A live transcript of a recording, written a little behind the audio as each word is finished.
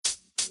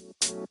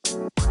Hello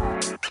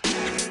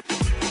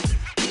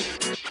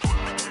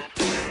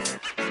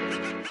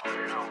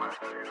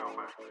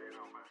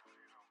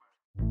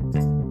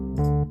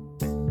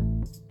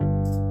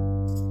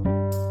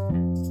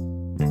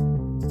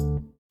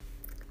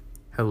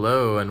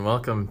and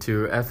welcome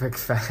to Epic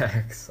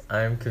Facts.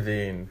 I'm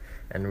Kaveen,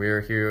 and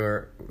we're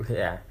here,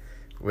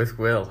 with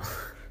Will.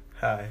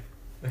 Hi.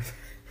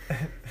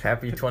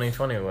 Happy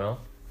 2020, Will.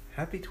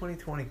 Happy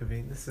 2020,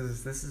 Kaveen. This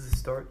is the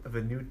start of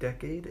a new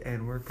decade,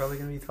 and we're probably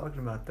going to be talking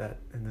about that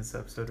in this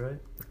episode, right?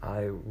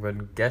 I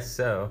would guess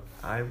so.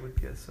 I would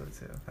guess so,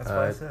 too. That's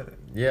why I said it.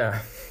 Yeah,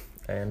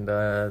 and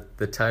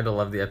the title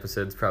of the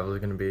episode is probably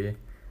going to be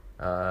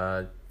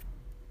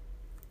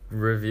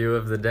Review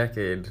of the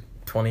Decade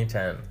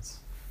 2010s.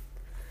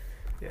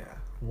 Yeah,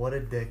 what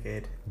a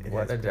decade.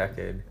 What a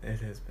decade.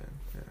 It has been,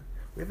 yeah.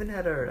 We haven't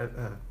had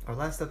our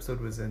last episode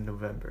was in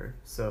November,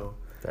 so...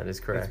 That is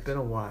correct. It's been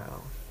a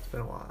while.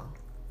 So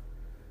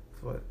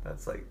what,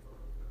 that's like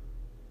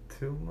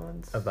 2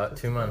 months? About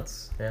 2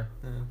 months, yeah.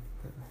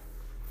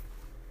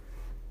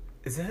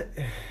 Is that...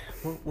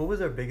 What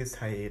was our biggest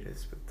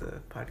hiatus with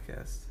the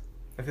podcast?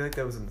 I feel like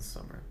that was in the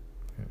summer.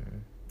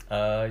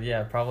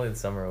 Yeah, probably the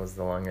summer was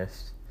the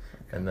longest.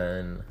 Okay. And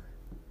then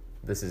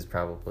this is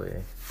probably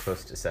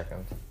close to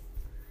second.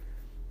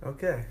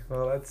 Okay,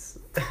 well that's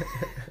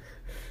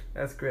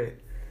that's great.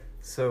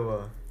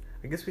 So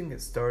I guess we can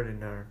get started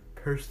in our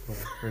personal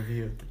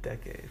review of the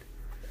decade.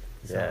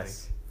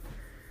 Yes.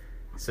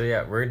 So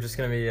yeah, we're just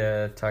going to be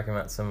talking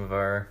about some of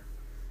our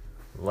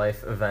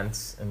life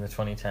events in the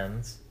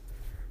 2010s.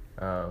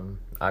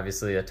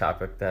 Obviously a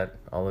topic that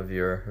all of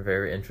you are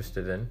very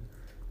interested in.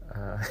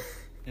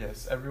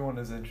 Yes, everyone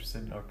is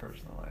interested in our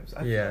personal lives.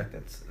 I feel like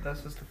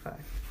that's just a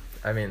fact.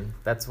 I mean,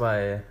 that's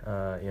why,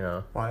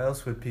 Why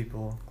else would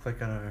people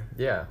click on our...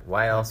 Yeah,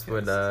 why podcast? Else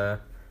would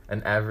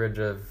an average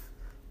of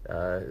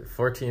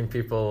 14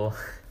 people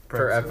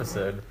per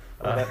episode...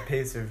 Well, that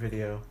Pacer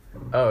video.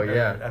 Oh,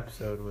 yeah.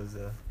 Episode was...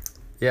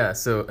 Yeah,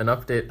 so an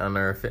update on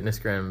our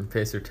FitnessGram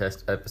Pacer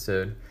test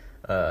episode.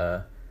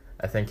 I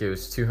think it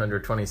was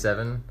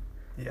 227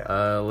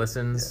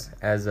 listens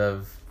as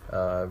of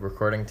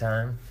recording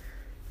time.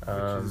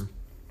 Do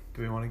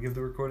we want to give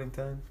the recording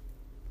time?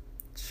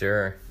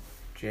 Sure.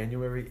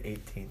 January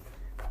 18th.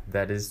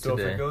 That is so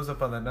today. So if it goes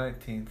up on the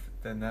 19th,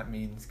 then that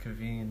means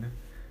Kaveen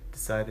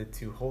decided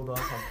to hold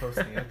off on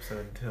posting the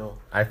episode until...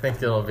 I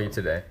think it'll be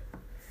today.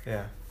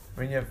 Yeah. I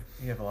mean, you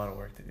have a lot of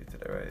work to do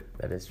today, right?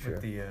 That is true.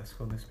 With the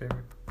school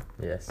newspaper?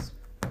 Yes.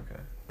 Okay.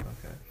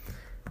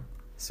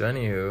 So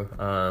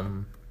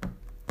anywho,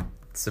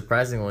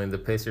 surprisingly, the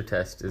Pacer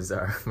test is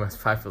our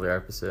most popular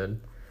episode.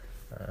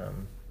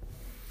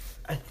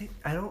 I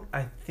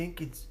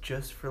think it's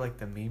just for like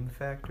the meme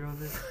factor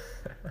of it.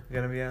 I'm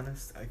gonna be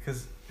honest,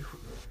 because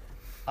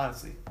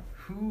honestly,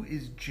 who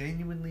is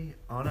genuinely,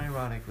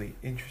 unironically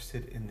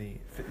interested in the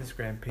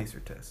FitnessGram Pacer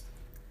test?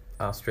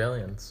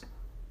 Australians.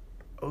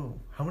 Oh,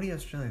 how many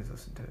Australians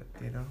listen to it?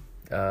 Do you know?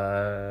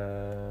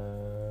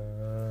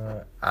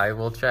 I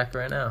will check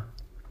right now,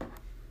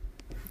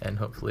 and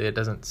hopefully it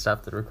doesn't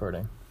stop the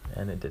recording.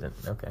 And it didn't.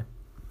 Okay.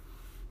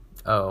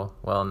 Oh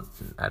well,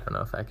 I don't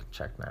know if I can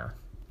check now.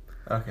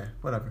 Okay,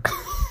 whatever.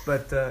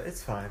 But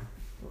it's fine.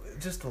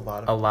 Just a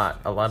lot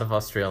of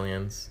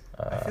Australians.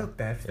 I feel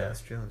bad for the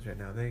Australians right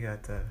now. They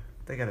got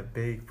a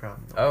big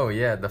problem. Oh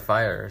yeah, the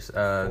fires.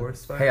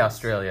 Forest fires? Hey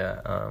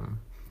Australia.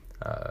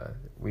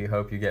 We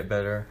hope you get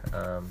better.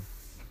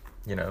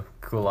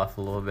 Cool off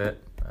a little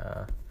bit.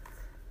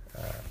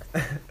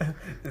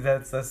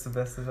 That's the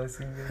best advice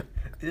you can give.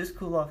 Just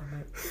cool off a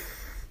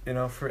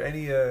bit. For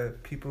any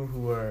people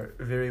who are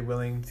very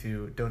willing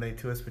to donate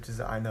to us, which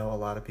is I know a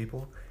lot of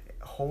people.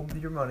 Hold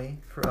your money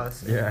for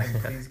us,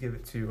 and please give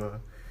it to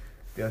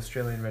the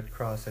Australian Red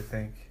Cross. I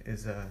think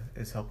is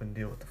helping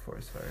deal with the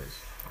forest fires.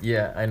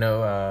 Yeah, I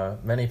know.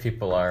 Many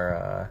people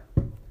are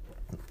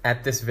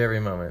at this very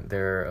moment.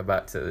 They're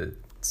about to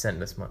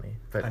send us money,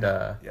 but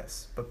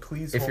yes, but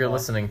please, if you're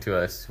listening to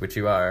us, which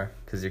you are,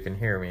 because you can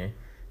hear me,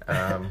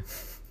 don't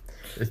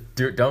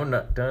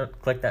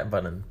click that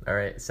button. All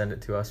right, send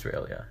it to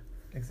Australia.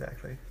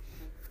 Exactly.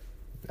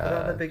 Put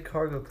on the big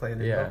cargo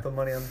plane and dump the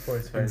money on the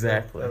forest fires.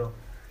 Exactly. That'll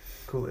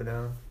cool it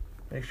down.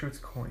 Make sure it's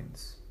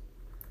coins.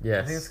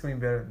 Yes. I think it's going to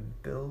be better than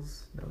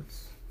bills,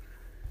 notes.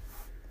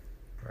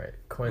 Right.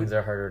 Coins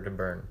are harder to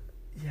burn.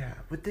 Yeah.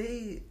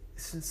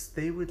 Since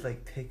they would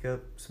take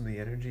up some of the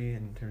energy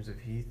in terms of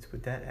heat,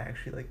 would that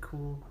actually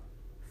cool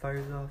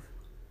fires off?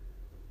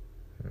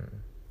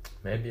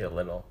 Maybe a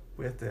little.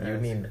 We have to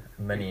need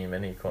many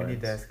coins. We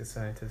need to ask a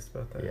scientist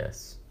about that.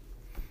 Yes.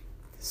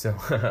 So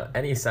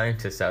any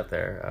scientists out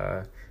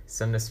there,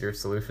 send us your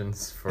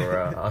solutions for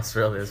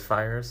Australia's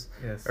fires.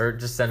 Yes. Or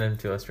just send them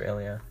to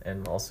Australia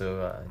and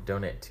also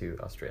donate to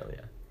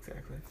Australia.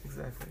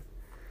 Exactly.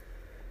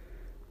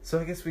 So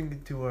I guess we can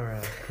get to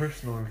our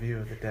personal review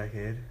of the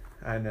decade.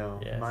 I know.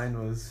 Yes. Mine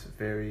was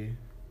very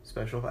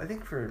special. I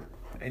think for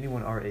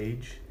anyone our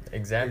age,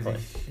 exactly,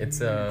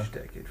 it's a huge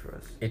decade for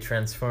us. A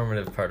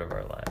transformative part of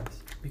our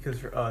lives. Because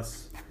for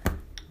us,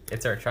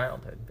 It's our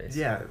childhood,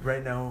 basically. Yeah,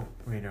 right now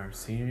we're in our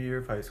senior year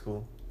of high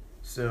school.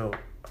 So,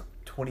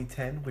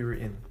 2010, we were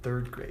in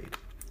 3rd grade.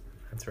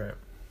 That's right.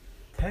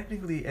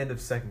 Technically, end of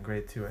 2nd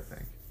grade, too, I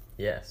think.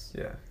 Yes.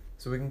 Yeah,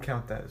 so we can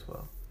count that as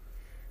well.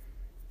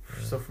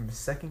 So, from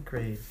 2nd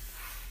grade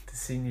to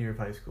senior year of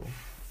high school,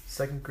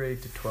 2nd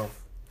grade to 12th.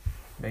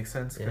 Makes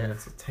sense? Yeah.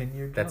 It's a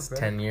 10-year jump, That's right?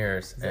 10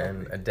 years, Exactly.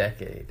 and a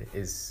decade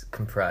is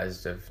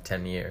comprised of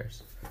 10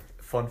 years.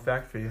 Fun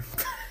fact for you.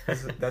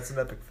 That's an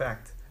epic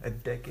fact. A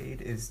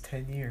decade is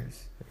 10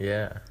 years.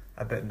 Yeah.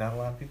 I bet not a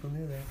lot of people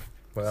knew that.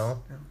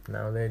 Well, No.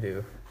 now they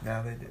do.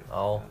 Now they do.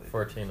 All Now they do.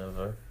 14 of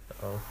our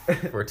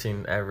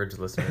 14 average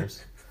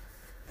listeners.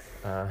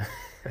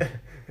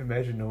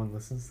 Imagine no one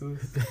listens to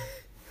this.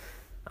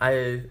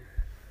 I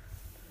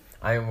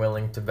am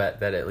willing to bet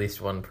that at least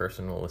one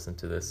person will listen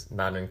to this,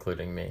 not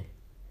including me.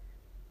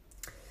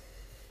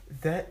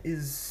 That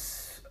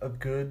is a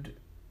good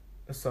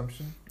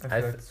assumption. I feel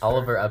like that's All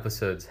fair. of our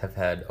episodes have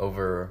had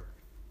over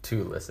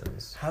 2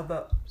 listens. How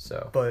about?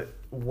 So But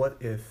what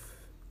if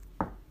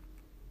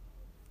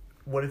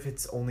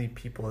it's only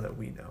people that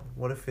we know?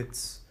 What if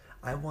it's?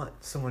 I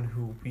want someone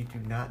who we do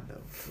not know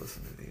to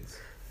listen to these.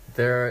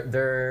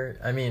 there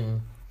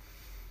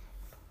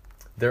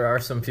are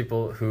some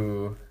people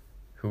who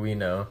we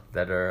know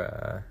that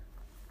are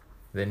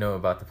they know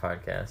about the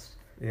podcast,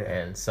 Yeah.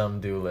 and some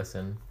do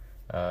listen,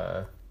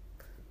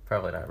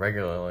 probably not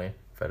regularly,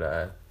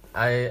 but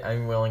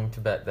I'm willing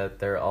to bet that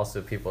there are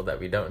also people that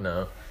we don't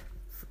know.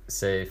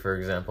 Say, for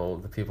example,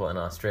 the people in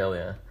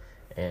Australia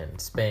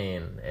and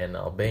Spain and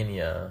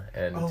Albania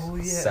and Oh,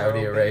 yeah,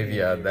 Saudi Albania.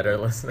 Arabia that are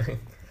listening,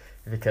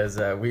 because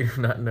we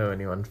do not know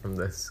anyone from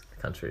those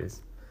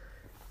countries.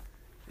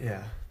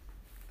 Yeah.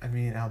 I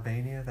mean,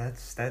 Albania.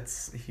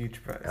 That's a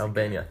huge prize.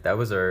 Albania, that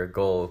was our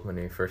goal when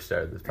we first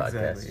started this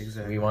podcast.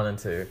 Exactly. We wanted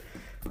to,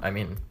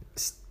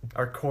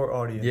 Our core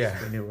audience, Yeah.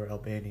 they knew were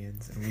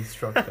Albanians, and we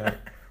struck that.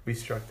 We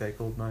struck that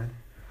gold mine.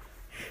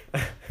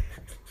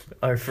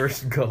 our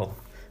first goal.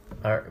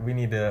 We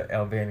need an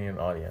Albanian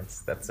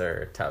audience. That's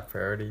our top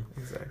priority.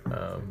 Exactly.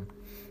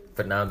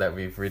 But now that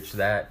we've reached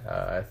that,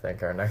 I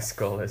think our next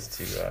goal is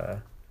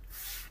to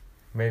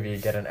maybe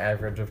get an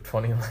average of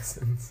 20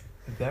 lessons,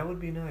 That would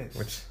be nice.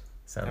 which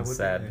that sounds would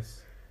sad. be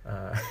nice.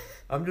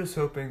 I'm just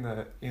hoping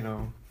that,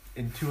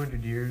 in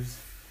 200 years,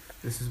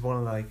 this is one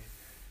of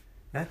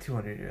not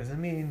 200 years. I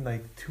mean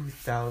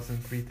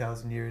 2,000,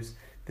 3,000 years.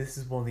 This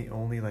is one of the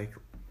only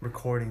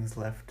recordings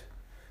left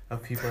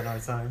of people in our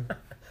time.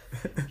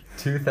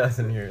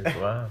 2,000 years.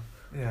 Wow.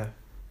 Yeah,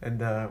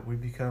 and we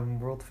become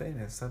world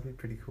famous. That'd be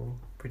pretty cool.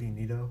 Pretty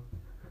neato.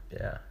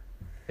 Yeah.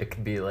 It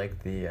could be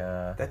like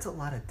the. That's a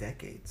lot of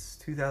decades.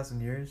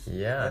 2,000 years.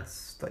 Yeah.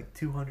 That's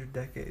 200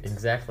 decades.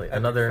 Exactly. Epic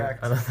Another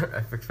fact.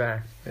 epic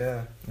fact.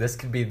 Yeah. This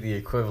could be the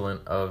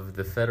equivalent of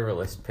the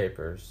Federalist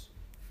Papers.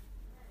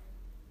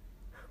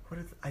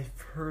 I've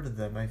heard of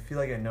them. I feel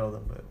like I know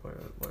them, but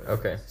what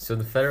Okay, so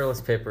the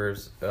Federalist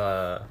Papers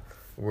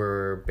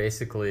were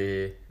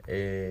basically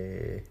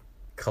a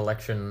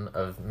collection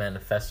of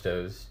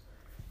manifestos.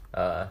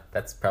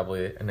 That's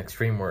probably an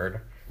extreme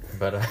word,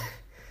 but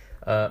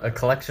a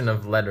collection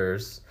of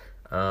letters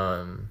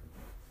from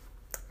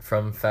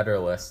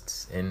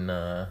Federalists in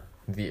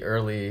the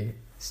early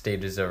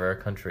stages of our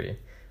country.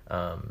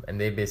 And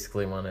they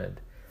basically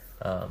wanted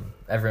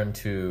everyone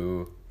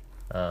to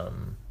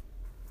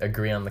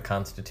agree on the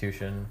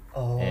Constitution.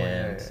 Oh,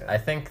 and yeah. I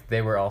think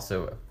they were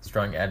also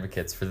strong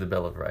advocates for the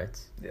Bill of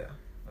Rights. Yeah.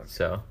 Okay.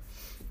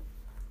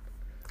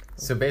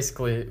 So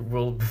basically,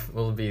 we'll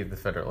be the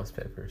Federalist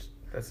Papers.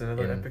 That's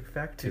another in epic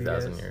fact.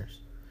 2,000 years.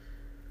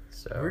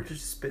 So We're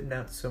just spitting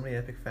out so many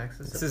epic facts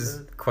this this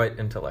episode. is quite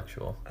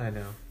intellectual, I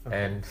know.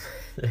 Okay. and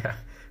yeah,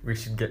 we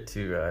should get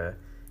to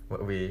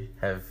what we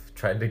have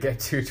tried to get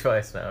to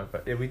twice now.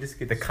 But yeah, we just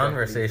get the distracted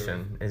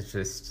conversation is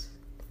just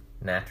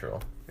natural.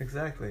 easily.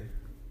 Exactly.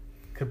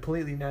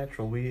 Completely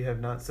natural. We have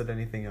not set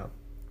anything up.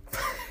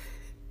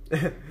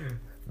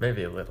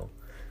 Maybe a little.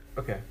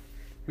 Okay.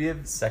 We have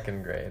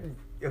 2nd grade.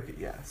 Okay,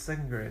 yeah,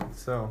 2nd grade.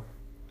 So,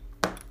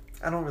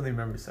 I don't really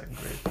remember 2nd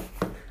grade.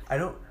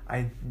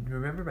 I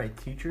remember my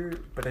teacher,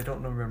 but I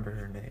don't remember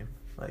her name.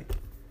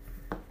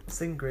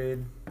 2nd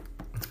grade.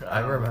 I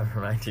remember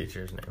my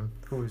teacher's name.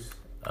 Who's?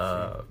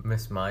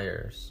 Miss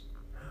Myers.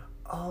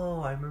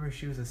 Oh, I remember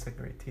she was a 2nd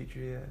grade teacher.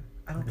 Yeah,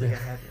 I don't think I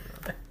had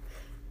her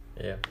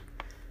though. Yeah.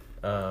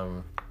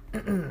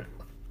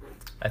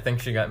 I think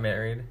she got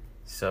married,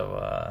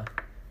 so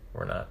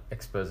we're not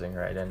exposing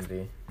her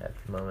identity at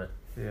the moment.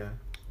 Yeah.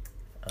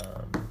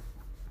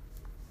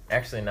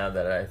 Actually, now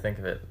that I think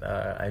of it,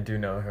 I do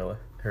know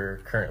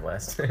her current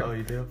last name. Oh,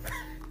 you do?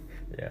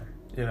 Yeah.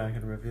 You're not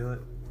gonna reveal it?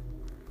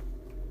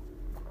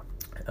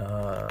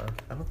 Uh,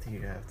 I don't think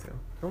you have to.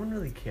 No one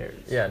really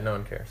cares. yeah, no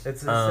one cares.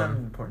 It's not an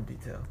important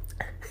detail.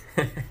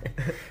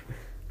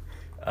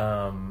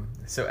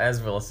 So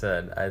as Will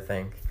said, I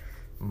think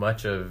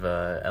much of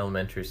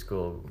elementary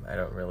school I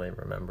don't really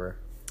remember,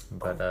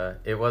 but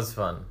it was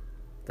fun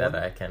that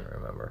I can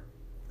remember.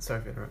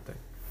 Sorry for interrupting.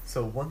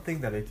 So one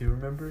thing that I do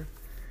remember,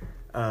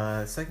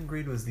 2nd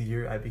grade was the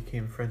year I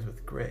became friends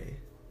with Gray.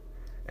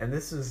 And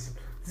this is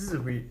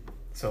a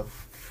so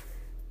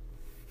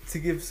to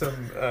give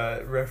some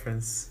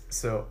reference.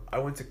 So I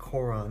went to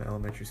Coron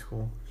Elementary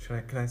School.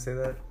 Can I say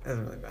that? It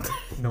doesn't really matter.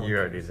 No one You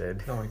cares. already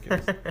did. No one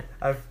cares.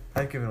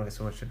 I've given away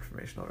so much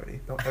information already.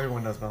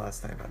 Everyone knows my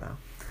last name by now.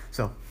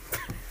 So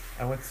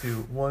I went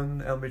to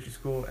one elementary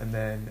school, and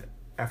then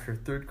after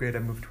third grade I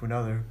moved to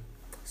another.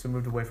 So I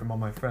moved away from all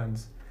my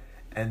friends,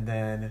 and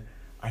then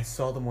I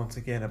saw them once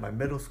again at my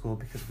middle school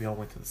because we all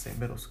went to the same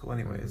middle school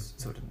anyways,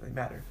 so it didn't really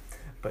matter.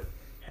 But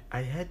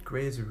I had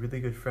Gray as a really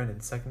good friend in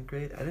second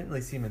grade. I didn't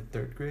really see him in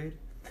third grade.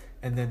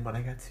 And then when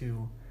I got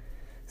to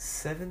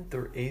 7th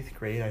or 8th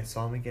grade, I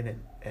saw him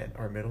again at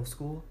our middle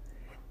school.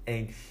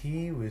 And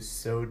he was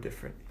so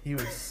different. He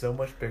was so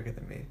much bigger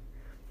than me.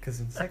 Because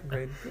in second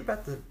grade,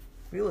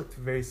 we looked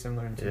very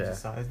similar in terms of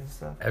size and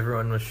stuff.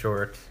 Everyone was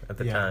short at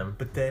the time.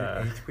 But then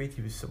 8th grade,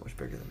 he was so much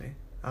bigger than me.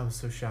 I was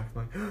so shocked.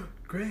 I'm like, oh,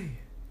 Gray.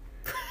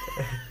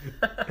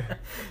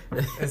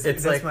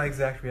 That's like my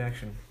exact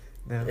reaction.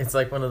 Yeah. It's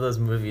like one of those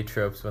movie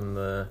tropes when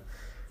the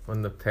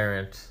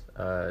parent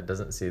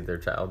doesn't see their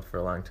child for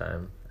a long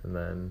time, and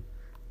then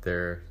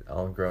they're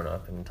all grown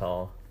up and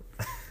tall,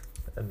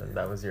 and then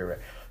that was your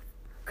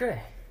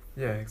Gray.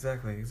 Yeah,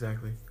 exactly.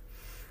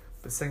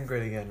 But second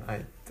grade again,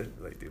 I didn't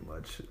really do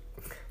much.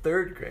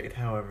 Third grade,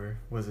 however,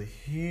 was a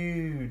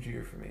huge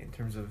year for me in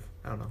terms of,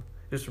 I don't know,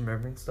 just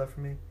remembering stuff for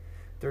me.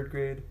 Third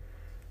grade,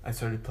 I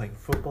started playing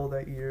football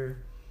that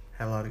year,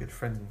 had a lot of good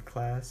friends in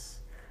class.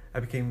 I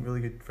became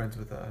really good friends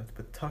with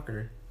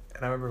Tucker,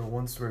 and I remember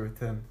one story with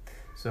him.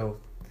 So,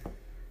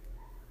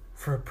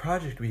 for a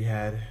project we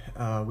had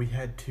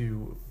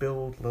to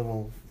build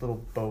little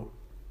boat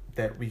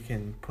that we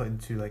can put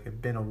into like a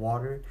bin of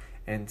water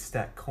and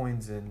stack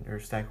coins in, or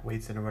stack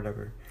weights in, or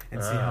whatever,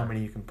 and see how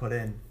many you can put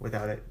in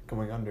without it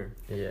going under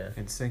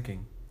and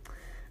sinking.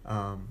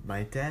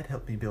 My dad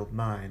helped me build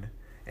mine,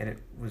 and it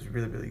was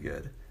really, really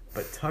good.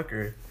 But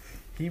Tucker,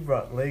 he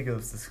brought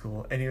Legos to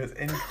school, and he was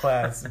in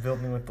class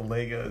building with the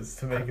Legos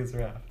to make his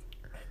raft.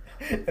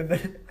 And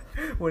then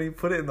when he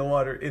put it in the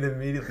water, it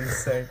immediately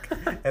sank,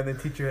 and the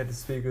teacher had to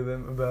speak with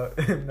him about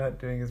him not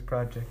doing his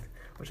project,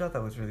 which I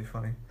thought was really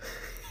funny.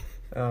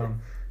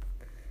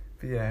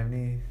 But yeah, have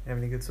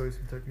any good stories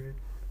from third grade?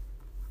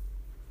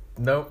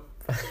 Nope.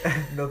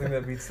 Nothing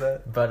that beats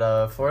that.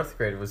 But fourth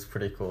grade was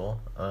pretty cool.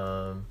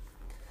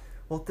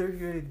 Well, third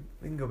grade,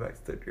 we can go back to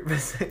third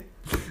grade.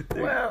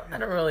 Well, I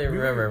don't really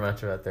remember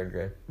much about third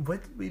grade. When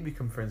did we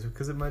become friends?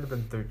 Because it might have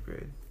been third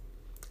grade.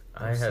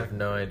 I have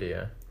no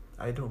idea.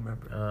 I don't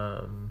remember.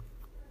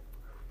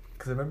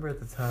 Because I remember at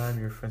the time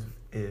you were friends with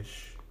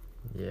Ish.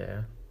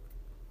 Yeah.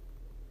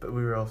 But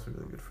we were also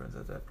really good friends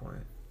at that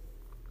point.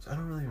 So I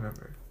don't really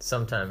remember.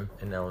 Sometime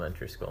in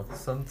elementary school.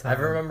 Sometime. I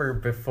remember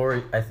before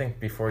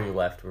you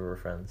left, we were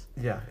friends.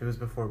 Yeah, it was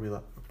before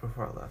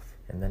I left.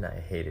 And then I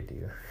hated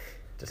you.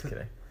 Just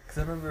kidding. Because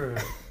I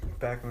remember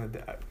back in the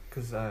day,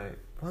 because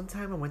one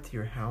time I went to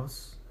your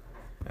house,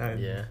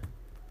 and yeah.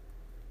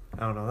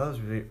 I don't know, that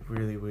was really,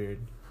 really weird.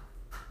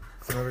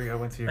 So I remember I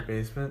went to your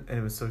basement, and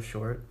it was so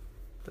short,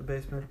 the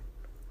basement.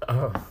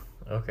 Oh,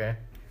 okay.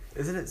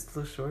 Isn't it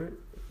still short?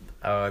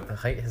 Oh, the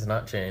height has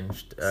not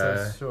changed.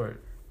 So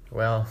short.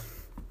 Well,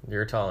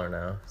 you're taller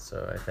now,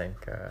 so I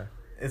think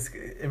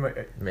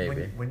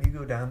maybe. When you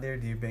go down there,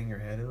 do you bang your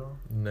head at all?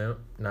 No,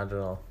 not at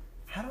all.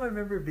 How do I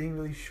remember being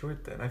really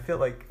short then? I feel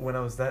like when I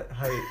was that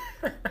height,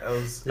 I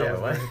was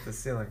right at the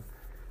ceiling.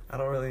 I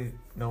don't really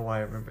know why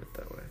I remember it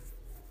that way.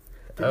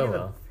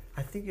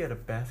 I think you had a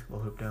basketball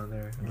hoop down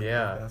there.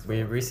 Yeah,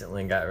 we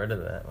recently got rid of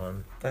that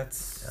one.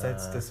 That's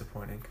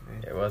disappointing to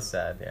me. It was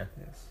sad, yeah.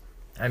 Yes.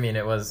 I mean,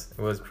 it was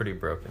pretty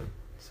broken,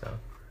 so.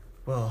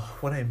 Well,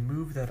 when I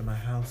moved out of my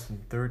house in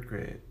third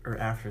grade, or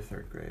after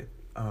third grade,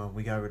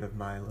 we got rid of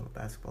my little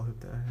basketball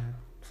hoop that I had.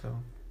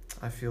 So,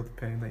 I feel the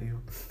pain that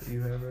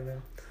you have right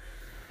now.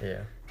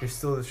 Yeah. You're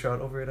still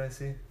distraught over it, I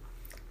see.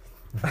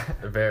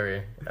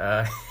 Very.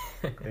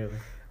 Clearly.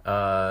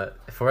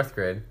 Fourth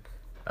grade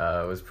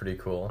was pretty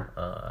cool.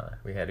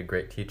 We had a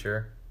great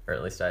teacher, or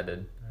at least I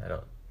did. I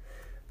don't.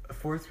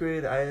 Fourth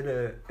grade, I had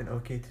an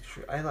okay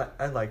teacher.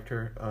 I liked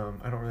her.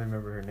 I don't really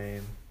remember her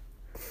name,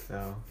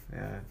 so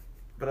yeah,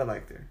 but I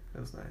liked her. It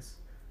was nice.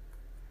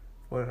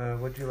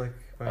 What'd you like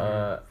about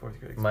your fourth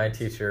grade experience? My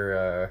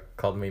teacher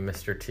called me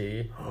Mr.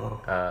 T.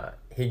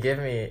 He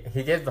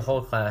gave the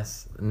whole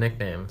class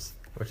nicknames,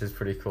 which is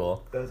pretty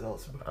cool. That was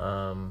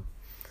awesome.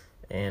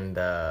 And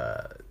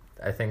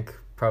I think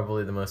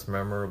probably the most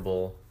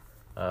memorable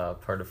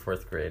part of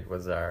fourth grade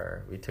was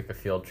we took a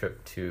field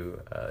trip to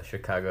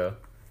Chicago,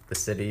 the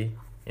city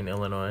in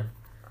Illinois.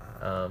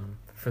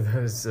 For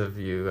those of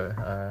you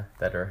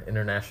that are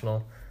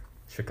international,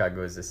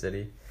 Chicago is a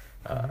city.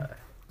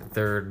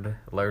 Third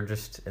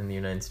largest in the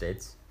United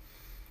States.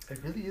 It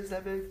really is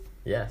that big?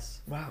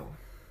 Yes. Wow.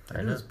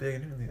 I know. It's big. I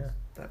didn't think it was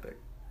that big.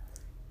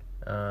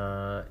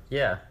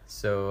 Yeah.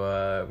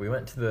 So we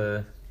went to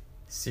the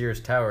Sears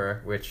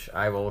Tower, which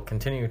I will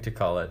continue to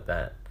call it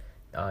that,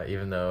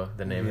 even though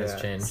the name has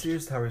changed.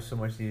 Sears Tower is so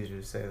much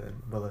easier to say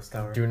than Willis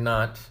Tower. Do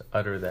not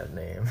utter that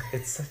name.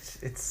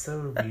 It's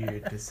so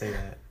weird to say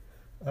that.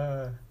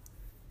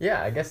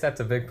 Yeah, I guess that's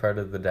a big part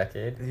of the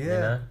decade. Yeah, you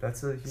know?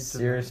 that's a huge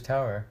Sears event.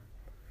 Tower.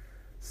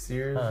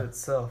 Sears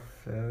itself,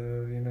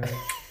 you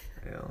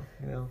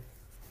know.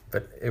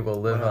 But it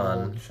will live Went on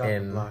on Old Shopping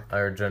in Block.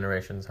 our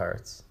generation's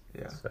hearts.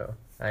 Yeah. So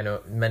I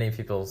know many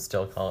people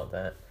still call it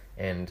that,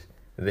 and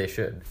they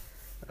should,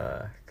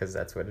 because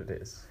that's what it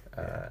is.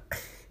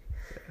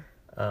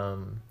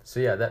 So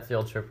yeah, that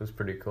field trip was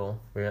pretty cool.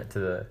 We went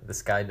to the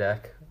sky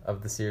deck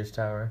of the Sears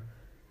Tower,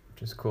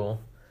 which is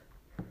cool.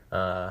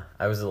 I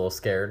was a little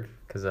scared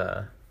because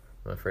I'm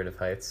afraid of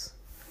heights,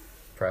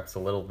 perhaps a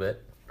little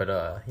bit.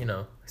 But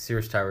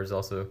Sears Tower is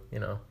also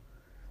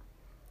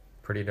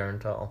pretty darn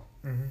tall.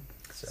 Mm-hmm.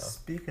 So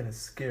speaking of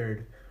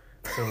scared,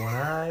 so when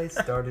I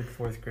started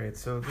 4th grade,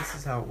 so this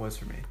is how it was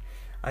for me.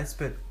 I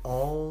spent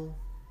all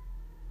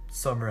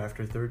summer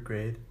after 3rd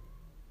grade.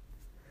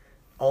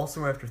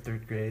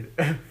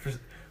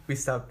 We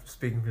stopped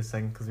speaking for a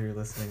second because we were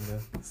listening to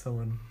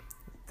someone,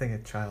 I think a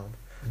child.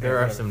 there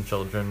are some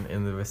children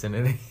in the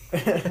vicinity.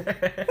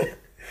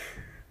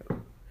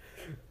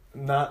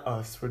 Not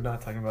us. We're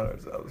not talking about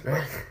ourselves.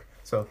 Right?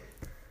 So,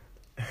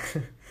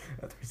 after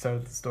we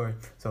started the story.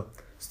 So,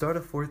 start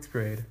of 4th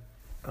grade.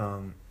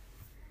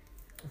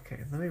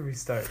 Okay, let me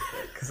restart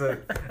because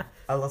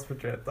I lost my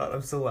train of thought.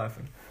 I'm still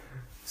laughing.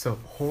 So,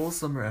 whole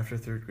summer after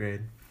 3rd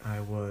grade, I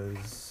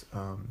was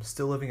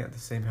still living at the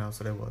same house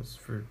that I was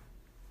for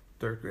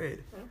 3rd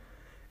grade.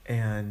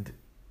 And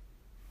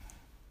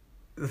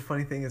the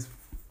funny thing is,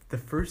 the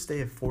first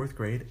day of 4th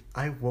grade,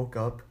 I woke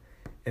up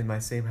in my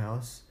same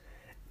house,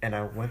 and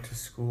I went to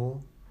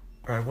school,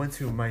 or I went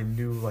to my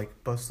new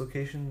bus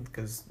location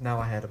because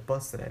now I had a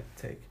bus that I had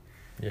to take.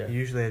 Yeah.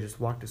 Usually I just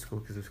walked to school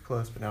because it was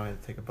close, but now I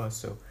had to take a bus.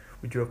 So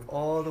we drove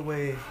all the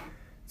way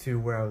to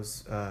where I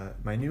was,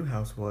 my new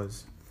house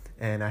was,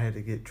 and I had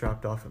to get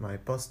dropped off at my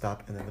bus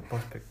stop, and then the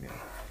bus picked me up.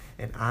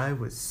 And I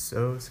was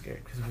so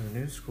scared because it was a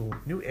new school,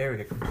 new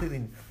area,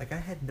 completely. I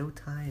had no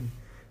time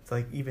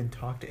to even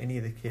talk to any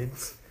of the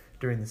kids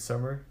during the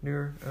summer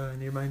near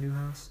my new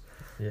house.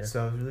 Yeah.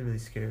 So I was really, really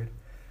scared.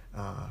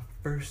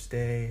 First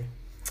day,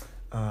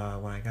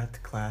 when I got to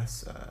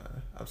class,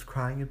 I was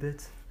crying a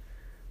bit,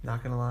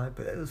 not gonna lie,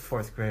 but it was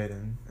 4th grade,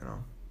 and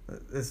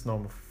it's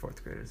normal for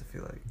 4th graders, I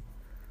feel like.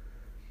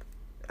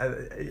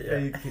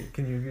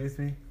 Can you agree with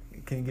me?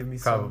 Can you give me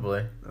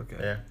Probably. some?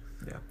 Okay.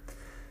 Yeah.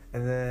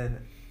 And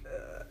then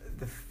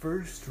the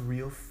first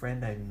real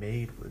friend I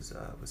made was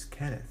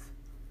Kenneth,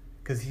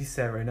 because he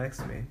sat right next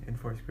to me in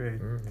 4th grade.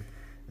 Mm.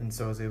 And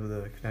so I was able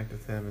to connect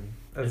with him, and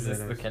that Is was this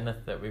really the nice.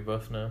 Kenneth that we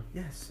both know?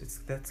 Yes, it's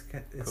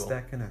Cool.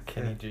 that Kenneth.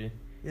 Kenny G.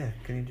 Yeah,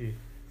 Kenny G.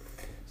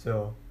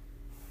 So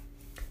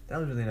that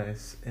was really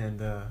nice,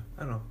 and I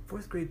don't know.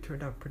 4th grade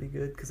turned out pretty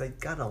good because I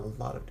got a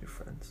lot of new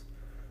friends,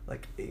 a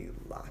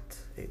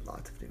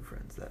lot of new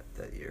friends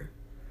that year,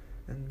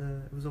 and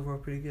it was overall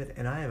pretty good.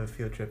 And I have a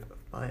field trip of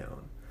my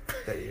own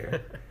that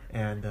year,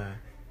 and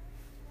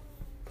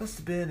must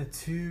have been a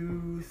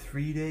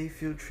 2-3 day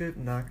field trip.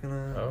 Not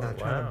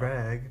trying to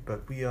brag,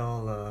 but we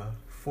all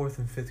 4th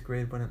and 5th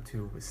grade went up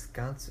to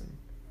Wisconsin.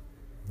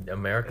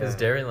 America's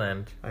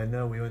Dairyland. I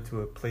know. We went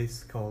to a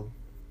place called.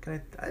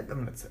 I'm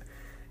gonna say.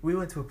 We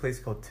went to a place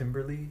called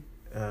Timberley.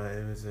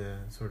 It was a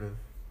sort of,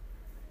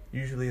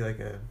 usually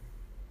a.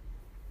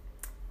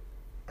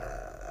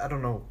 I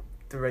don't know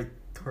the right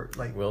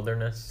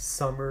Wilderness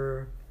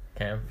summer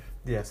camp.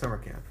 Yeah, summer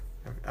camp.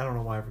 I don't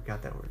know why I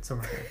forgot that word.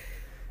 Summer camp.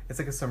 It's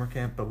like a summer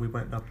camp, but we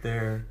went up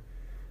there.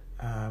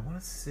 I want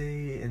to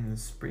say in the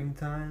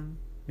springtime.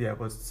 Yeah, it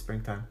was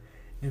springtime.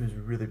 It was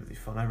really, really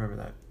fun. I remember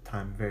that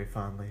time very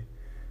fondly.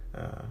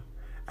 I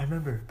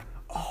remember.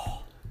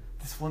 Oh,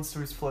 this one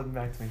story's flooding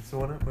back to me. So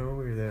when we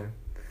were there,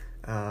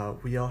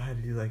 we all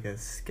had to do a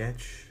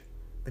sketch.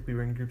 We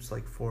were in groups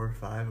 4 or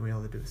 5, and we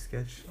all had to do a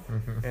sketch.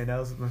 Mm-hmm. And I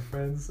was with my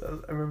friends.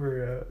 I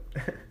remember.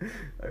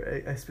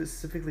 I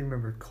specifically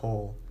remember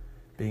Cole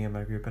being in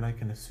my group, and I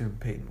can assume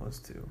Peyton was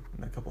too,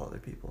 and a couple other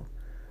people.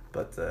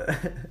 But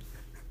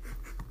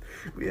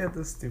we had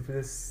the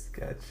stupidest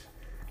sketch.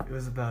 It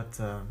was about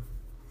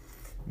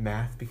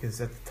math,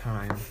 because at the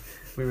time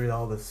we were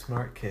all the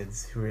smart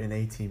kids who were in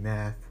AT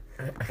math,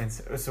 and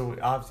so we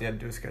obviously had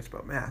to do a sketch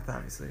about math,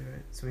 obviously,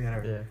 right? So we had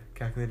our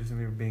calculators, and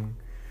we were being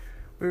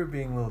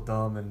a little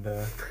dumb, and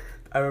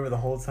I remember the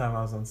whole time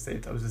I was on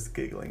stage, I was just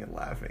giggling and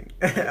laughing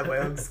at my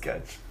own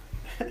sketch.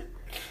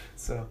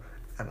 So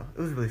I don't know,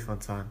 it was a really fun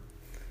time.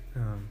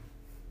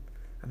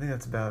 I think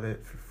that's about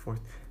it for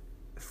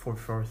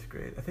 4th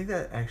grade. I think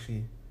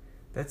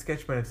that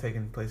sketch might have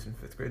taken place in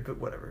 5th grade, but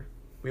whatever.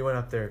 We went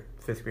up there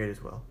 5th grade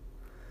as well.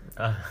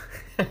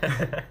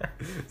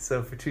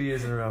 So for 2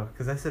 years in a row,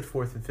 because I said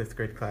 4th and 5th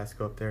grade class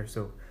go up there,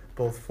 so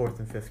both 4th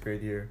and 5th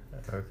grade year,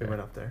 we went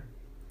up there.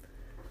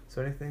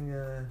 So anything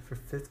for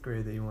 5th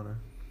grade that you want to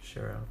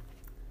share out?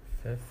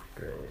 5th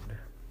grade.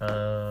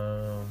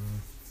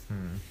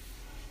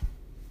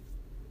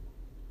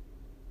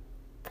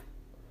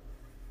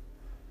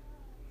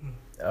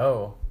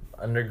 Oh,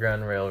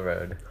 Underground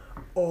Railroad.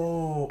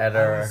 Oh, at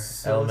our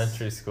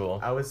elementary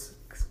school.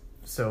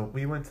 So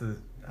we went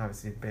to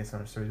obviously based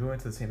on our stories, we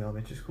went to the same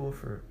elementary school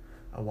for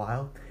a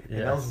while. And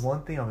that was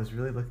one thing I was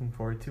really looking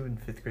forward to in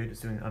 5th grade, was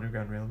doing an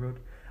Underground Railroad.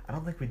 I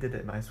don't think we did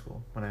it in my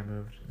school when I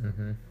moved.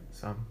 Mm-hmm.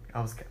 So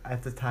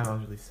at the time I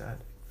was really sad.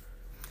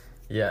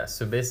 Yeah,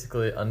 so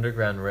basically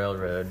Underground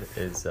Railroad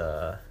is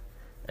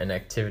an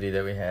activity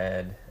that we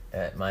had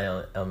at my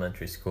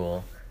elementary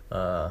school,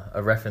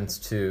 a reference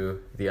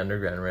to the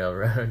Underground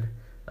Railroad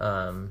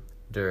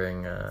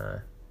during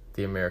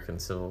the American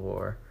Civil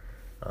War.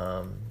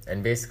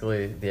 And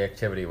basically the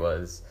activity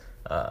was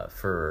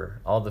for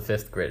all the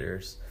 5th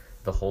graders,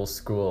 the whole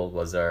school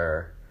was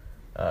our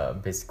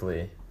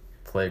basically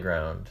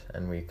playground,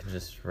 and we could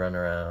just run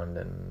around,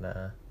 and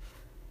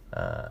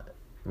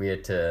we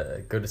had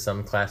to go to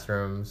some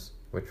classrooms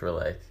which were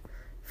like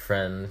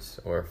friends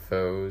or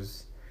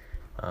foes,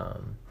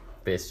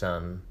 based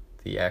on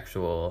the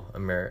actual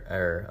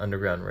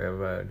Underground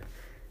Railroad,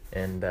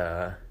 and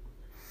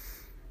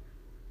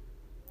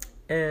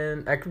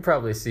I could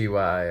probably see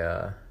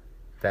why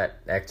that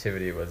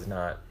activity was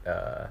not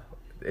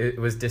it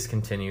was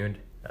discontinued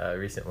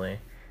recently.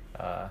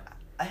 I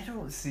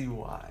don't see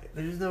why.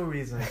 There's no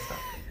reason it's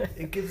not.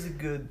 It gives a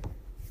good,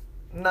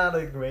 not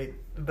a great,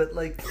 but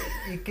like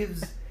it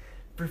gives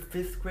for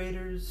 5th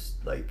graders,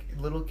 like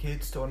little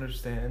kids, to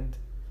understand.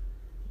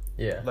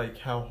 Yeah. Like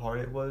how hard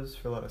it was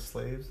for a lot of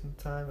slaves in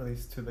the time, at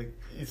least to like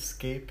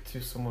escape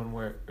to somewhere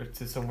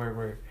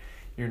where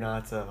you're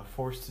not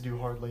forced to do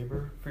hard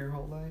labor for your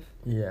whole life.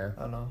 Yeah.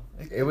 I don't know.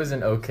 It was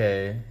an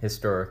okay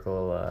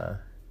historical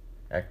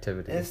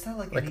activity. And it's not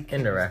like any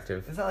kid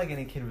interactive. It's not like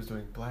any kid was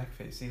doing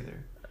blackface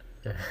either.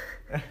 Yeah.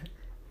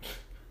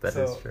 That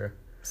is true.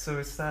 So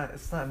it's not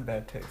in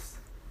bad taste.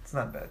 It's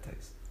not in bad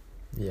taste.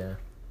 Yeah.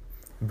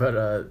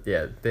 But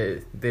yeah,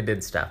 they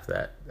did stop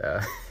that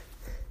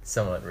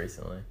somewhat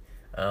recently.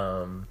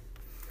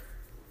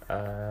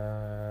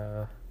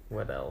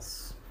 What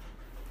else?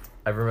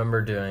 I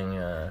remember doing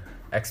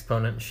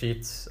exponent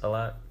sheets a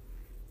lot.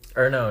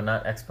 Or no,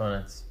 not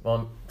exponents.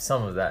 Well,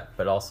 some of that,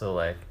 but also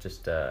like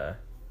just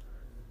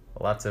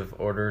lots of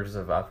orders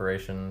of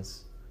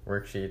operations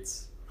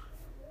worksheets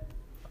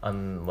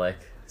on like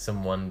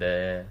some one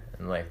day,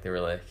 and like there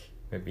were like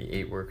maybe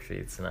 8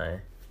 worksheets, and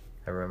I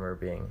remember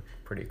being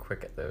pretty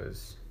quick at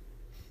those.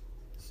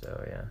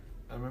 So yeah.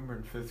 I remember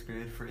in 5th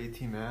grade for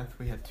AT Math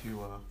we had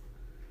to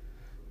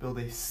build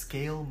a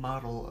scale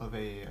model of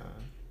a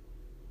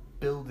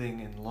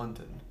building in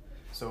London.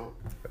 So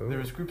there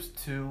was groups of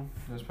 2.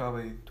 There's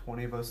probably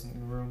 20 of us in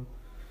the room.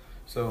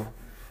 So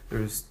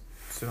there's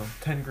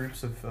 10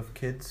 groups of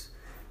kids,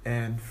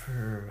 and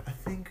for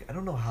I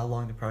don't know how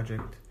long the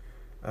project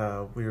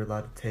we were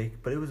allowed to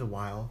take, but it was a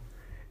while,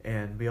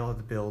 and we all had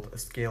to build a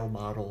scale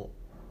model,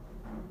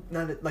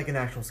 not like an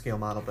actual scale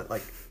model, but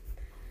like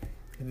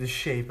the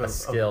shape of a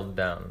scaled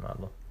down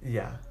model.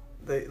 Yeah,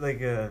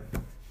 you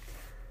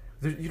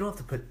don't have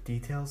to put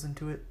details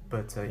into it,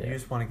 but you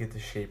just want to get the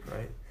shape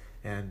right.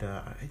 And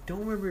I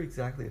don't remember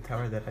exactly the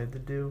tower that I had to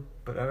do,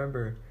 but I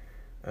remember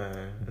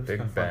it was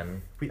Big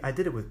Ben. I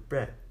did it with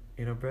Brett.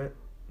 You know Brett,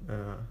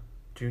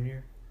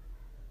 Junior.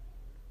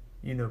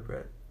 You know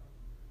Brett.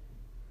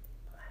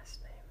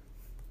 Last name.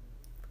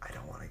 I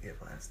don't want to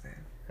give last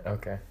name.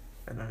 Okay.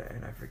 And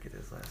I forget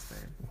his last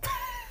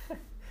name.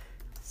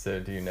 So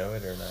do you know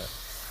it or not?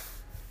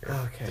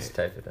 Okay. Just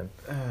type it in.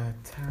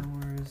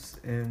 Towers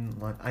in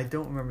London. I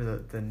don't remember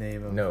the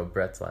name of... No,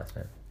 Brett's last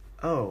name.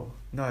 Oh,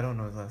 no, I don't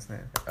know his last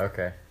name.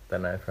 Okay,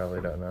 then I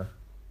probably don't know.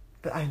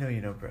 But I know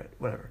you know Brett.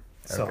 Whatever.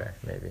 So, okay,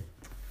 maybe.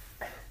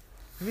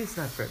 Maybe it's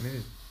not Brett.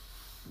 Maybe...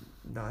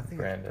 No, I think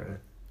Brandon. it's Brett.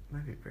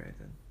 Might be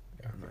Brandon.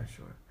 Okay. I'm not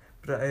sure.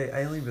 But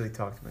I only really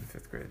talked to him in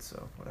 5th grade,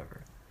 so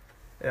whatever.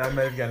 I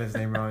might have gotten his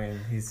name wrong, and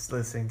he's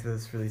listening to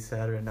this really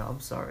sad right now. I'm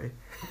sorry.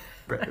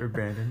 Brett or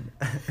Brandon.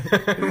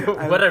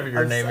 Whatever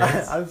your name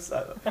is.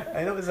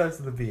 I know it starts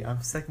with a B.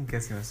 I'm second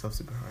guessing myself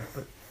super hard,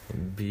 but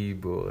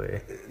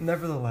B-boy.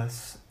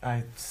 nevertheless,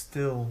 I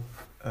still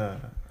I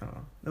don't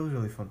know. It was a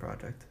really fun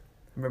project. I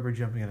remember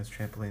jumping on his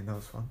trampoline. That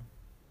was fun.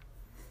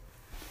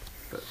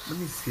 But let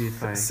me see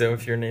if I. So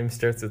if your name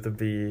starts with a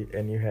B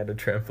and you had a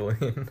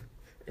trampoline,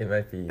 it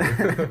might be you.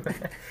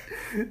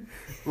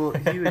 Well,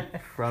 you would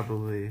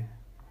probably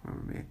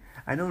remember me.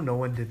 I know no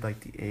one did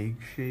like the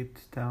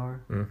egg-shaped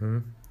tower. Mm-hmm.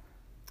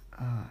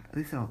 At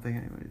least I don't think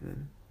anybody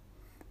did.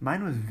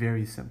 Mine was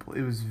very simple.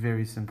 It was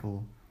very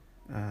simple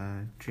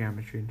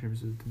geometry in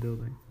terms of the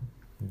building.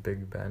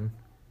 Big Ben.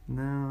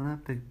 No,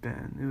 not Big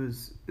Ben.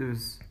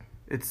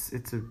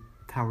 It's a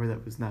tower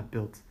that was not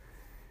built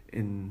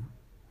in...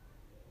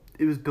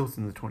 It was built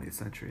in the 20th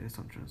century, that's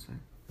what I'm trying to say.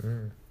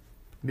 Mm.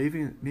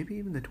 Maybe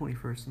even the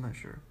 21st, I'm not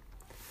sure.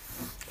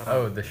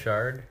 Oh, the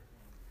Shard,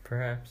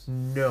 perhaps?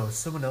 No,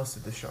 someone else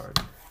did the Shard.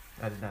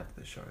 I did not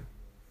do the Shard.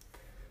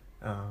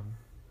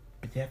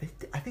 But yeah,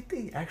 I think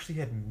they actually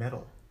had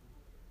metal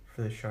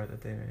for the Shard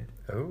that they made.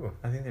 Oh.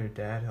 I think their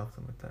dad helped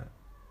them with that.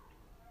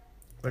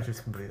 Which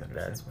is completely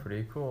understandable. That's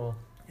pretty cool.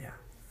 Yeah.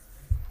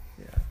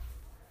 Yeah.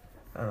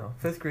 I don't know.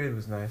 5th grade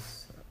was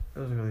nice. It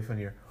was a really fun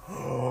year.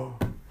 Oh,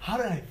 how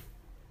did I...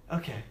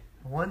 Okay,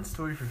 one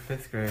story for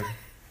 5th grade.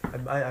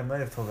 I might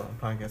have told it on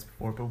the podcast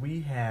before, but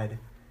we had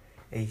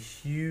a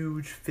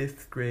huge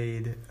 5th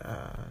grade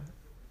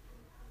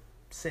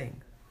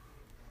sing.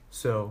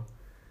 So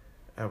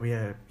we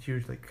had a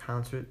huge like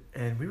concert,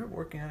 and we were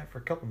working on it for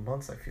a couple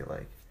months, I feel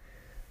like.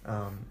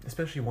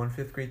 Especially one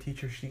 5th grade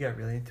teacher, she got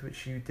really into it.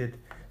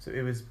 So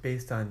it was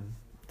based on,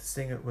 the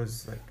sing it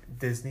was like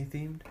Disney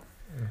themed.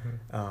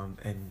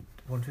 And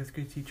one 5th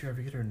grade teacher, I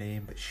forget her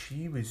name, but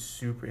she was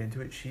super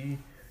into it. She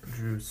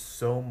drew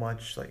so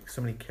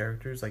many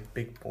characters, like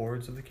big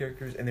boards of the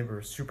characters, and they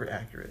were super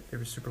accurate. They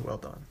were super well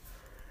done.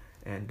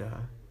 And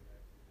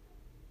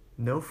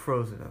no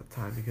Frozen at the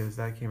time, because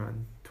that came out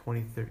in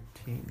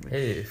 2013.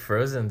 Hey,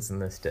 Frozen's in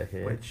this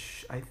decade.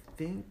 I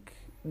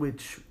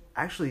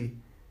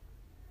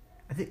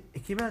think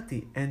it came out at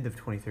the end of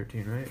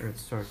 2013, right? Or at the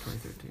start of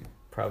 2013?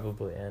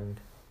 Probably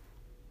end.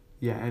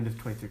 Yeah, end of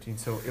 2013.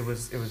 So it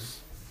was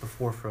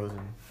before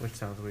Frozen, which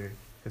sounds weird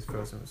because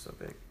Frozen was so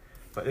big.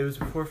 But it was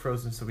before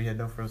Frozen, so we had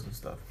no Frozen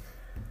stuff.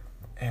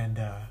 And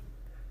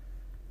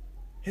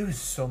it was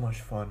so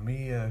much fun.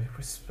 We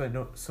spent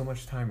so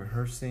much time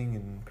rehearsing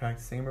and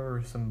practicing. I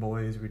remember some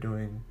boys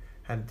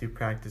had to do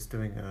practice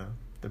doing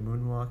the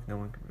moonwalk. No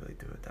one could really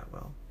do it that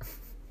well.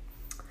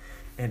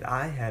 And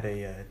I had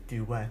a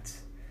duet,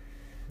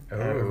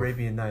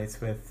 Arabian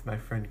Nights, with my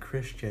friend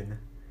Christian.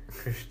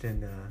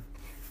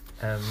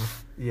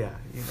 Yeah,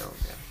 you know,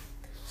 yeah.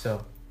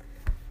 So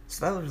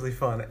that was really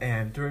fun,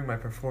 and during my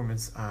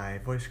performance, I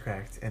voice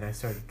cracked, and I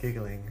started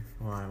giggling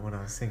when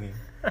I was singing.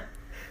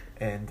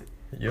 And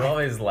you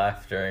always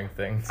laugh during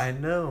things. I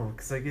know,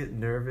 because I get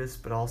nervous,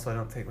 but also I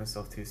don't take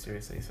myself too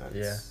seriously, so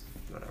it's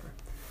whatever.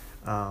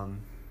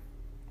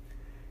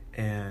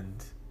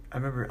 And I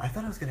remember, I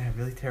thought I was going to have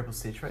really terrible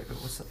stage fright, but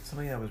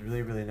something that was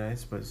really, really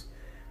nice was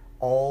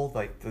all,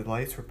 like, the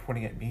lights were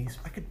pointing at me, so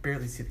I could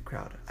barely see the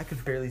crowd. I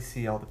could barely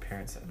see all the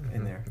parents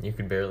in there. You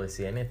could barely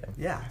see anything.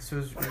 Yeah, so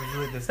it was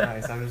really just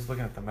nice. I was just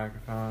looking at the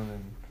microphone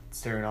and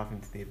staring off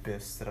into the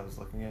abyss that I was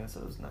looking at, so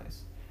it was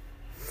nice.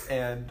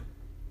 And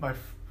my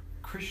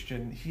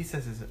Christian, he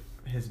says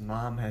his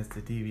mom has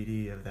the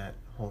DVD of that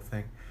whole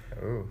thing.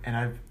 Ooh.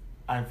 And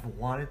I've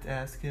wanted to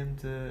ask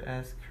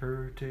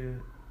her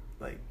to,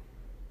 like,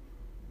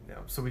 you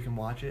know, so we can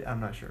watch it. I'm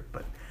not sure,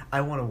 but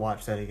I want to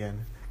watch that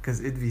again. Because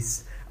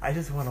I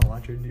just want to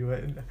watch her do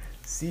it and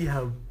see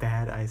how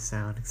bad I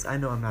sound. Because I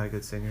know I'm not a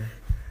good singer.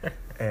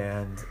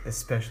 And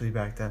especially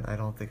back then, I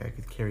don't think I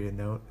could carry a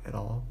note at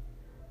all.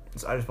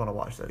 So I just want to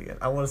watch that again.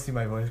 I want to see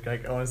my voice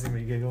crack. I want to see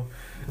me giggle.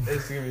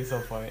 It's going to be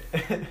so funny.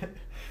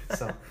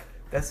 So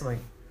that's something.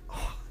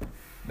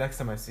 Next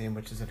time I see him,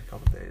 which is in a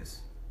couple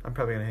days, I'm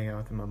probably going to hang out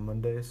with him on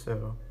Monday.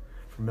 So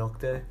for Milk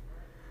Day.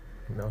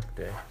 Milk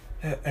Day.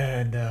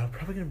 And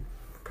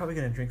probably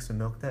gonna drink some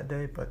milk that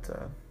day, but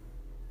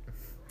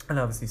and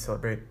obviously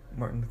celebrate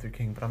Martin Luther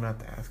King. But I'm gonna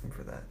have to ask him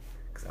for that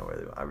because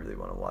I really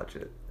want to watch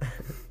it.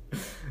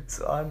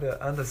 So on to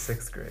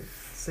 6th grade.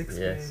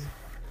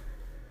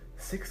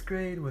 Sixth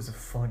grade was a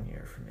fun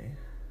year for me.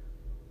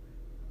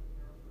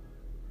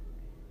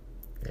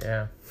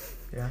 Yeah.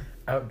 Yeah.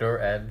 Outdoor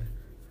ed,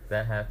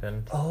 that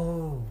happened.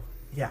 Oh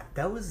yeah,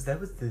 that was the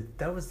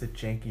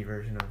janky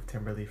version of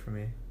Timberly for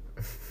me.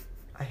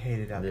 I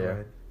hated outdoor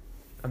ed.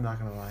 I'm not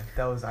gonna lie.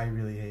 I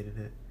really hated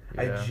it.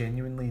 Yeah. I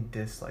genuinely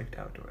disliked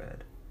outdoor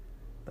ed.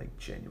 Like,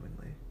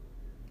 genuinely.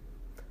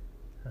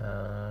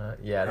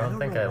 Yeah, I don't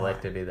think I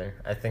liked it either.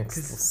 I think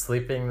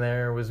sleeping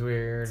there was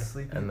weird.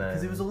 And then,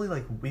 because it was only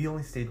like,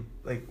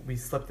 we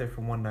slept there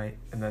for one night,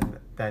 and then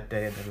that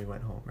day, and then we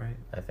went home, right?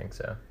 I think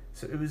so.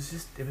 So it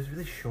was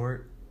really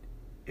short.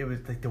 It was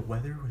like, the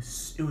weather was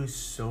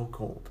so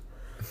cold.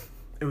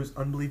 It was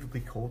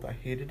unbelievably cold. I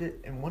hated it.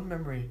 And one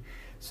memory,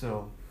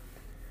 so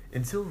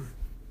until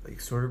like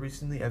sort of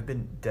recently, I've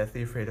been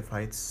deathly afraid of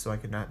heights, so I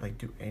could not like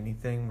do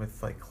anything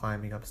with like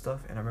climbing up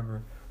stuff. And I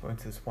remember going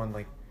to this one,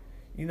 like,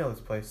 you know, this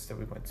place that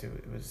we went to.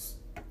 It was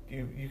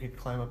you could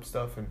climb up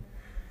stuff and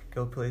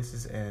go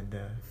places, and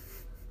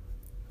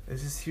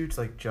it's this huge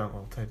like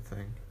jungle type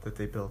thing that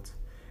they built,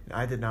 and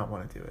I did not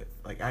want to do it.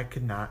 Like, I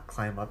could not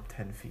climb up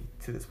 10 feet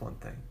to this one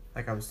thing.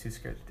 Like, I was too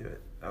scared to do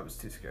it. I was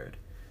too scared.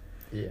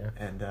 Yeah.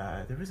 And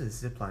there was a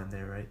zip line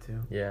there, right,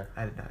 too? Yeah.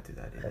 I did not do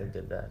that either. I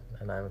did that,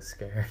 and I was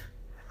scared.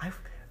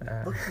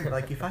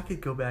 Like, if I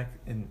could go back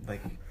in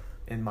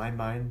my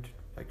mind,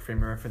 like, frame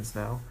of reference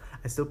now,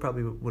 I still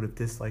probably would have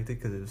disliked it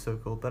because it was so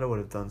cold, but I would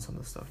have done some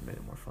of the stuff and made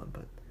it more fun.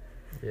 But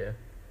yeah,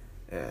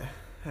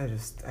 I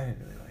didn't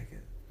really like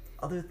it.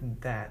 Other than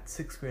that,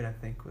 6th grade I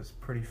think was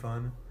pretty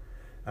fun.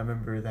 I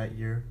remember that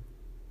year.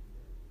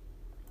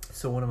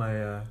 So one of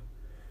my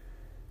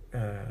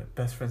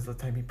best friends at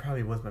the time, he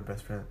probably was my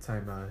best friend at the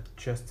time,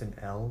 Justin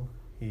L.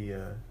 He,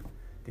 do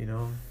you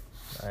know him?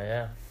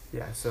 Yeah.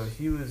 Yeah, so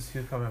he was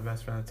probably my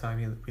best friend at the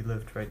time. We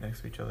lived right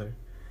next to each other,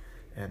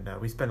 and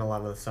we spent a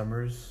lot of the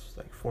summers,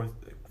 like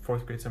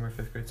fourth grade summer,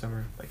 5th grade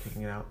summer, like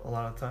hanging out a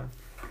lot of the time.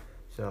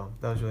 So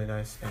that was really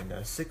nice. And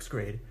 6th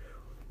grade,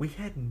 we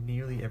had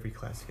nearly every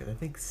class together. I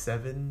think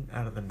 7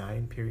 out of the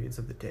 9 periods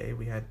of the day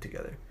we had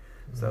together.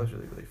 So that was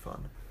really, really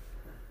fun.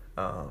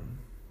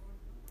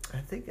 I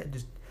think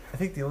I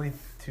think the only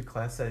two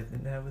classes I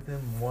didn't have with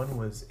him, one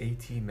was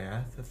AT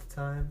Math at the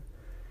time,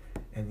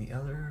 and the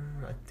other,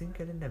 I think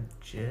I didn't have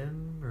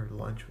gym or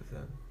lunch with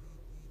him.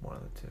 One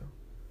of the two.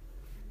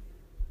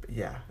 But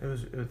yeah, it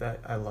was that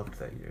I loved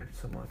that year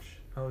so much.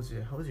 How was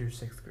your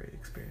 6th grade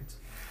experience?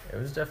 It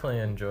was definitely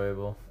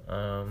enjoyable.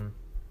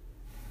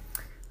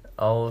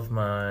 All of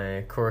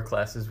my core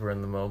classes were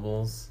in the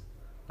mobiles,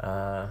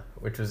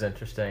 which was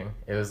interesting.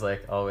 It was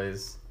like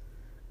always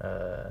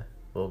a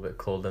little bit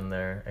cold in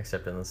there,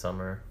 except in the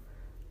summer.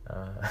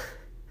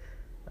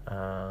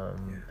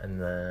 And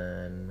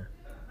then,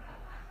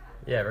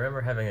 yeah, I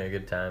remember having a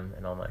good time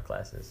in all my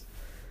classes.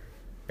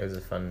 It was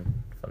a fun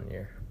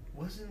year.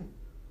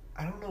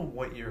 I don't know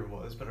what year it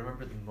was, but I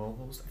remember the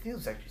mobiles. I think it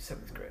was actually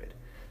 7th grade.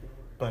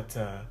 But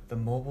the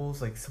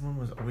mobiles, like, someone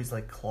was always,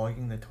 like,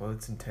 clogging the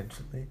toilets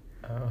intentionally.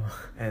 Oh.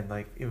 And,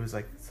 like, it was,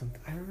 like,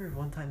 I remember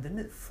one time, didn't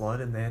it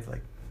flood and they had to,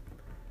 like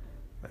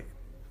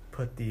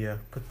put the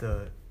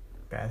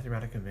bathroom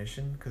out of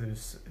commission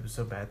because it was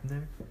so bad in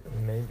there?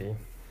 Maybe.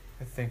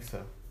 I think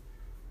so.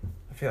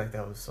 I feel like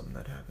that was something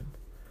that happened.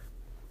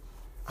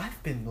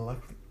 I've been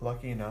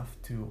lucky enough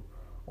to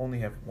only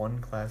have one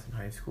class in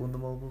high school in the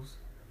mobiles,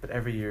 but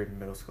every year in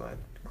middle school I had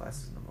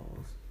classes in the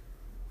mobiles.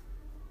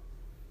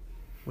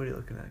 What are you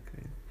looking at,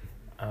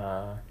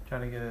 Kareem?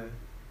 Trying to get a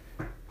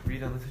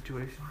read on the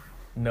situation?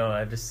 No,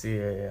 I just see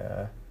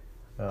a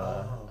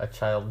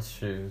child's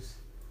shoes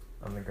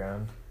on the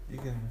ground. You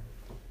can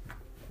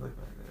look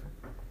back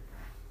there.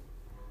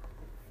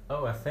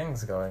 Oh, a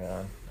thing's going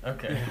on.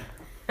 Okay.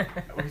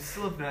 We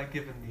still have not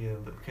given the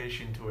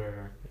location to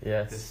where.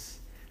 Yes.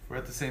 We're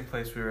at the same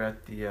place we were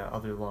at the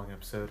other long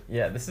episode.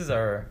 Yeah, this is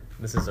our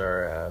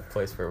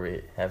place where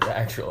we have the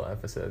actual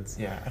episodes.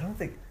 Yeah, I don't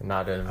think.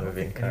 Not in a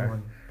moving car.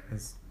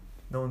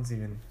 No one's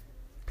even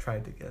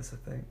tried to guess a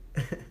thing.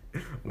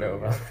 No,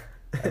 well,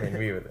 I mean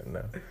we wouldn't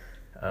know.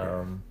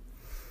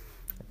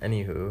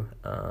 Anywho,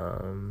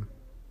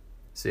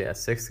 so yeah,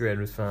 6th grade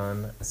was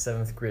fun.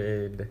 7th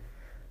grade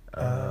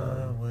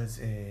was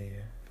a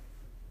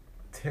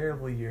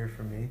terrible year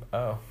for me.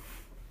 Oh.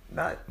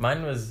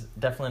 Mine was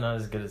definitely not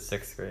as good as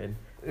 6th grade.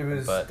 It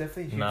was but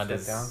definitely a huge not step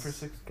as down for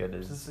 6th good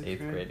as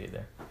 8th grade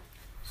either.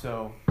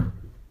 So,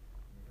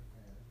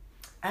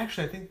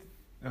 actually, I think.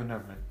 Oh,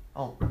 never mind.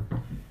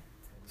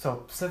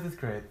 So 7th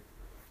grade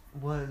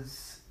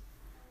was.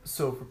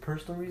 So for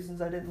personal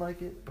reasons, I didn't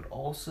like it, but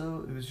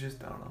also it was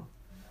just I don't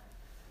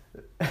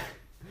know.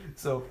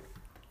 So,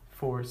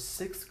 for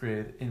 6th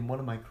grade, in one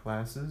of my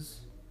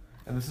classes,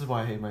 and this is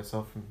why I hate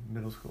myself from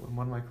middle school. In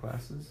one of my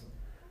classes.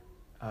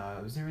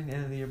 It was nearing the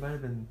end of the year, it might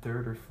have been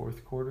 3rd or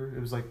 4th quarter. It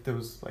was like, there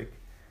was like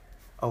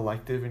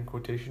elective in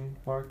quotation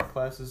mark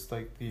classes,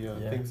 like the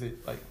things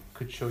that like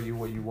could show you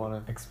what you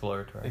want to...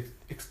 Exploratory.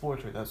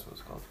 Exploratory, that's what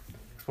it's called.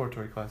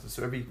 Exploratory classes.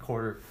 So every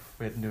quarter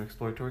we had a new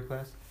exploratory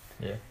class.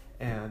 Yeah.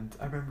 And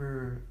I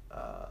remember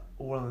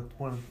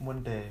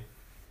one day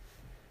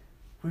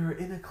we were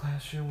in a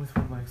classroom with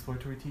one of my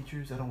exploratory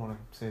teachers. I don't want to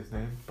say his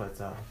name, but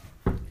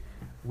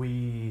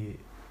we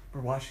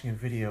were watching a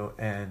video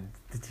and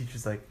the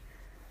teacher's like,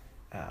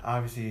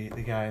 obviously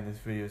the guy in this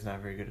video is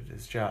not very good at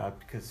his job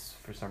because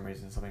for some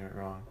reason something went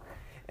wrong.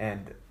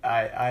 And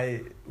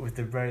I with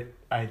the right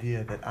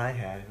idea that I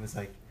had, it was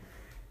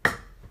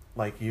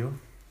like you.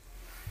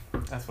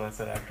 That's what I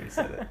said after he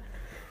said it.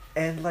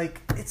 And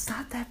like, it's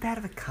not that bad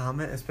of a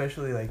comment,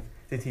 especially like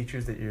the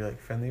teachers that you're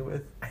like friendly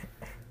with.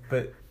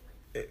 But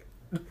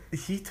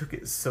he took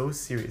it so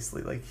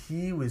seriously. Like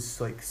he was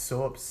like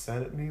so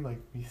upset at me, like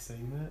me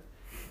saying that.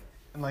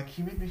 And like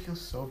he made me feel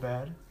so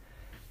bad.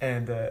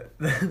 And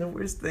the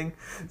worst thing,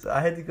 so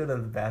I had to go to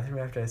the bathroom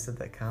after I said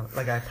that comment.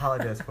 Like I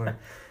apologized for it.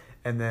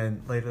 And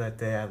then later that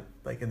day,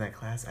 in that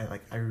class,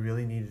 I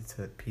really needed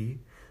to pee.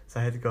 So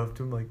I had to go up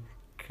to him like,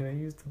 can I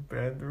use the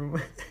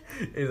bathroom?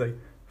 He's like,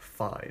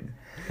 fine.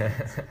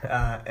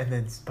 And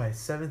then by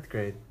 7th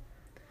grade,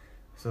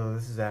 so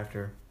this is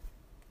after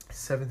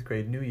 7th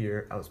grade, new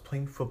year, I was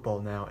playing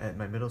football now at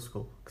my middle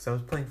school. Because I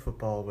was playing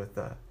football with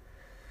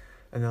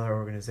another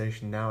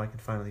organization. Now I can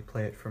finally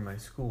play it for my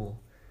school.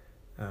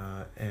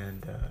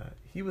 And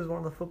he was one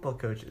of the football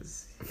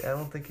coaches. I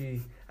don't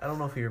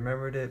know if he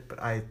remembered it, but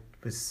I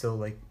was so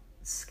like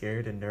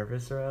scared and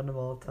nervous around him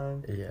all the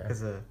time. Yeah.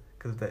 Because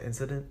of that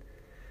incident.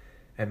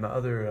 And my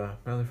other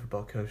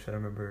football coach that I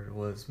remember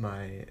was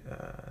my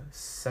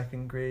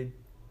second period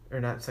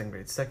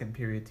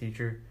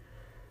teacher.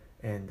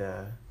 And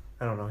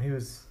I don't know, he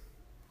was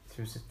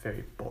just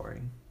very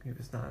boring. He was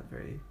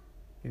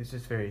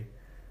just very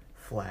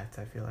flat,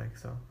 I feel like,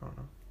 so I don't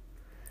know.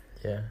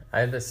 Yeah, I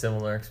had a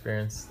similar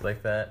experience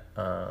like that.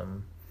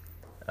 One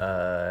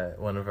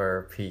of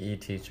our PE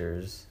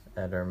teachers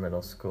at our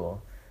middle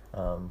school,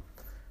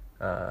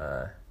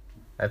 I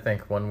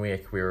think one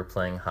week we were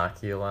playing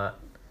hockey a lot,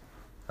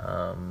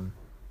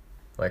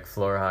 like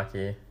floor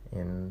hockey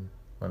in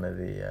one of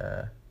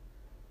the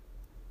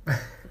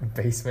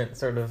basement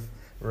sort of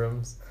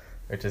rooms,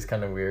 which is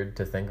kind of weird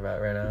to think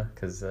about right now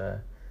because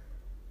it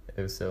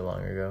was so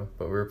long ago.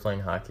 But we were playing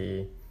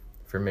hockey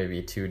for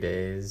maybe 2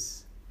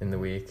 days in the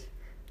week,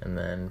 And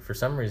then for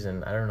some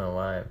reason, I don't know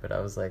why, but I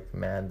was like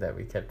mad that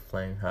we kept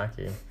playing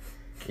hockey,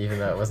 even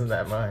though it wasn't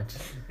that much.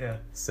 Yeah.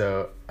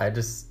 So I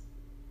just,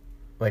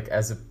 like,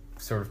 as a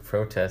sort of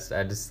protest,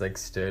 I just like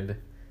stood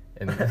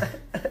and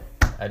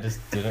I just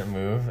didn't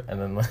move, and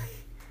then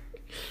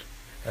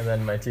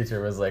my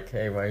teacher was like,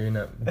 "Hey, why are you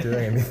not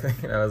doing anything?"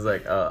 And I was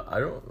like, "I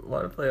don't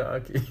want to play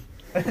hockey."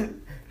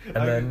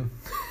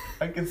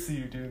 I can see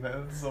you doing that.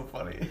 It's so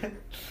funny.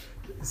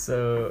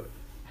 So,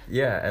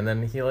 yeah, and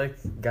then he like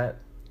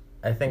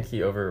I think he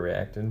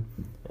overreacted,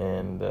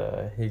 and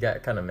he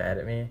got kind of mad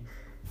at me,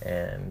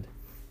 and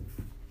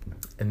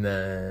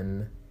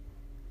then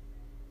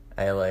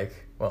I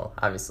well,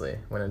 obviously,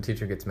 when a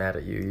teacher gets mad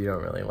at you, you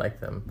don't really like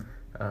them.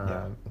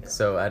 Yeah.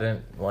 So I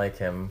didn't like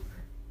him.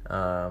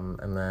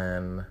 And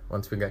then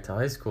once we got to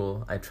high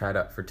school, I tried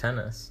out for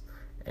tennis,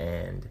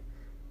 and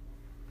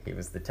he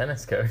was the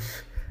tennis coach.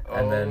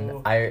 And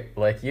then I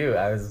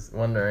was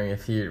wondering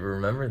if he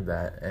remembered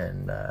that,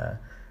 and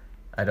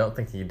I don't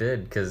think he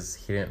did, because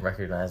he didn't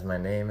recognize my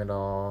name at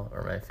all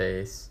or my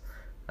face.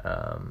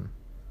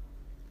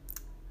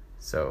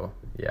 So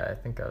yeah, I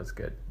think I was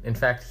good. In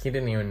fact, he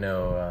didn't even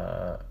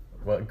know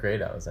what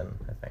grade I was in,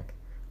 I think,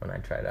 when I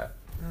tried out.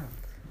 Oh.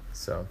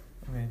 So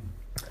I mean,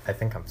 I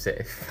think I'm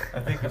safe. I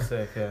think you're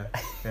safe. Yeah.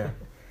 Yeah.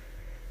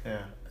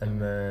 Yeah. And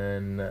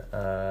then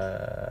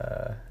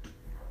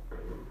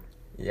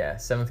yeah,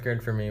 7th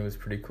grade for me was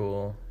pretty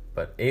cool,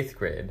 but 8th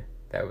grade,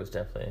 that was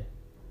definitely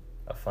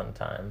a fun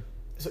time.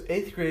 So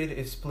 8th grade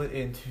is split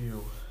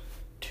into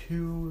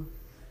two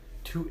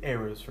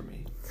eras for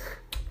me.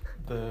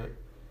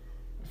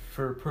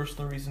 For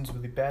personal reasons,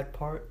 really bad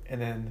part,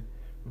 and then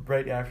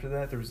right after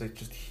that, there was like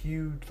just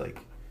huge like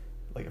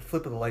a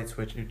flip of the light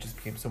switch, and it just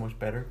became so much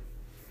better.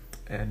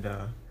 And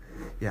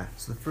yeah,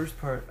 so the first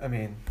part, I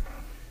mean,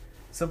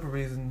 simple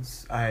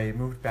reasons, I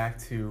moved back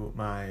to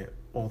my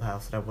old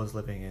house that I was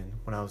living in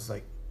when I was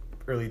like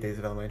early days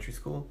of elementary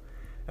school,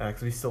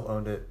 because we still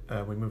owned it.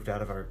 We moved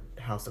out of our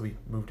house that we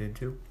moved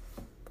into.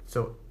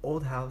 So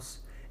old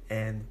house,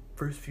 and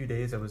first few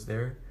days I was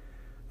there,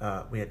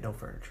 we had no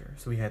furniture.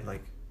 So we had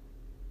like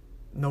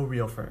no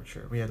real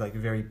furniture. We had like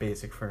very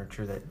basic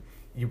furniture that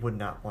you would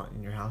not want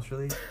in your house,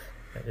 really.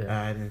 Yeah.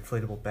 I had an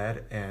inflatable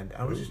bed, and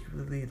I was just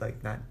really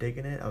like not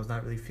digging it. I was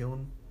not really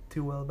feeling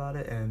too well about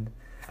it, and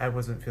I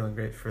wasn't feeling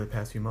great for the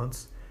past few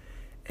months.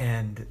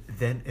 And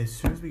then as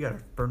soon as we got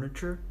our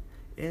furniture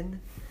in,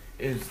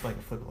 it was like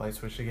a flip light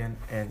switch again,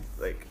 and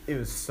like it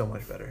was so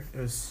much better. It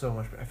was so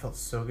much better. I felt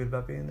so good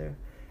about being there,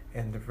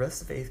 and the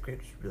rest of 8th grade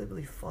was really,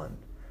 really fun,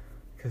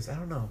 because I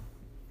don't know,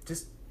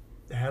 just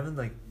having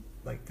like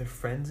the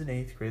friends in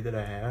 8th grade that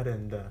I had,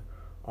 and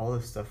all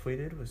the stuff we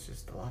did was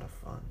just a lot of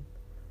fun.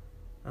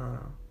 I don't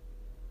know.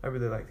 I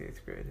really liked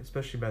 8th grade,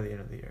 especially by the end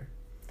of the year.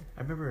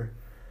 I remember.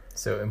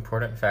 So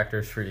important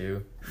factors for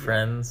you: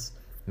 friends,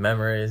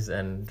 memories,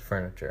 and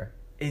furniture.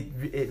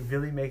 It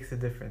really makes a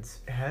difference.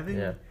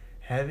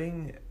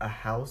 Having a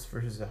house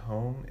versus a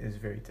home is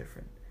very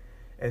different.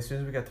 As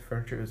soon as we got the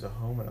furniture, it was a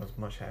home, and I was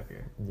much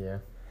happier. Yeah.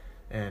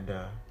 And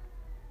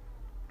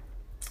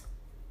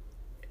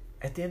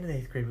at the end of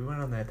 8th grade, we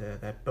went on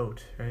that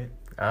boat, right?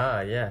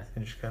 Ah, yeah.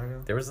 In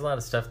Chicago. There was a lot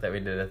of stuff that we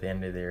did at the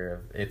end of the year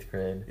of 8th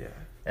grade. Yeah.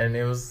 And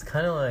it was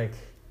kind of like,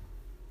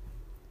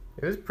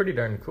 it was pretty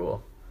darn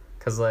cool.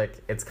 Because,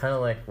 like, it's kind of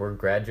like we're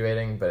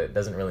graduating, but it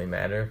doesn't really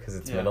matter because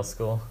it's middle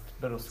school.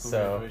 Middle school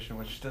graduation,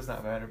 which does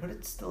not matter, but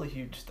it's still a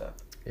huge step.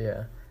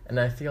 Yeah. And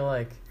I feel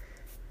like,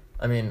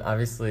 I mean,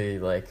 obviously,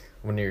 like,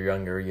 when you're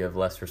younger, you have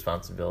less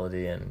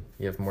responsibility and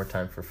you have more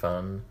time for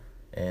fun.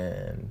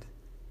 And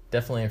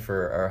definitely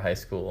for our high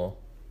school,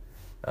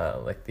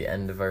 like, the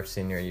end of our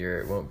senior year,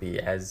 it won't be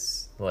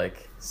as,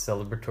 like,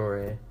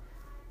 celebratory,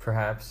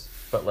 perhaps.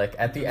 But, like,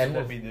 at the end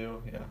of... we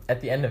do, yeah.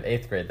 At the end of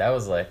 8th grade, that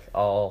was, like,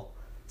 all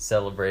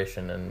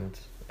celebration and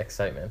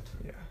excitement.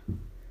 Yeah.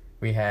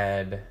 We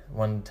had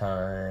one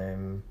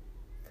time,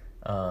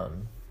 I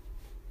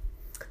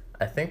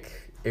think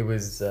it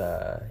was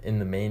in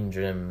the main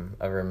gym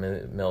of our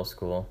middle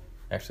school.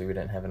 Actually, we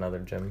didn't have another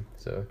gym,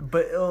 so.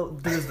 But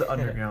there's the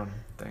underground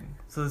thing.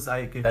 So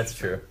that's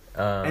true.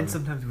 And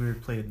sometimes we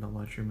would play in the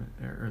lunchroom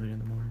early in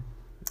the morning.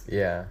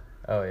 Yeah.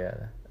 Oh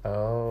yeah.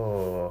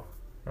 Oh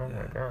my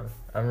god.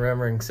 I'm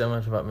remembering so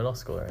much about middle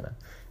school right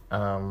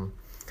now.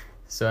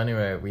 So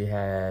anyway, we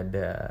had.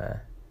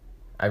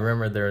 I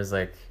remember there was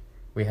like.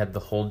 We had the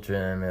whole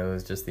gym. It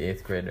was just the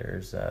 8th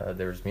graders.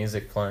 There was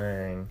music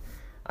playing.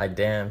 I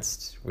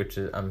danced, which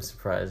I'm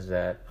surprised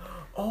at.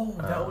 Oh,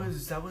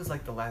 that was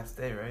like the last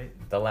day, right?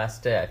 The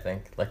last day, I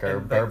think, like our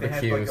And,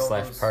 barbecue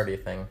 / party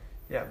thing.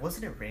 Yeah,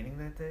 wasn't it raining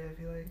that day? I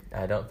feel like.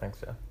 I don't think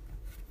so.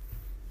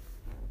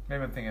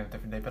 Maybe I'm thinking of a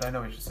different day, but I know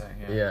what you're saying.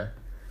 Yeah. Yeah,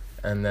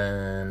 and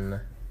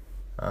then,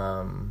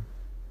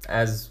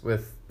 as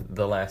with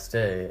the last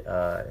day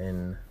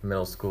in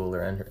middle school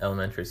or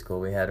elementary school,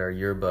 we had our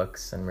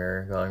yearbooks, and we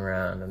were going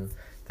around, and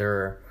there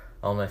were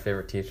all my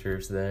favorite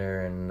teachers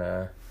there, and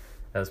that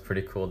was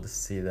pretty cool to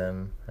see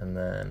them. And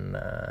then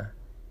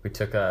we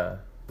took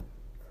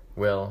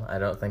Will, I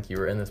don't think you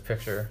were in this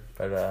picture,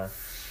 but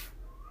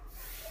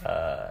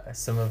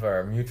some of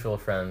our mutual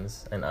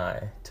friends and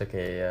I took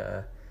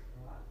a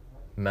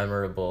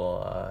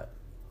memorable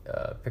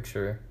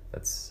picture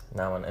that's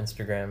now on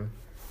Instagram.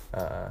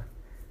 And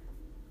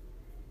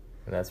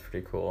that's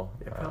pretty cool.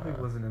 It probably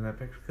wasn't in that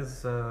picture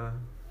because I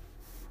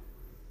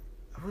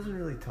wasn't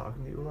really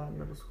talking to you a lot in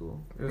middle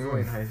school. It was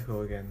only in high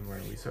school again where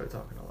we started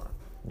talking a lot.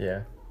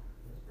 Yeah.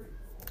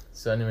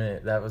 So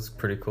anyway, that was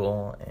pretty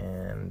cool,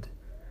 and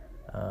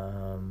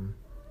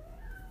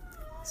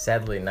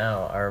sadly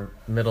now our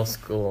middle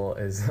school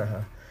is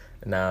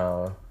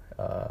now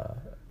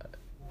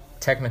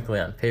technically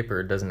on paper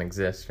it doesn't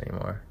exist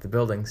anymore. The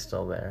building's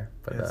still there,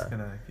 but it's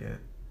gonna get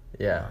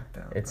knocked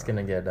down, it's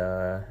probably. gonna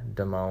get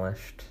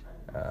demolished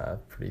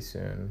pretty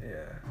soon.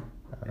 Yeah.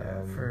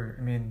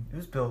 It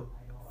was built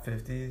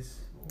 50s.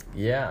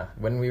 Yeah,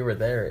 when we were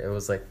there, it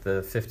was like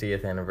the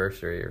 50th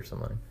anniversary or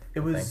something.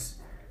 It was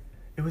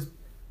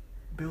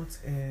built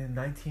in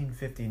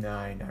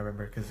 1959. I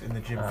remember because in the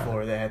gym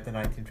floor they had the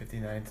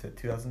 1959 to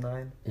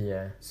 2009.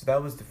 Yeah. So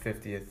that was the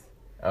 50th.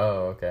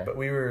 Oh, okay. But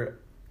we were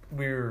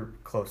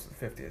close to the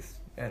 50th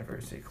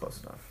anniversary,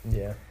 close enough.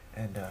 Yeah.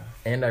 And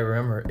I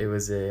remember it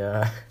was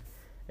a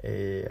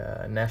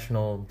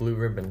national blue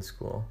ribbon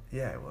school.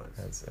 Yeah, it was.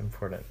 That's an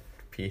important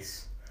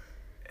piece.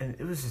 And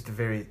it was just a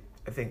very,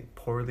 I think,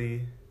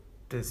 poorly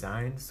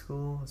designed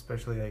school,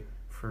 especially like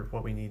for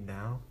what we need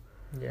now.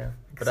 Yeah,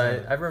 but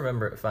I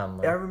remember it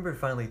fondly. Yeah, I remember it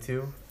fondly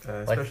too,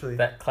 especially like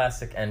that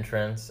classic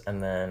entrance, and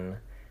then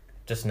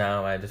just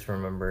now I just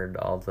remembered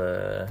all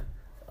the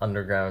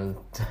underground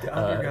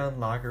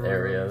locker rooms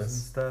areas and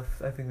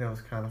stuff. I think that was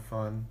kind of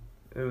fun.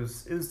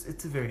 It's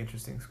a very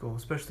interesting school,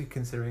 especially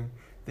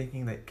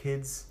thinking that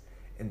kids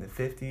in the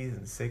 50s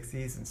and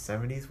 60s and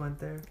 70s went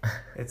there.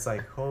 It's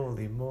like,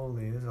 holy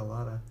moly, there's a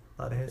lot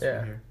of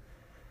history here.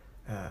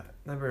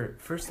 Remember,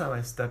 first time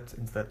I stepped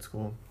into that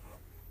school,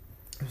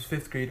 it was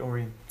fifth grade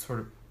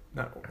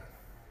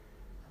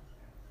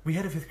we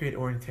had a fifth grade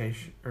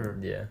orientation, I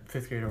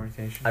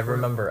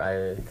remember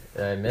I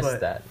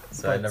missed that,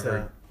 so I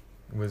never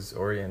was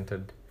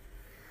oriented.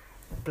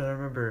 But I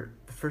remember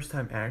the first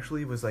time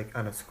actually was like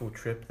on a school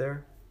trip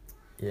there.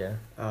 Yeah.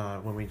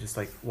 When we just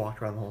like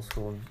walked around the whole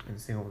school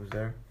and seeing what was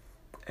there,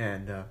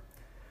 and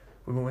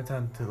we went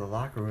down to the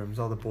locker rooms.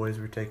 All the boys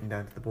were taken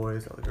down to the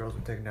boys. All the girls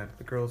were taken down to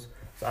the girls.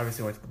 So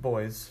obviously went to the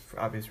boys for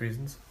obvious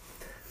reasons.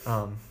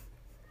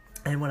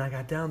 And when I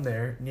got down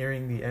there,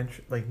 nearing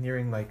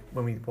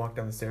when we walked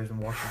down the stairs and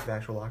walked into the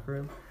actual locker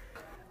room,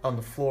 on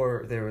the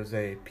floor there was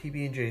a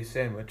PB&J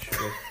sandwich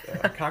with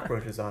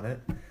cockroaches on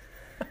it,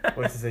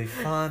 which is a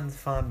fond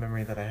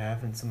memory that I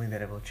have and something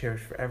that I will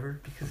cherish forever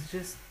because it's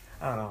just,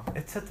 I don't know,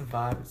 it set the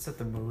vibe, it set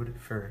the mood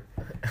for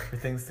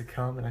things to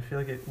come, and I feel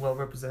like it well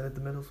represented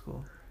the middle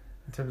school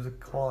in terms of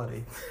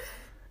quality.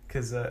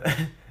 Because,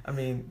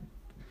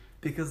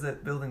 because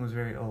that building was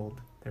very old,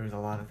 there was a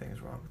lot of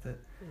things wrong with it.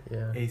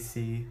 Yeah.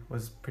 AC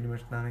was pretty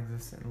much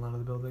non-existent in a lot of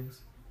the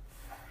buildings.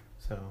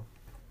 So,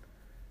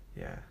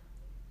 yeah,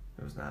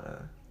 it was not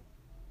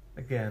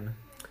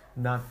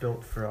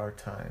built for our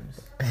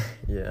times.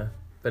 Yeah,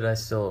 but I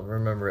still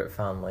remember it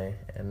fondly,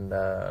 and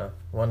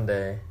one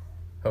day,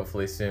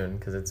 hopefully soon,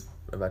 because it's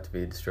about to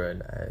be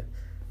destroyed, I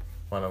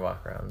want to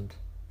walk around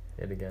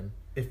it again.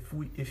 If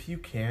you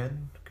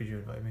can, could you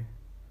invite me?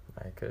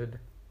 I could.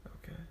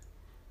 Okay,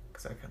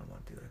 because I kind of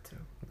want to do that too.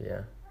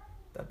 Yeah.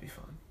 That'd be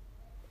fun.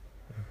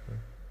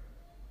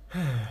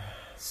 Mm-hmm.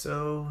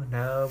 So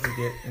now we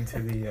get into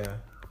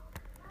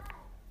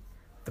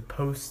the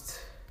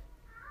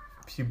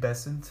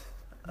post-pubescent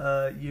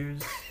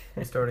years.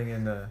 We're starting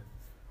in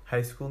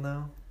high school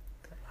now.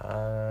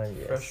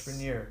 Yes.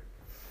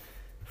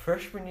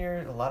 Freshman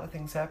year, a lot of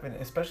things happen,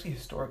 especially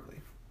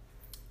historically.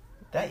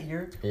 That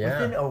year,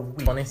 yeah. within a week,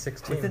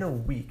 2016. Within a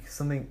week,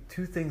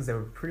 two things that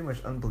were pretty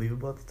much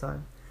unbelievable at the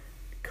time.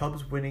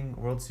 Cubs winning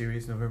World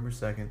Series November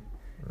 2nd,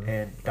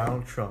 and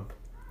Donald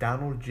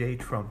J.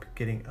 Trump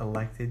getting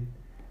elected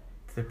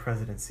to the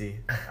presidency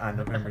on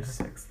November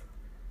 6th.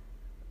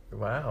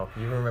 Wow,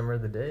 you remember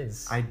the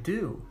days. I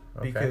do,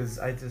 because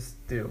I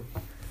just do.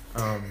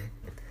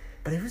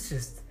 But it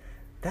was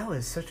that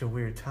was such a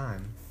weird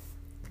time.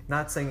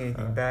 Not saying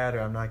anything bad,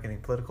 or I'm not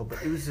getting political,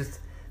 but it was just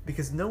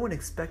because no one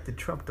expected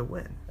Trump to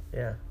win.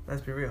 Yeah.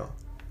 Let's be real.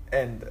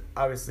 And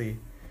obviously,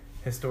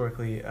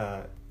 historically,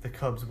 the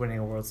Cubs winning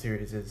a World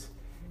Series is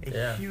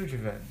a huge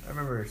event. I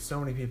remember so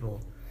many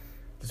people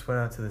just went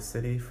out to the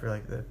city for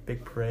like the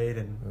big parade,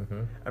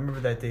 and I remember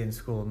that day in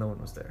school, no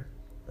one was there,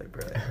 like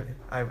barely anybody.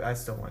 I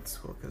still went to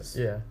school because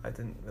I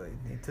didn't really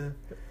need to.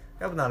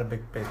 I'm not a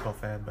big baseball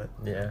fan, but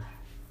whatever.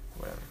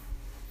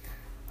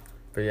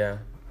 But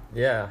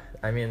yeah.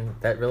 I mean,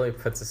 that really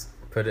puts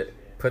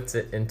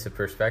it into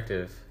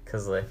perspective,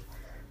 because like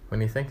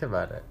when you think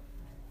about it,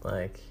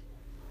 like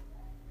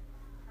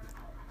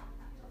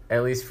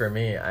at least for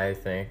me, I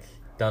think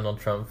Donald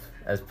Trump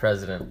as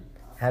president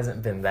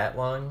hasn't been that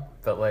long,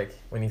 but like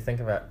when you think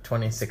about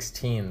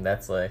 2016,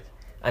 that's like,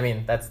 I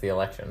mean, that's the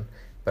election,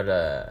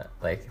 but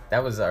like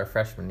that was our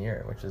freshman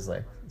year, which is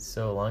like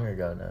so long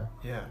ago now.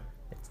 Yeah.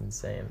 It's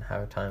insane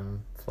how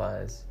time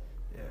flies.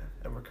 Yeah,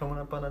 and we're coming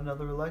up on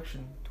another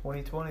election,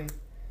 2020.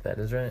 That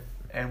is right.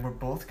 And we're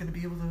both going to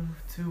be able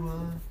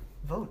to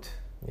vote.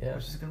 Yeah.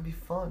 Which is going to be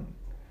fun.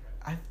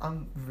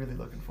 I'm really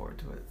looking forward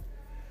to it.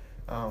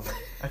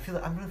 I feel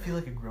like I'm going to feel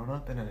like a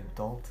grown-up and an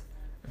adult.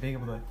 Being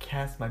able to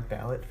cast my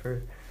ballot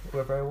for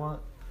whoever I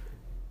want.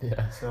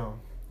 Yeah. So,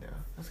 yeah,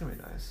 that's going to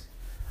be nice.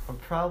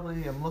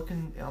 I'm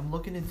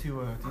looking into,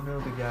 do you know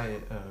the guy,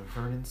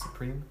 Vernon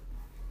Supreme?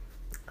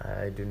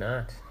 I do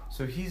not.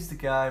 So he's the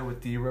guy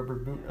with the rubber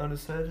boot on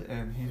his head,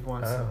 and he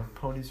wants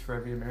ponies for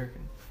every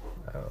American.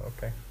 Oh,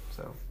 okay.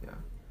 So yeah,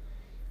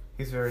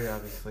 he's very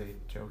obviously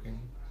joking,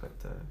 but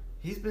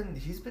he's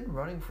been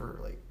running for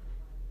like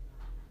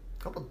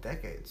a couple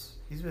decades.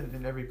 He's been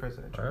in every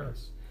presidential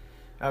race.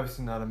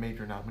 Obviously not a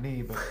major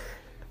nominee, but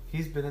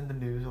he's been in the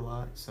news a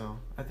lot. So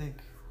I think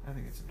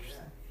it's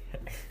interesting.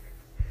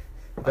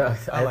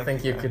 I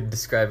think you could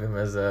describe him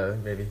as a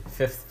maybe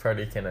fifth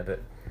party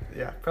candidate.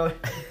 Yeah, probably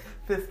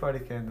fifth party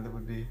candidate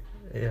would be.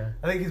 Yeah.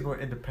 I think he's more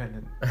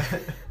independent.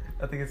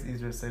 I think it's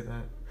easier to say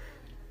that.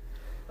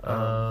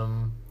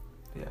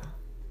 Yeah.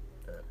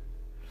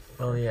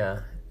 Well,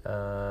 yeah.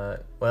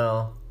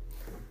 Well,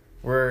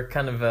 we're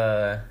kind of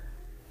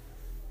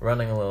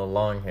running a little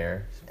long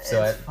here,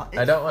 so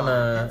I don't want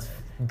to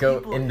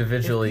go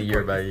individually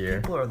year by year.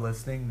 If people are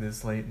listening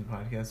this late in the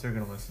podcast, they're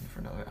gonna listen for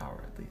another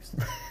hour at least.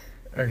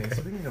 Okay,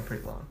 so we can go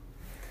pretty long.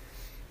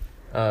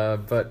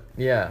 But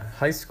yeah,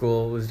 high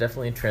school was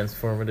definitely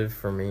transformative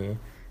for me.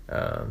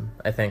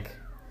 I think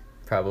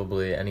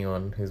probably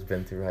anyone who's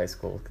been through high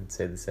school could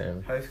say the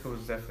same. High school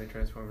was definitely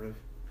transformative.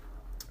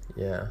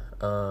 Yeah.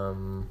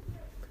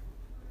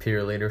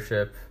 Peer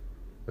leadership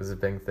was a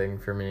big thing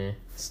for me.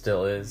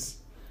 Still is.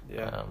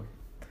 Yeah.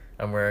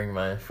 I'm wearing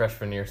my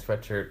freshman year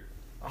sweatshirt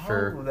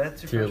for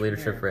peer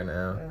leadership right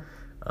now.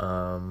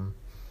 Yeah.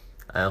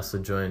 I also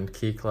joined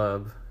Key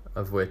Club,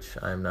 of which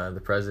I'm now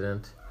the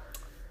president.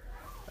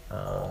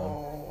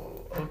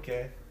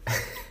 Okay.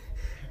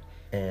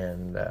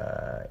 And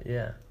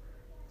yeah,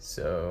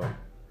 so,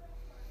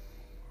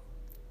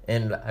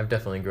 and I've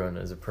definitely grown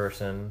as a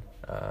person,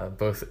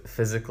 both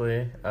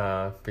physically,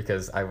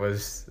 because I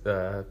was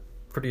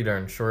pretty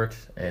darn short,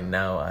 and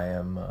now I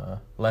am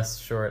less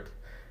short,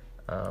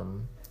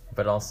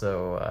 but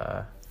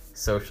also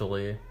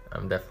socially,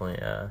 I'm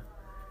definitely,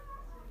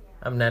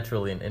 I'm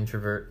naturally an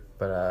introvert,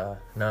 but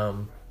now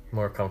I'm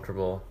more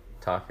comfortable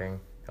talking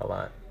a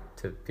lot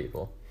to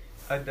people.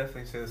 I'd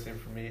definitely say the same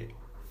for me.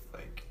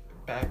 Like,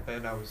 back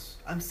then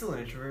I'm still an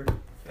introvert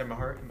at my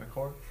heart, in my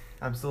core.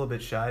 I'm still a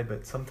bit shy,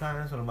 but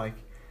sometimes when I'm like,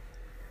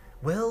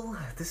 well,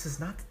 this is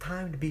not the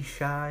time to be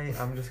shy,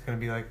 I'm just gonna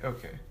be like,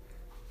 okay,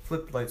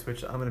 flip the light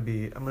switch. I'm gonna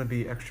be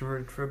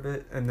extroverted for a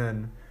bit, and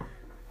then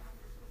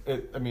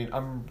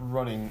I'm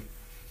running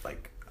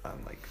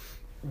I'm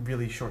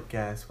really short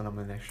gas when I'm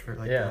an extrovert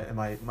like that, and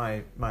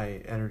my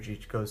energy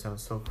goes down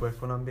so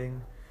quick when I'm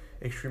being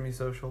extremely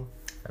social.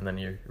 And then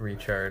you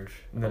recharge.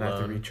 And then I have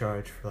to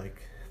recharge for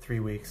like 3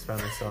 weeks by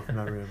myself in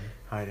my room,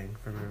 hiding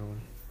from everyone.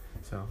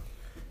 So,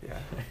 yeah.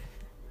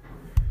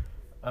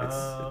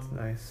 It's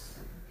nice,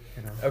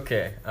 you know.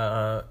 Okay.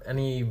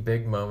 Any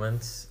big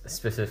moments,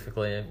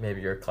 specifically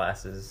maybe your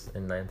classes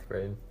in 9th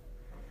grade?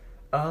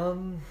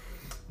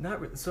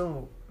 Not really.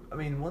 So, I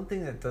mean, one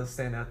thing that does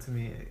stand out to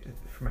me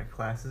for my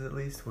classes at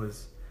least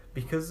was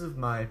because of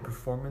my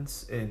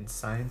performance in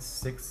science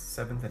 6th,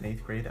 7th, and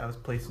 8th grade, I was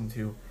placed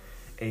into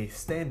a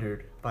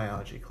standard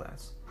biology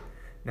class.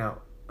 Now,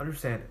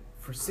 understand,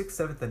 for 6th,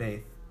 7th, and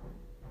 8th,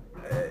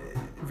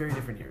 very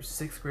different years.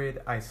 6th grade,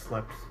 I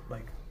slept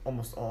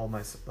almost all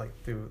my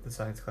through the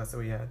science class that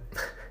we had.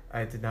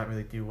 I did not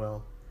really do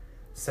well.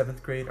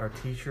 7th grade, our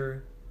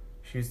teacher,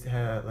 she used to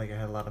have I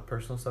had a lot of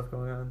personal stuff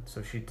going on,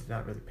 so she did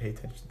not really pay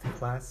attention to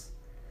class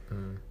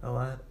a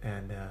lot,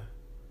 and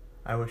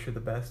I wish her the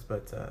best,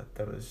 but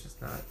that was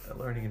just not a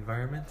learning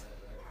environment.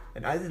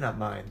 And I did not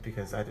mind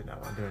because I did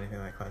not want to do anything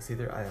in that class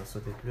either. I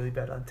also did really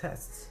bad on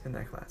tests in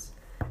that class.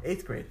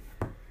 8th grade,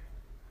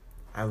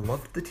 I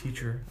loved the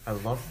teacher, I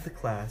loved the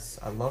class,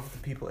 I loved the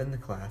people in the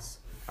class,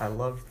 I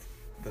loved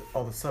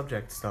all the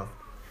subject stuff,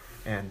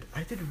 and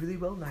I did really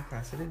well in that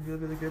class. I did really,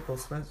 really good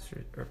both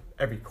semesters, or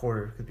every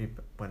quarter, because we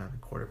went on a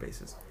quarter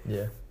basis.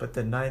 Yeah. But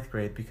the 9th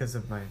grade, because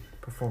of my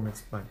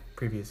performance my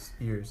previous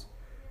years,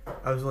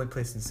 I was only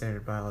placed in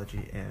standard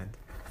biology, and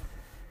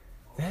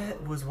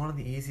that was one of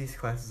the easiest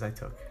classes I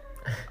took.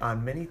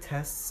 On many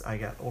tests, I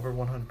got over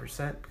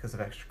 100% because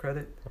of extra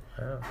credit.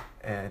 Wow.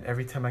 And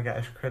every time I got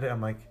extra credit,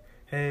 I'm like,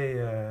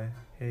 hey,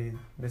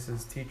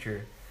 Mrs.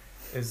 Teacher,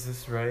 is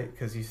this right?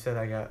 Because you said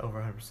I got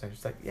over 100%.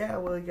 She's like, yeah,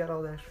 well, you got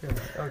all the extra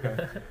credit.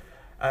 Okay.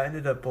 I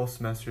ended up both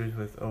semesters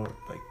with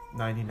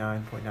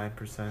 99.9%.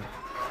 It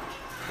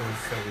was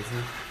so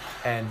easy.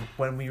 And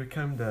when we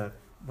came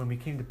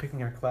to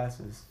picking our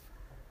classes,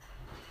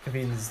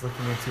 Kaveen is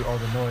looking into all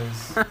the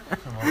noise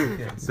from all the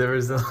kids. There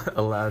was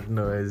a loud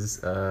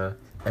noise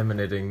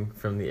emanating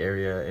from the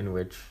area in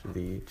which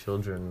the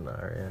children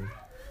are in.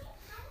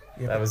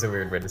 Yeah, that was a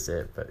weird way to say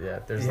it, but yeah,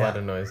 there's a lot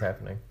of noise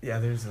happening. Yeah,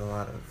 there's a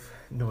lot of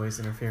noise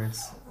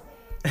interference.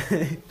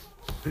 I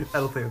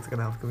don't think it's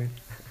gonna help, Kaveen.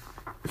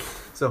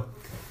 So,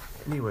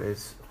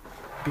 anyways,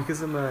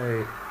 because of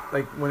my,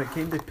 like, when it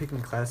came to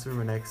picking classes for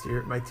my next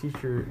year, my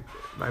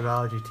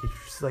biology teacher,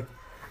 she's like,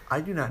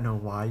 I do not know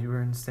why you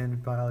were in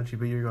standard biology,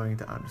 but you're going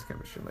into honors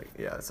chemistry. I'm like,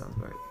 yeah, that sounds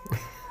right.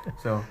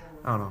 So,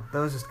 I don't know. That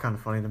was just kind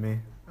of funny to me.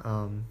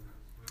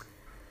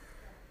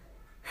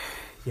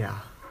 Yeah.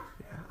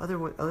 Other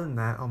than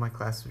that, all my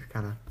classes were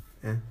kind of,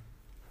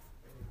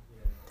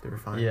 they were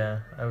fine. Yeah,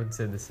 I would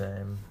say the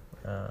same.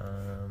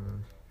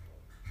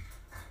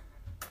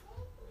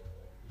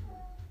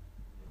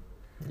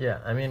 Yeah,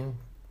 I mean,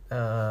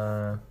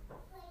 kind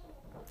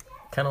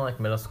of like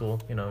middle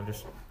school,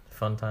 just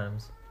fun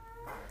times.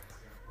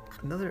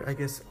 Another, I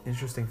guess,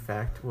 interesting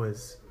fact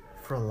was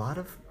for a lot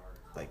of,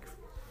 like,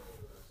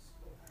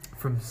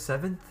 from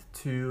 7th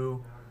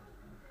to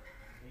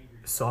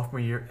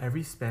sophomore year,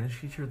 every Spanish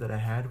teacher that I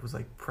had was,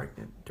 like,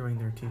 pregnant during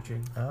their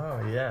teaching.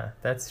 Oh, yeah,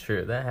 that's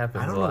true. That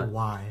happens a lot. I don't know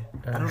why.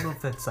 I don't know if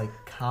that's, like,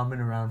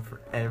 common around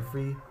for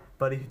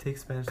everybody who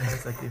takes Spanish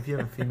class. Like, if you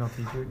have a female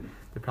teacher,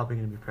 they're probably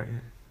going to be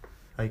pregnant.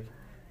 Like,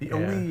 the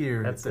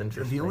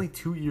only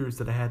 2 years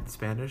that I had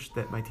Spanish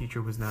that my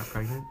teacher was not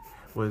pregnant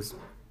was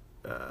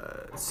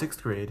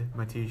 6th grade.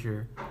 My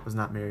teacher was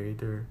not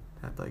married or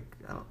had, like,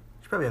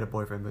 she probably had a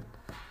boyfriend, but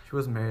she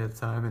wasn't married at the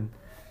time, and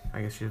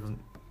I guess she wasn't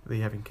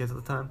really having kids at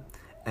the time.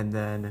 And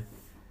then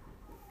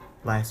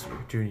last year,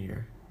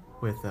 junior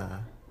year,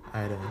 I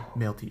had a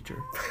male teacher,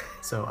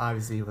 so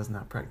obviously he was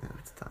not pregnant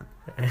at the time.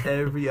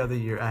 Every other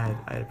year I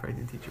had a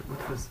pregnant teacher,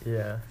 which was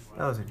that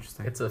was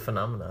interesting. It's a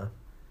phenomena.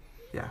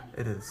 Yeah,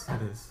 it is.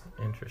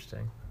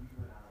 Interesting.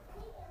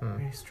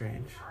 Very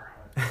strange.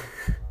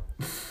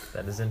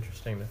 That is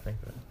interesting to think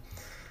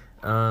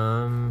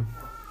about.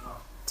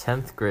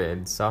 10th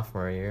grade,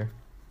 sophomore year.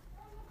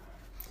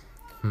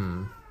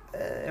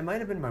 It might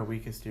have been my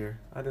weakest year.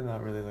 I did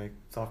not really like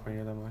sophomore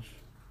year that much.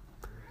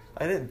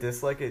 I didn't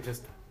dislike it,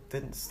 just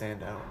didn't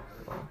stand out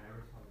at all.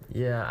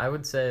 Yeah, I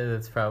would say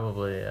that's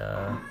probably,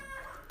 I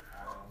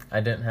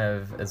didn't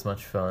have as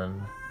much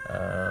fun.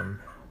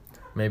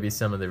 Maybe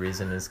some of the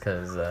reason is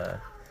because,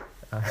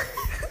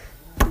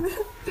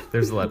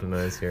 there's a lot of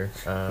noise here.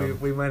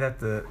 We might have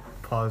to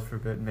pause for a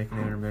bit and make an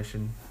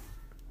intermission.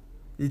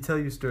 You tell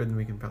your story, then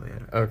we can probably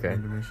add an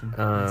intermission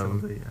until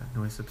the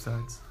noise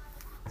subsides.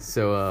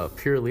 So,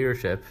 peer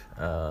leadership,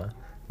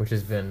 which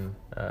has been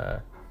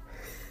a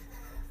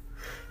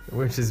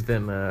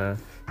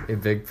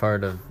big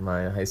part of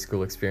my high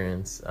school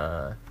experience.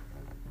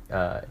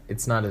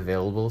 It's not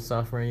available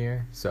sophomore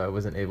year, so I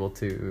wasn't able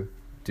to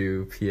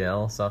do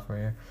PL sophomore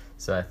year.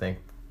 So I think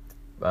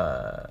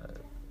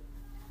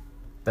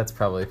that's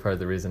probably part of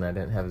the reason I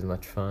didn't have as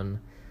much fun.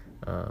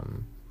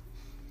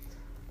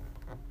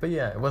 But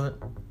yeah, it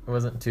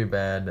wasn't too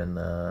bad, and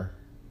I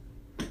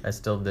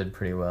still did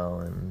pretty well,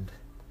 and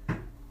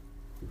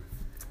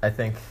I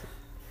think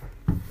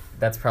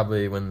that's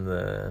probably when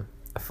the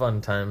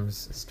fun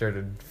times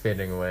started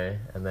fading away,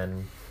 and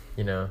then,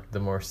 the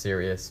more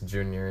serious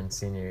junior and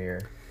senior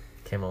year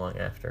came along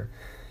after.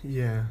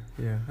 Yeah.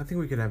 I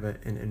think we could have an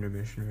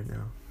intermission right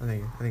now. I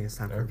think it's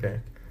time for a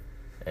break.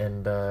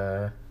 And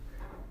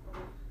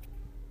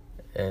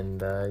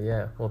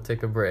we'll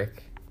take a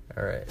break.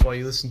 All right. While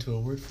you listen to a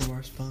word from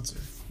our sponsor.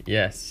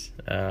 Yes.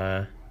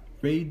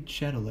 Raid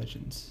Shadow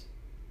Legends.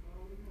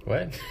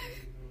 What?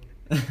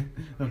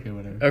 Okay,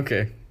 whatever.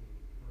 Okay.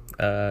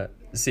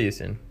 See you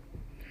soon.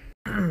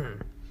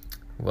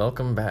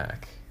 Welcome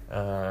back.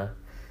 I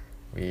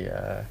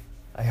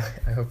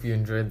hope you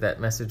enjoyed that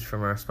message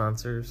from our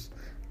sponsors.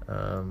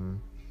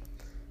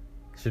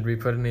 Should we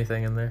put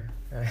anything in there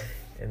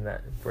in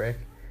that break?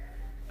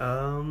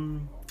 Probably.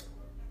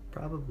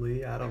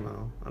 I don't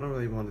know. I don't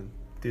really want to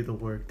do the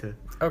work to.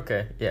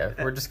 Okay. Yeah,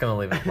 we're just gonna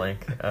leave it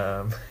blank.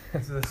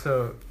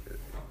 So,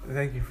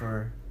 thank you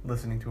for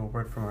listening to a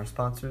word from our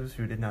sponsors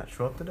who did not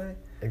show up today.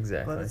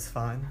 Exactly. But it's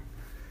fine.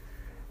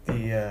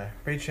 The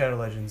Raid Shadow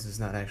Legends is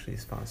not actually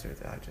sponsored.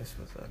 I just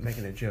was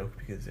making a joke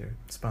because they're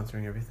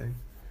sponsoring everything.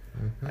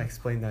 Mm-hmm. I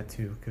explained that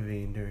to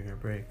Kaveen during our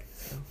break.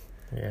 So.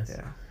 Yes.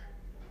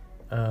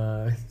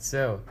 Yeah.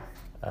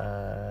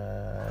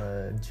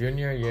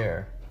 Junior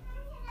year.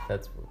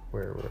 That's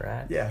where we're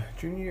at. Yeah,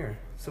 junior year.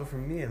 So for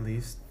me at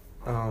least,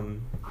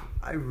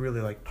 I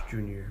really liked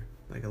junior year,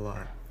 like a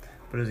lot.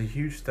 But it was a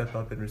huge step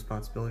up in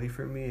responsibility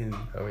for me, and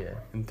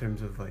in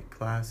terms of like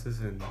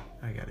classes, and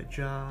I got a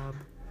job.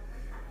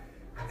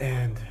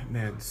 And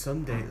man,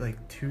 someday,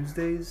 like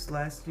Tuesdays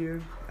last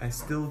year, I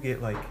still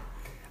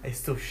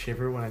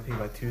shiver when I think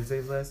about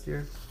Tuesdays last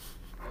year.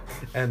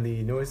 And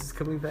the noise is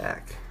coming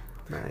back.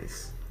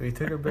 Nice. We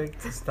took a break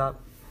to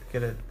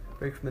get a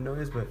break from the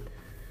noise, but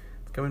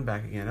it's coming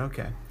back again.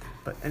 Okay.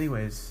 But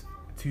anyways,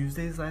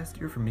 Tuesdays last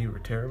year for me were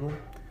terrible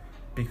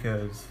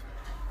because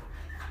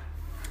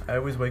I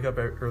always wake up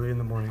early in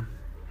the morning,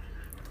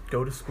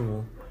 go to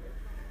school,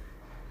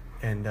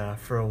 and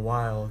for a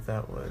while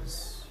that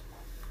was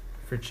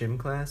for gym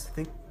class. I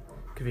think,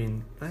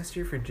 Kaveen, last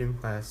year for gym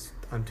class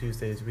on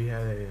Tuesdays we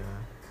had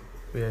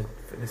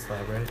fitness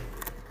lab, right?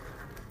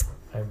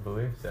 I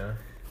believe so.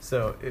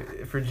 So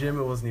for gym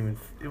it wasn't even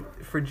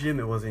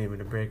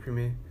a break for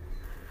me.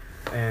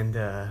 and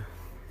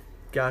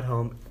got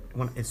home.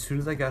 As soon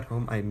as I got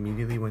home, I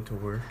immediately went to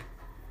work,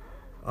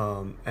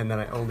 and then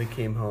I only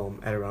came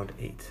home at around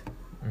 8.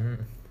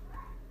 Mm-hmm.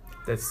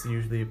 That's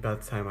usually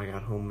about the time I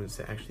got home was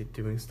actually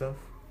doing stuff,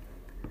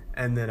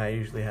 and then I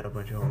usually had a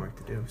bunch of homework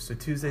to do. So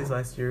Tuesdays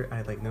last year, I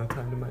had like no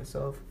time to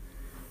myself,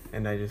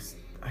 and I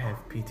have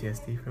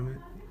PTSD from it.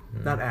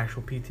 Mm. Not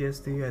actual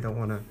PTSD. I don't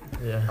want to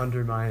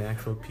undermine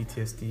actual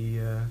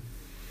PTSD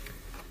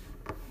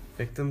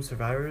victims,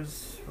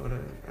 survivors. I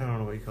don't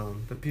know what you call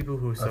them, but people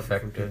who suffer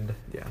from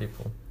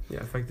people. Yeah,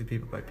 affected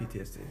people by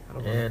PTSD.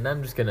 And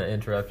I'm just gonna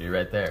interrupt you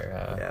right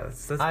there.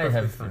 That's I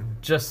have fine.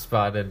 just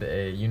spotted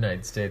a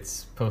United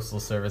States Postal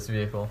Service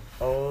vehicle.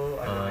 Oh,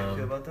 I know how you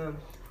feel about them.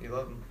 You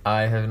love them.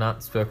 I have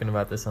not spoken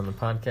about this on the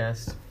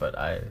podcast, but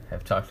I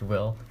have talked to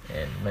Will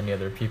and many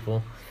other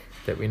people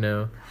that we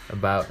know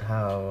about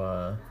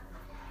how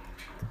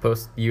the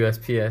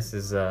USPS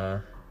is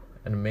an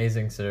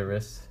amazing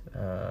service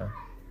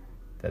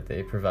that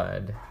they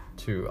provide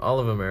to all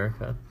of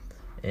America,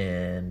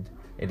 and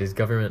it is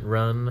government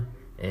run,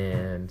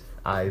 and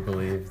I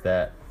believe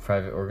that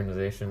private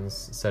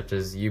organizations such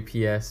as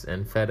UPS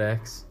and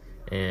FedEx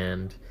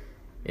and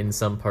in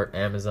some part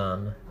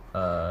Amazon,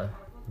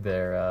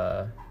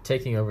 they're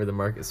taking over the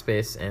market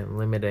space and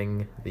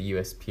limiting the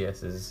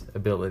USPS's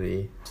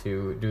ability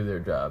to do their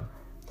job.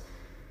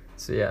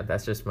 So yeah,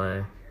 that's just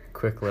my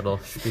quick little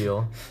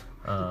spiel.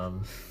 I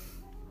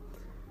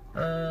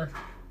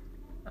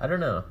don't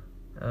know.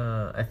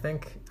 I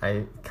think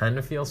I kind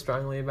of feel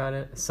strongly about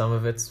it. Some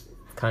of it's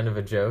kind of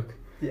a joke.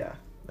 Yeah.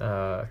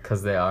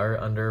 Because they are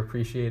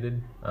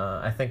underappreciated.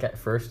 I think at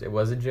first it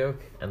was a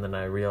joke, and then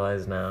I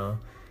realize now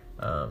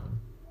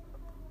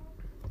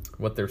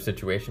what their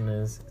situation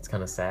is. It's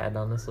kind of sad,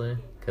 honestly,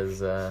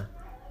 because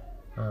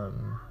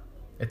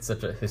it's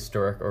such a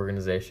historic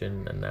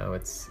organization, and now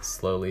it's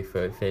slowly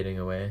fading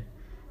away,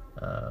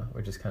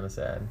 which is kind of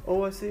sad.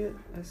 Oh, I see it.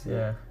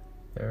 Yeah,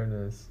 there it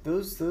is.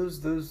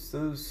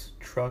 Those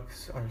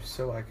trucks are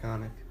so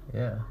iconic.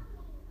 Yeah.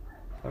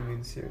 I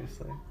mean,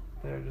 seriously,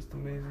 they're just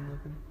amazing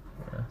looking.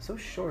 Yeah. So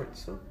short,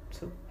 so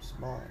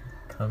small.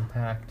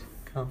 Compact,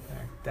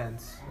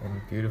 dense,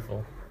 and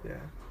beautiful. Yeah.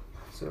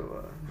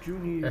 So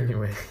junior year.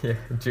 Anyway, yeah,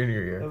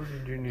 junior year. That was your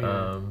junior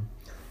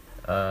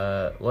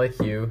year. Like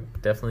you,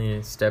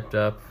 definitely stepped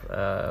up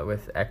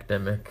with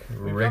academic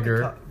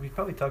rigor. We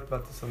probably talked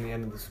about this on the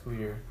end of the school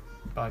year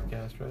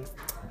podcast, right? So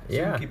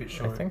yeah, keep it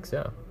short. I think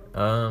so.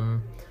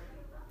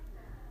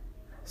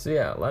 So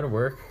yeah, a lot of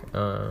work.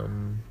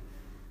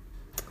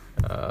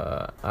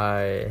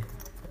 I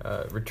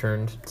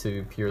returned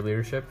to peer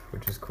leadership,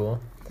 which is cool.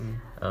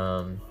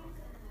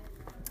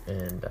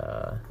 And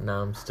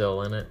now I'm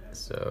still in it,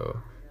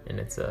 and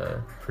it's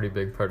a pretty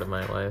big part of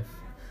my life,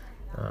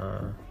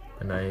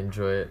 and I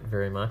enjoy it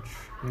very much.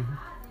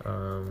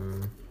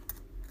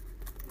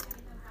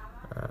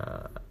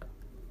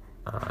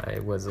 I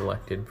was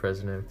elected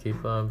president of Key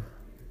Club,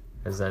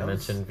 as I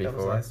mentioned before. That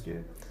was last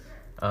year?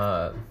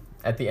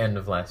 At the end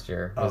of last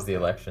year was the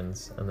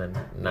elections, and then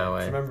now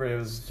I remember it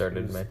was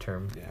started my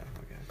term. Yeah,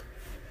 okay.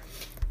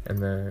 And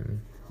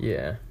then,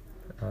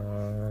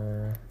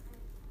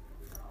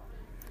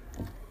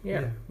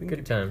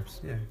 good times.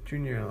 Yeah,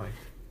 junior year, like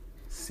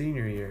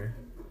senior year.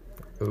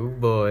 Oh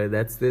boy,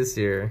 that's this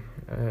year.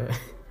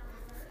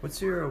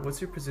 What's your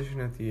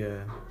position at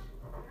the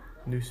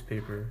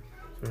newspaper?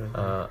 Sort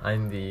of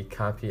I'm the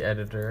copy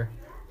editor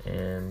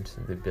and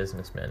the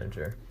business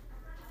manager.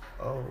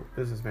 Oh,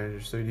 business manager.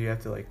 So do you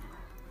have to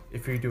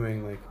if you're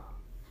doing do you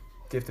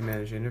have to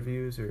manage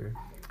interviews or?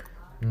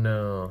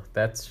 No,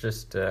 that's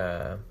just.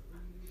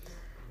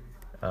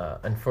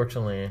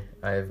 Unfortunately,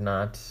 I have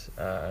not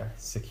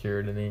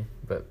secured any,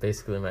 but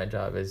basically my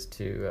job is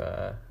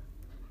to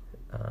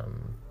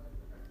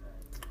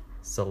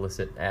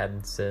solicit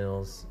ad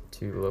sales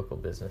to local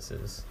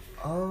businesses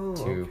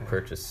to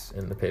purchase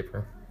in the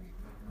paper.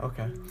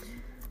 Okay.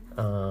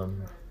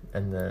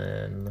 And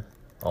then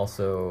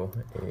also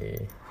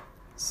a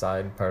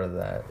side part of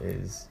that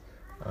is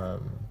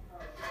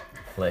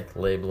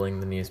labeling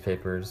the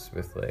newspapers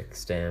with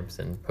stamps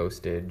and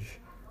postage.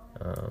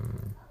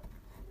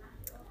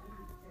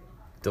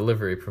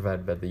 Delivery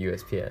provided by the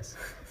USPS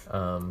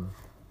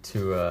to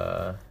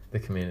the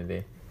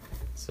community.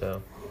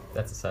 So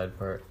that's a side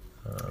part.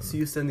 So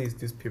you send these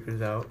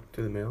newspapers out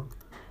to the mail?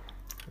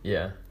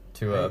 Yeah,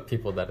 to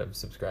people that have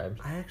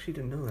subscribed. I actually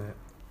didn't know that.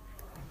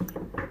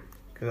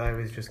 Because I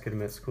always just get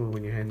them at school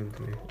when you hand them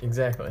to me.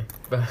 Exactly.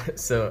 But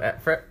so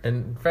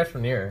in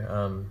freshman year,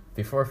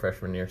 before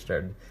freshman year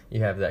started,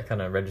 you have that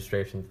kind of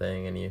registration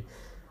thing, and you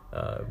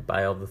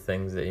buy all the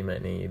things that you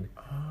might need.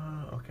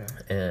 Oh, okay.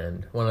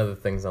 And one of the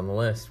things on the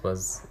list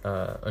was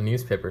a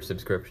newspaper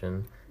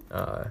subscription.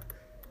 I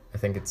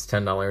think it's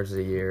 $10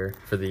 a year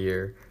for the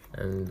year,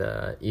 and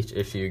each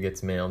issue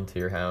gets mailed to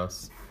your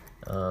house.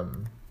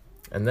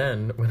 And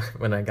then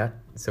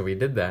we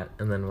did that,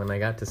 and then when I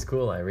got to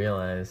school, I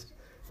realized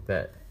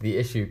that the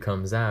issue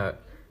comes out,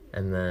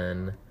 and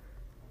then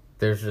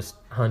there's just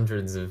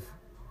hundreds of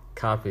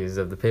copies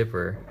of the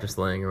paper just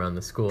laying around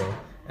the school,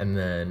 and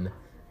then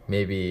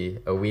maybe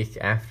a week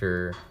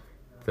after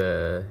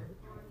the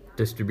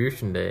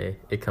distribution day,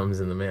 it comes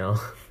in the mail.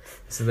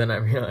 So then I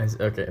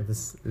realized, okay,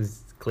 this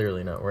is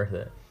clearly not worth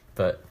it.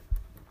 But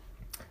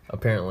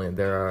apparently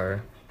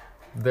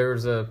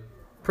there's a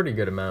pretty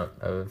good amount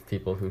of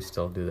people who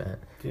still do that.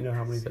 Do you know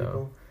how many So,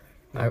 people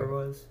number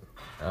was?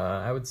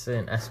 I would say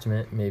an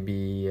estimate,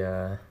 maybe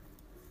a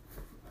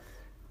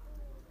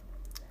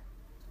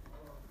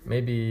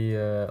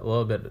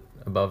little bit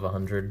above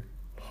 100.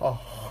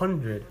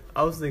 100?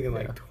 I was thinking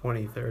like Yeah.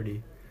 20,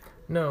 30.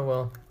 No,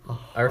 well,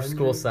 100? our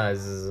school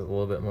size is a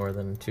little bit more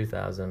than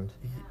 2,000.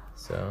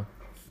 So,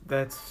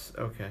 That's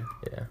okay.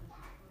 yeah.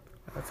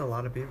 That's a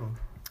lot of people.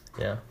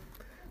 Yeah.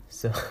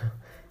 So,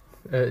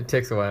 it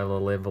takes a while to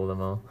label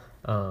them all.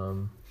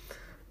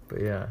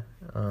 But yeah.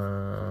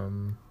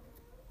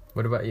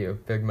 What about you?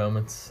 Big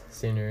moments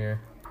senior year?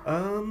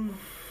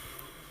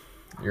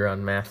 You're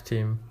on math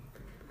team?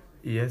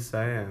 Yes,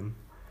 I am.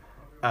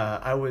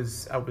 I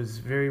was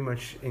very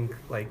much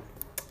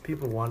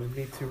people wanted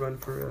me to run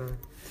for a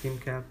team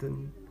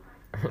captain,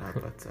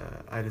 but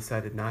I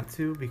decided not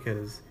to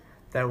because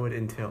that would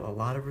entail a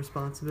lot of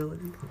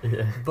responsibility.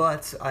 Yeah.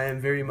 But I am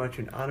very much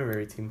an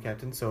honorary team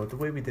captain. So the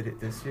way we did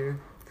it this year,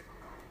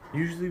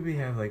 usually we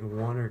have like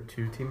 1 or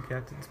 2 team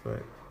captains,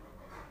 but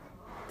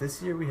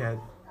this year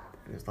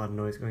there's a lot of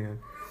noise going on.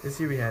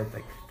 This year we had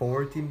like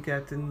 4 team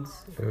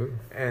captains. Ooh.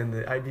 And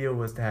the idea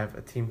was to have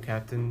a team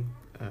captain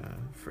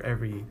for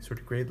every sort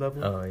of grade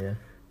level. Oh, yeah.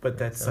 But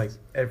that's Makes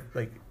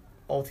like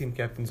all team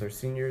captains are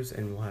seniors,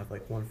 and we'll have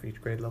like 1 for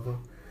each grade level.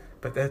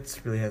 But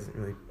hasn't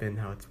really been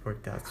how it's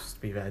worked out. It's just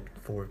we've had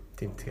 4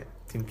 team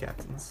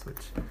captains,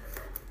 which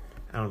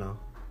I don't know.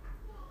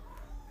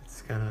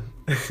 It's kind of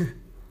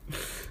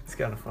it's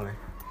kind of funny.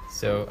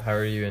 So, how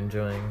are you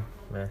enjoying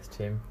math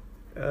team?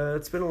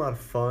 It's been a lot of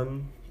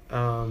fun.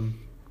 I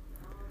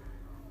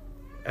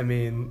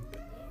mean,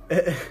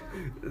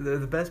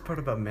 the best part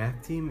about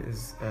math team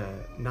is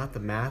not the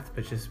math,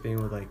 but just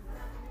being with like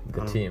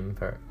The team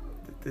part.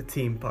 the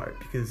team part.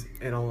 Because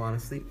in all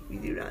honesty, we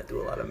do not do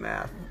a lot of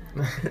math.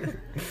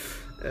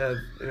 You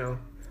know,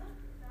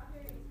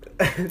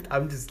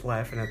 I'm just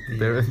laughing at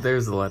the.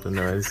 There's a lot of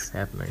noise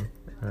happening.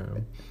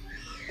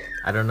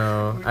 I don't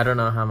know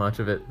how much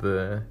of it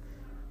the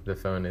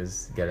phone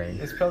is getting.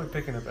 It's probably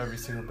picking up every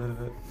single bit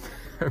of it.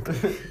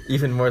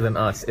 Even more than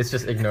us. It's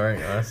just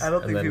ignoring us. I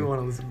don't think people want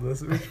to listen to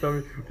this.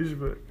 We should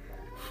put.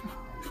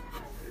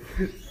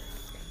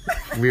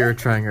 We are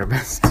trying our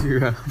best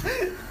to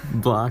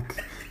block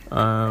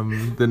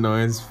the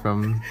noise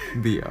from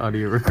the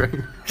audio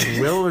recording.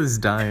 Will is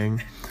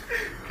dying.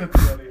 Cut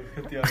the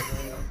audio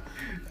right out.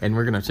 And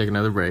we're going to take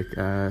another break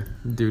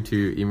due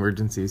to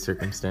emergency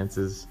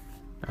circumstances.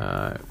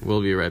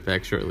 We'll be right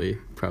back shortly.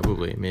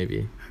 Probably,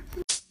 maybe.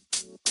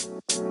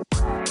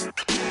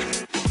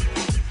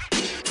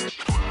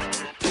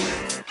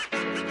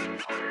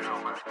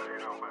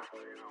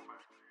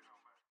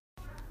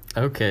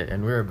 Okay,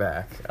 and we're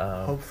back.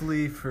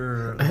 Hopefully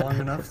for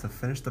long enough to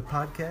finish the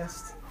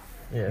podcast.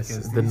 Yes,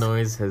 because the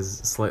noise has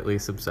slightly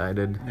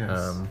subsided.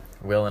 Yes.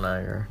 Will and I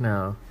are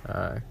now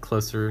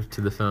closer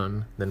to the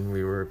phone than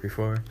we were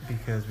before.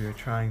 Because we are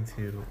trying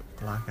to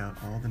block out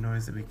all the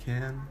noise that we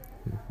can.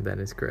 That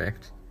is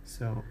correct.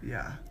 So,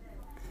 yeah.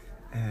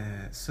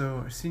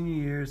 So our senior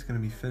year is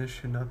going to be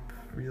finishing up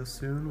real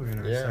soon. We're in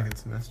our second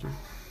semester.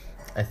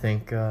 I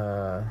think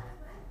I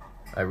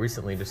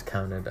recently just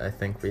counted. I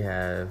think we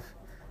have...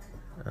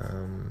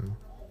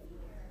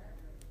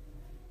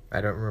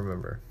 I don't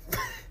remember.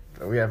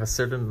 But we have a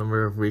certain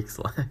number of weeks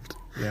left.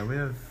 Yeah, we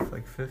have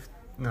like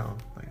 9.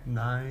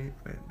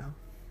 Wait, no.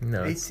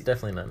 No, it's 18.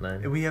 definitely not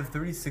 9. We have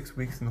 36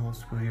 weeks in the whole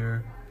school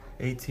year.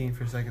 18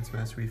 for second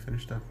semester. We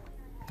finished up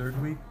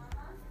second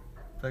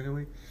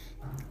week.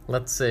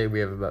 Let's say we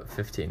have about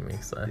 15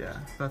 weeks left. Yeah,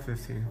 about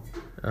 15.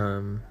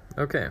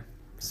 Okay.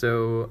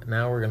 So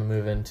now we're going to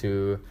move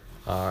into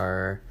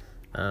our...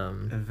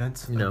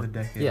 events of the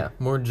decade. Yeah,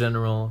 more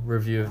general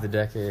review of the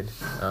decade.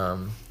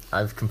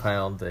 I've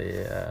compiled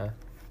a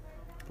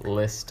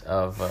list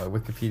of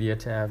Wikipedia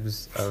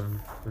tabs of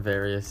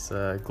various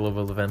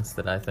global events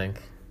that I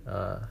think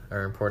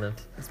are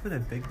important. It's been a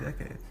big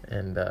decade.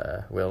 And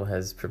Will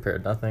has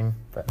prepared nothing,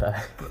 but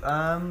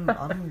I'm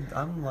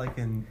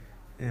liking,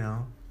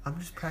 I'm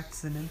just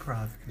practicing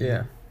improv.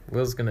 Yeah,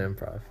 Will's gonna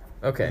improv.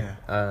 Okay,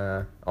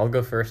 Yeah. I'll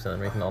go first and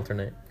then we can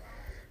alternate.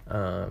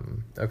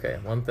 Okay,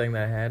 one thing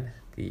that I had,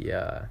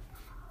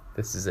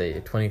 this is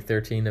a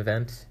 2013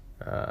 event.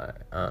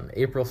 On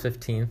April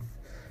 15th,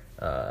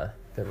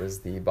 there was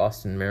the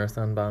Boston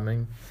Marathon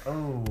bombing.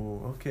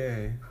 Oh,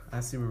 okay.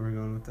 I see where we're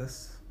going with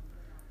this.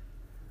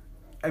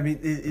 I mean,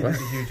 it is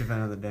a huge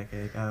event of the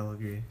decade. I'll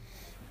agree.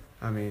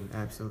 I mean,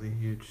 absolutely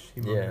huge.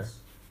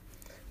 Humongous.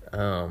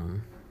 Yeah.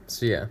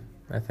 So yeah,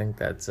 I think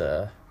that's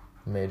a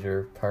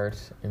major part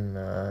in,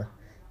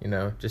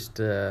 just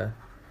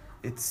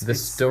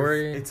It's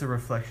story. It's a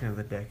reflection of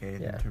the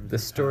decade. Yeah, in terms the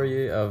of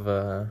story of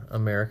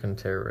American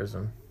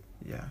terrorism.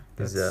 Yeah,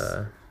 Is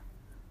a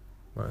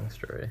long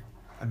story.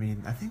 I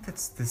mean, I think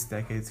this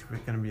decade's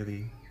gonna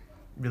really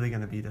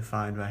gonna be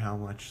defined by how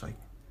much like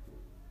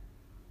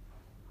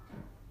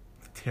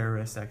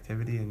terrorist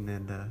activity and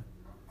then the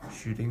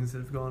shootings that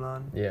have gone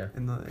on. Yeah.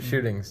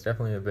 Shootings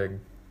definitely a big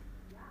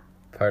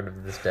part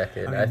of this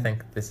decade. I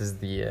think this is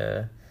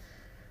the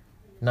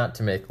not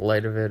to make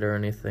light of it or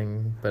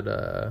anything,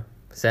 but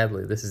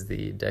sadly this is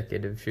the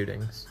decade of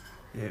shootings.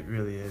 Yeah, it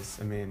really is.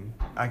 I mean,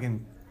 I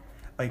can,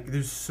 like,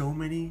 there's so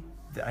many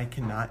that I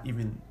cannot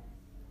even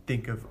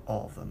think of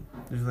all of them.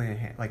 There's only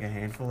a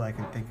handful that I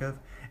can think of,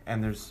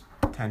 and there's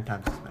 10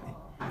 times as many.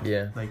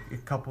 Yeah. Like, a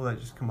couple that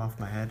just come off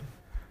my head.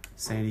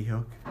 Sandy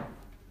Hook.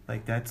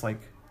 Like, that's,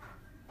 like,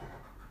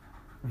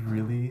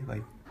 really,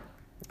 like,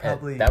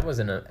 probably... That was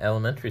in an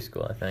elementary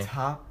school, I think.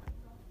 Top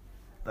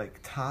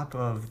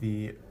of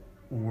the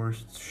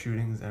worst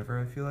shootings ever,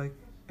 I feel like,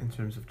 in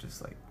terms of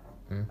just, like,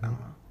 I don't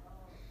know.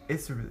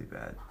 It's a really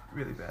bad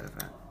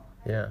event.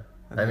 Yeah.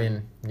 I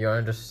mean, you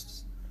want to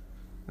just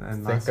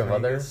think of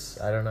others?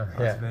 I don't know.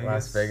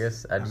 Las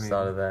Vegas. I just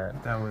thought of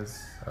that. That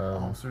was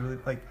also really,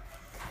 like,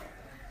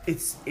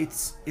 it's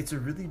a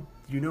really,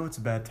 it's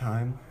a bad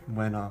time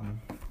when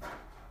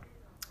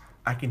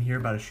I can hear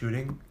about a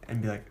shooting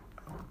and be like,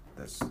 oh,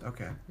 that's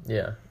okay.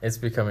 Yeah, it's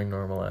becoming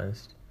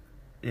normalized.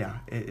 Yeah,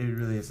 it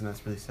really is, and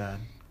that's really sad.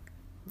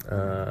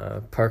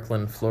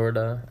 Parkland,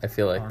 Florida. I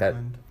feel like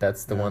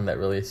that's the one that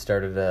really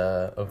started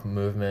a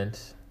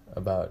movement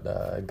about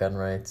gun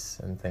rights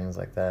and things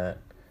like that,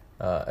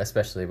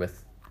 especially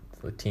with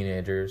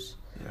teenagers.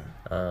 Yeah.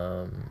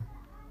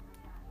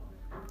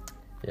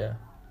 Yeah.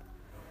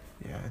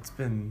 Yeah, it's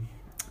been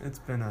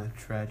a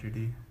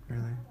tragedy,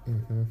 really.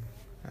 Mm-hmm.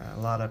 A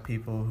lot of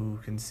people who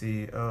can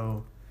see,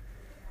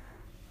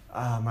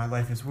 my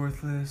life is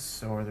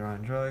worthless, or they're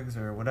on drugs,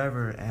 or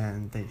whatever,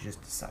 and they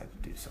just decide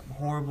to do something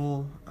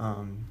horrible.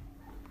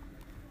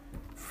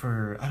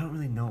 For I don't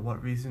really know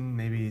what reason.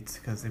 Maybe it's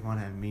because they want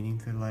to have meaning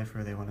to their life,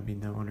 or they want to be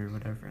known, or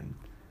whatever. And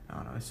I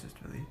don't know. It's just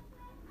really,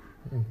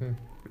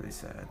 really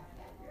sad.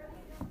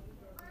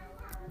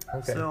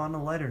 Okay. So on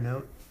a lighter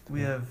note,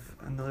 we have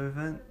another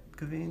event.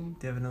 Kaveen,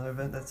 do you have another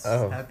event that's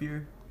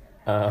happier?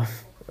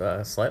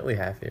 Slightly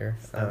happier.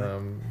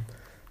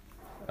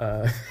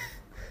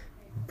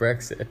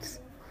 Brexit.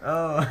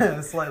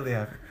 Oh, slightly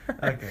happier.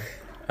 Okay.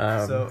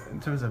 So in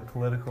terms of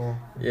political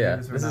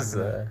news, this is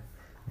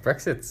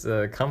Brexit's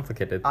a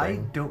complicated thing. I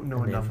don't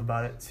know enough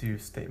about it to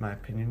state my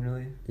opinion,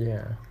 really.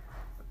 Yeah.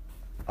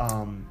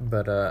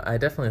 But I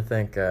definitely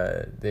think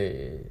I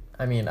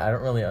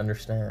don't really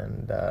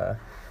understand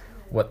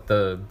what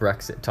the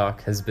Brexit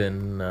talk has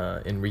been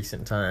in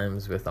recent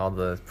times with all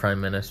the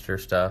Prime Minister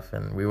stuff,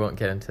 and we won't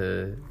get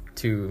into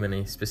too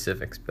many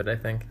specifics, but I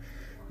think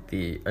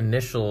the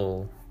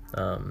initial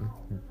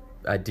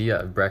idea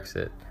of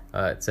Brexit,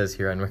 it says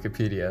here on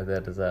Wikipedia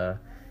that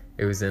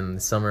it was in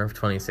the summer of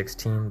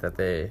 2016 that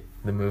the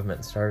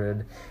movement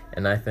started,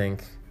 and I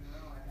think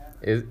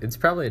it's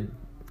probably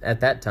at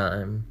that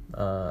time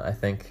I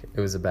think it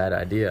was a bad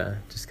idea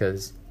just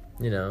because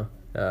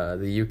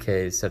the UK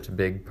is such a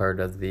big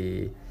part of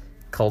the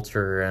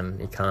culture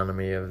and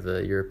economy of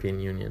the European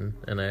Union,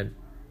 and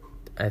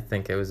I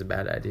think it was a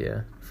bad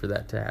idea for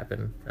that to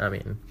happen. I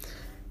mean,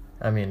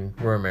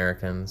 we're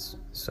Americans,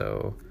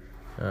 so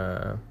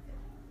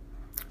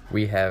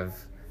we have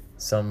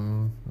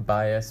some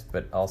bias,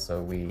 but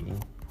also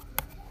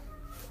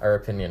our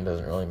opinion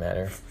doesn't really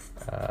matter.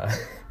 I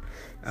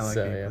like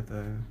it.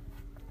 Yeah.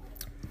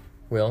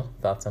 Will,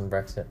 thoughts on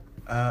Brexit?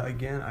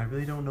 Again, I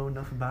really don't know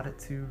enough about it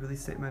to really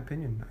state my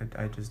opinion.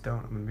 I just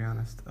don't, I'm going to be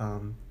honest.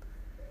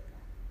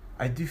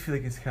 I do feel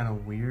like it's kind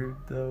of weird,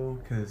 though,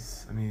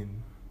 because, I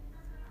mean,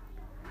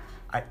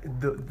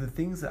 the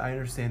things that I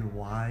understand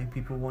why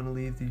people want to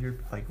leave the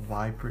Europe, like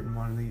why Britain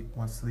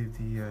wants to leave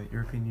the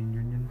European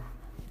Union,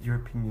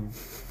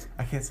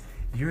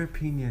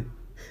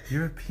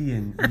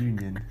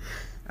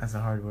 that's a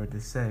hard word to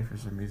say for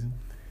some reason,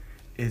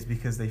 is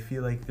because they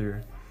feel like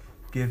they're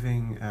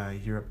giving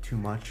Europe too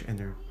much and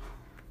they're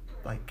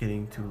like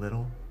getting too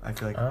little. I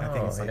think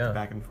it's like the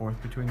back and forth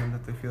between them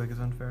that they feel like is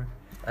unfair.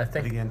 I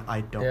think, but again,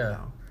 I don't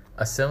know.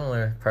 A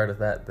similar part of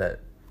that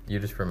you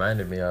just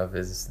reminded me of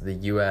is the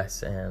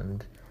U.S.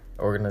 and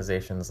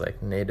organizations like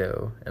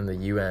NATO and the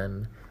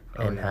UN,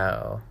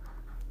 how,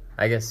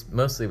 I guess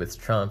mostly with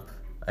Trump,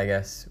 I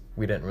guess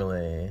we didn't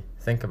really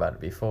think about it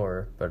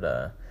before,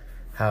 but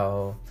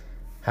how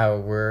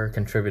we're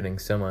contributing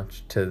so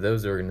much to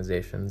those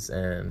organizations.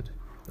 And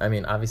I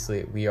mean,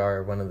 obviously we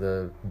are one of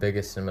the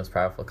biggest and most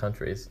powerful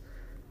countries,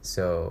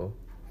 so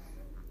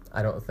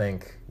I don't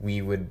think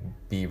we would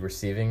be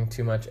receiving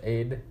too much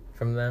aid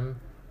from them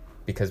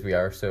because we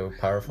are so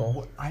powerful.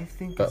 What I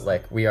think, but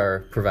we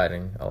are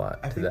providing a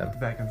lot to them. What the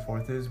back and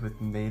forth is with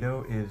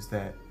NATO is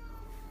that,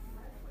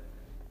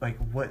 like,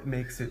 what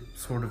makes it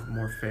sort of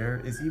more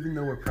fair is even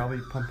though we're probably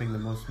pumping the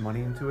most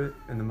money into it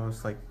and the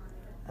most like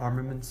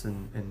armaments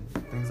and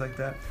things like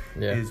that,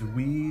 is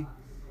we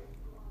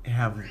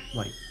have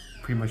like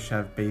pretty much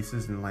have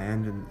bases and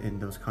land in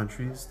those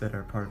countries that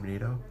are part of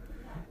NATO.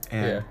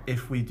 And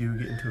if we do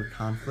get into a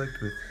conflict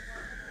with,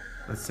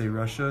 let's say,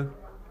 Russia,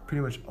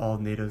 pretty much all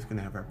NATO is going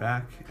to have our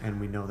back, and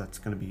we know that's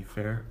going to be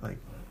fair. Like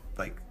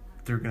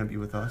they're going to be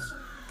with us.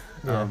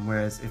 Yeah.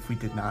 Whereas if we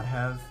did not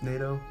have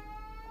NATO,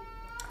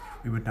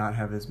 we would not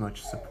have as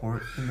much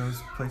support in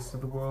those places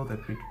of the world.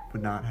 That we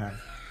would not have,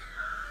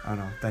 I don't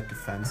know, that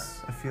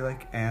defense, I feel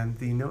like. And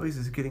the noise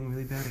is getting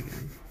really bad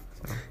again.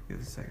 So, give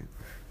us a second.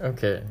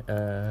 Okay,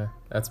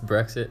 that's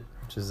Brexit,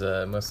 which is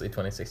mostly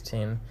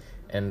 2016.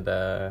 And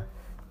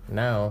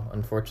now,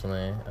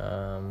 unfortunately,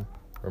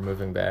 we're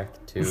moving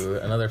back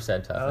to another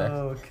sad topic.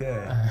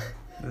 Okay.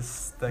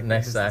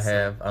 Next I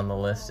have on the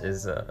list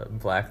is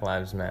Black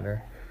Lives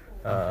Matter,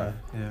 Okay,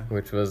 yeah.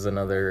 which was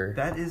another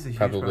That is a huge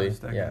probably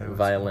protest decade, I would say.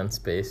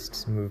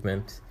 violence-based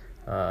movement,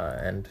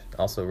 and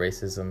also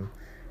racism.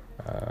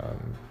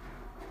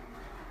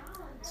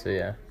 So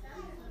yeah.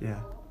 Yeah.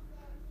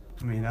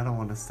 I mean, I don't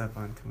want to step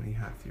on too many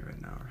hot feet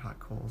right now, or hot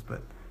coals,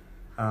 but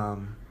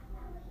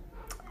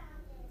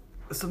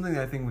something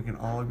that I think we can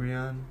all agree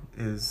on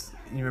is,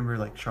 you remember,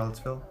 like,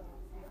 Charlottesville?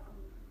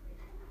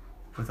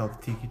 With all the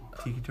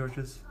tiki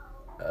torches?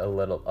 A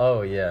little.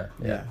 Oh yeah.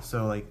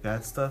 So, like,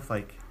 that stuff,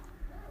 like,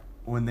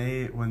 when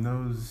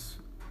those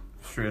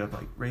straight up,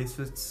 like,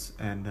 racists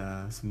and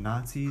some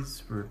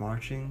Nazis were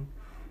marching,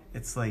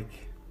 it's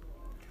like,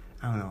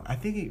 I don't know, I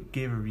think it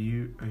gave a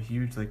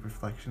huge, like,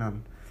 reflection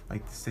on,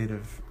 like, the state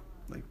of,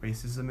 like,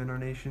 racism in our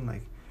nation.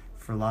 Like,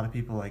 for a lot of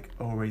people, like,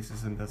 oh,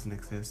 racism doesn't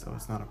exist, oh,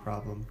 it's not a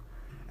problem.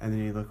 And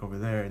then you look over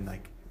there and,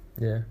 like,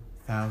 Yeah.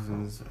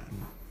 thousands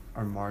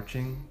are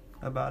marching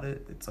about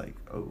it. It's like,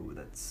 oh,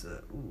 that's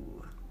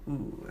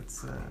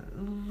it's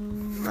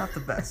not the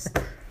best.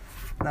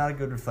 Not a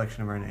good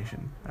reflection of our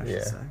nation, I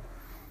should say.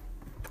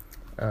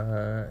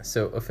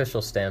 So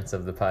official stance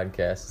of the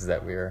podcast is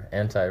that we're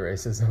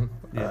anti-racism.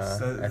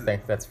 Yes, I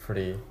think that's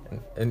pretty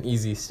an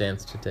easy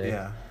stance to take.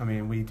 Yeah, I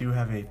mean, we do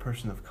have a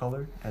person of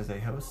color as a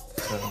host,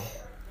 so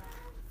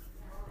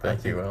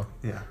Thank you, Will.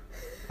 Yeah,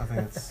 I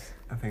think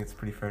it's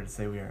pretty fair to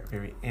say we are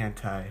very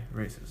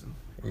anti-racism.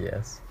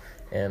 Yes,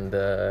 and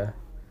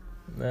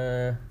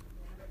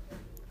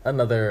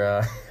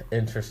another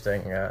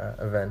interesting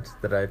event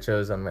that I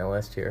chose on my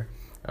list here.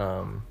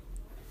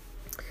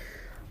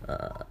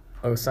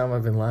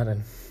 Osama bin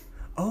Laden.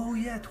 Oh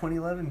yeah,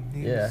 2011.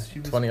 She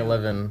was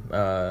 2011.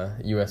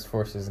 U.S.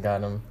 forces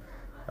got him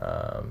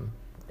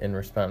in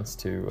response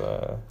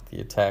to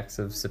the attacks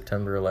of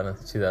September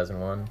 11th,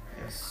 2001.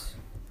 Yes.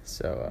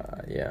 So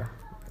yeah,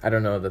 I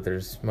don't know that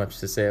there's much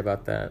to say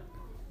about that.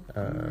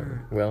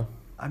 Will?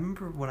 I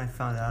remember when I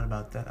found out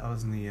about that, I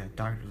was in the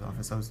doctor's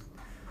office. I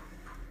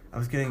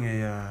was getting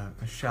a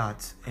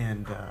shot,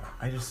 and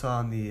I just saw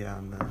on the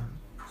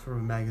sort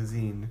of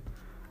magazine,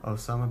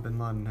 Osama bin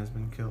Laden has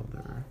been killed,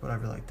 or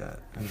whatever like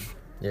that. And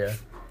Yeah.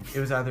 it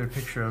was either a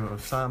picture of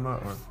Osama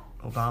or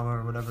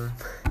Obama or whatever.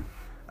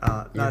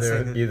 Not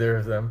saying that, Either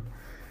of them.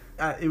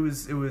 it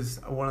was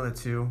one of the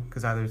two,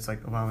 because either it's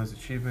like Obama's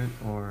achievement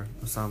or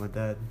Osama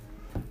dead,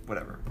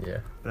 whatever. Yeah.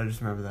 But I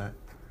just remember that.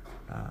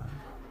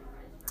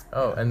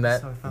 And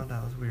that. So I found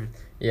out, it was weird.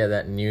 Yeah,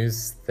 that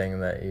news thing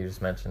that you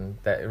just mentioned,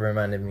 that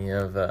reminded me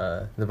of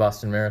the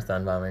Boston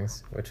Marathon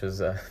bombings, which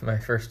was my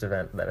first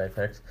event that I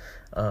picked.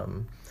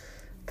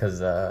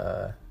 Because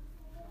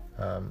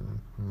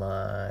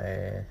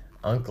my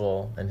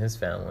uncle and his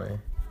family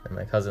and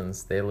my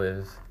cousins, they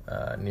live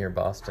near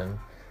Boston.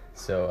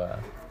 So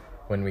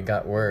when we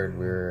got word,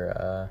 we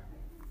were...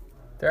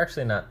 they're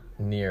actually not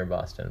near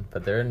Boston,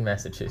 but they're in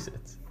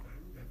Massachusetts.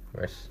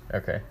 Which,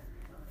 okay,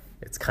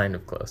 it's kind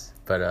of close.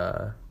 But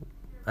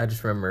I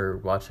just remember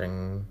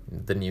watching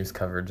the news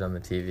coverage on the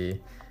TV,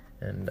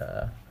 and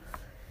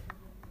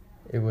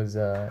it was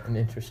an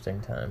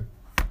interesting time.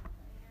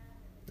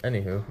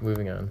 Anywho,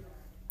 moving on.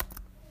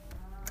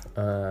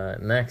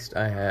 Next,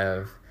 I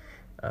have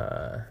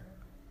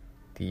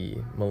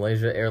the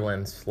Malaysia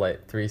Airlines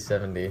Flight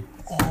 370,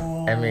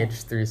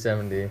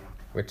 MH370,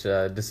 which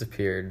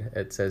disappeared.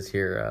 It says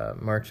here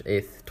March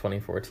 8th,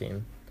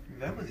 2014.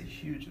 That was a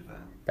huge event.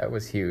 That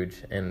was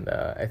huge, and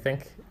I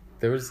think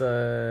there was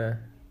a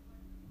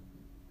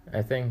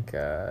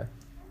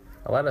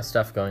lot of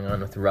stuff going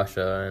on with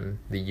Russia and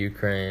the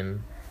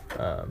Ukraine.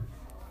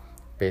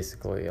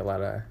 Basically, a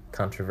lot of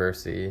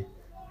controversy,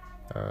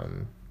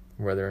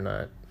 whether or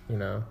not,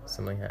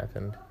 something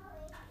happened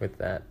with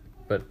that.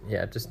 But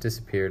yeah, it just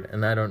disappeared,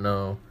 and I don't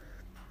know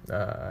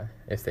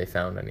if they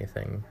found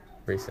anything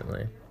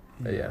recently.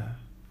 But yeah.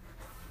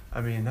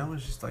 I mean, that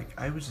was just like,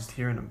 I was just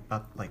hearing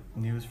about like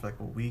news for like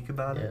a week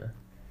about it.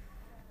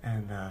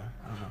 And I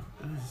don't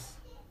know,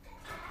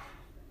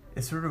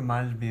 it sort of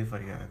reminded me of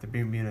like the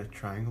Bermuda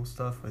Triangle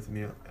stuff with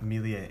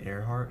Amelia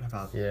Earhart,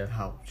 about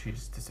how she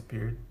just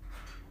disappeared.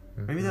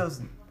 Mm-hmm. Maybe that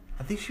was,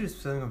 I think she was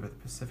sailing over the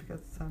Pacific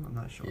at the time, I'm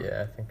not sure.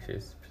 Yeah, I think she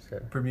was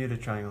Pacific. Bermuda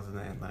Triangle's in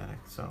the Atlantic,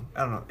 so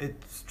I don't know,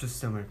 it's just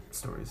similar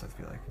stories, I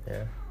feel like.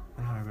 Yeah.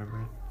 That's how I remember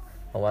it.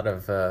 A lot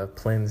of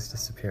planes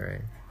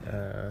disappearing.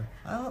 A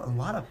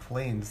lot of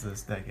planes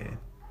this decade,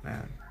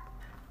 man.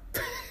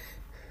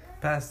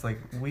 Past like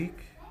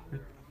week,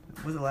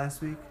 was it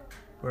last week,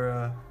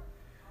 where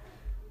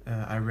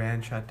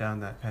Iran shot down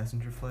that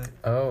passenger flight?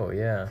 Oh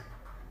yeah.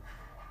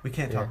 We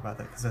can't talk about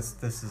that because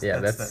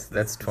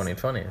that's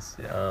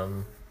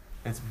 2020s.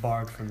 It's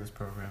barred from this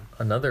program.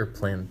 Another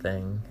planned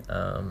thing,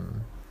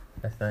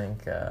 I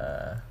think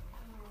that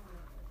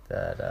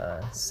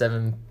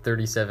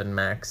 737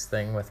 MAX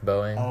thing with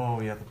Boeing.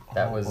 Oh yeah,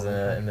 that was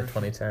in the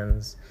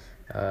 2010s.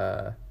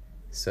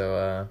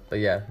 But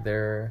yeah,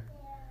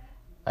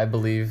 I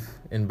believe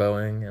in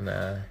Boeing, and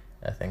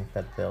I think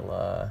that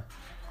they'll.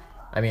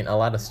 I mean, a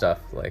lot of stuff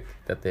like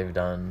that they've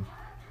done.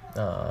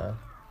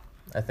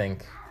 I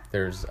think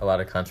there's a lot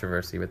of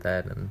controversy with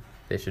that, and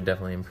they should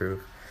definitely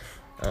improve.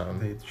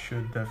 They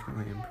should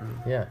definitely improve.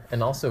 Yeah,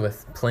 and also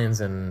with planes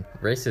and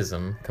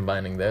racism,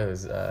 combining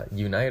those,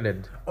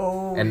 United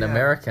and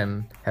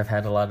American have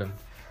had a lot of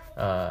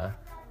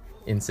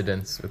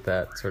incidents with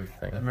that sort of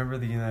thing. I remember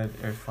the United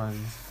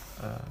Airlines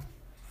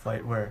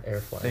flight where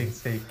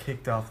they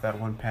kicked off that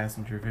one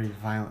passenger very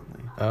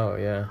violently. Oh,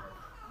 yeah.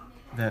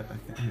 That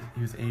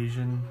he was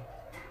Asian.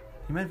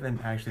 He might have been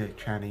actually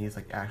Chinese,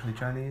 actually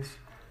Chinese.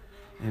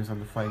 And he was on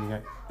the flight and he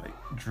got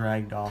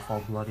dragged off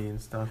all bloody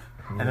and stuff.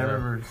 Yeah. And I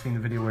remember seeing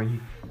the video where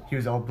he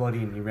was all bloody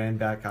and he ran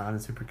back on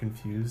and super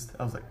confused.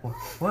 I was like,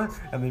 what?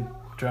 And they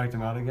dragged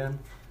him out again.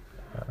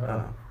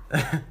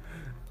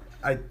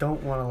 I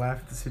don't want to laugh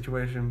at the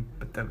situation,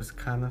 but that was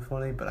kind of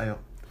funny. But I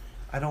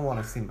don't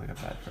want to seem like a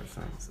bad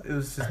person. It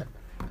was just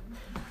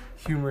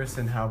humorous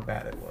in how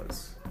bad it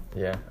was.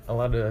 Yeah, a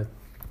lot of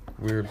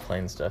weird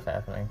plane stuff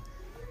happening.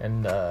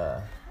 And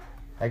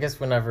I guess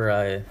whenever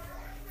I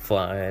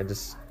fly, I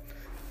just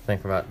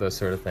think about those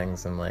sort of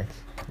things and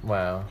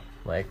wow,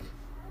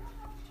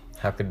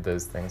 how could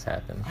those things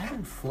happen? I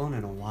haven't flown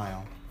in a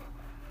while.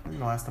 I think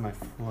the last time I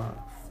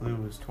flew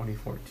was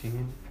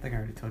 2014. I think I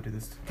already told you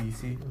this, to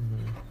DC.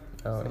 Mm-hmm.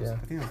 Oh, yeah. I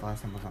think that was the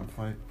last time I was on a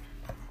flight.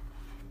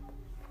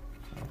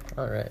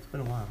 So, all right. It's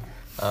been a while.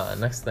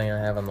 Next thing I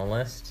have on the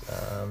list,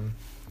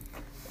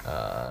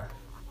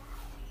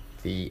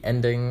 the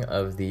ending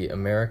of the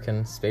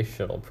American Space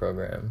Shuttle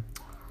program.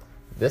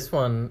 This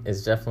one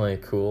is definitely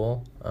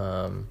cool.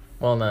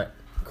 Well, not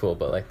cool,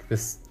 but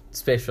this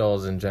space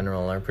shuttles in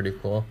general are pretty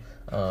cool.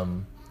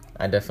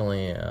 I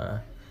definitely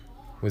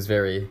was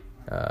very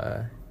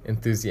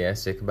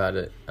enthusiastic about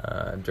it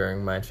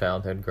during my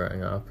childhood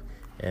growing up.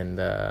 And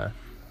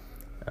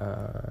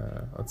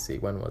let's see,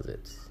 when was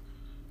it?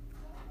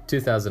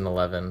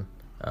 2011,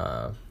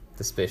 the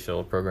space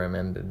shuttle program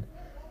ended.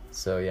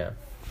 So yeah,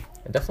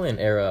 definitely an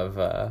era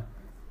of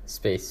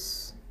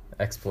space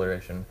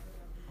exploration.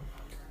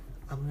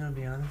 I'm gonna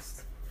be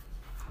honest,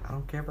 I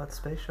don't care about the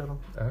space shuttle.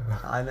 Oh.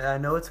 I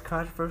know it's a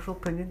controversial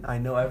opinion. I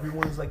know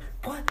everyone's like,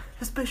 what?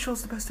 The space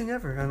shuttle's the best thing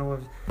ever. I know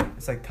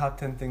it's top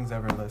 10 things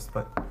ever list,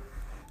 but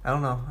I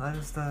don't know. I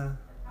just I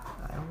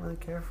don't really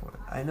care for it.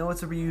 I know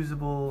it's a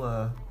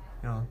reusable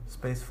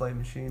space flight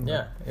machine.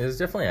 Yeah, it was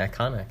definitely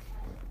iconic.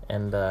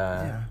 And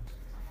yeah.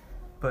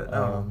 But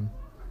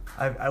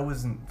I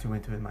wasn't too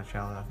into it in my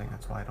childhood. I think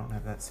that's why I don't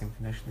have that same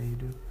connection that you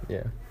do.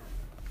 Yeah.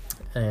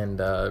 And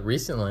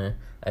recently,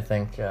 I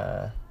think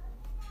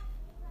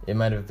it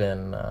might have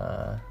been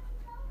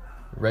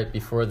right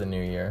before the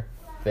new year,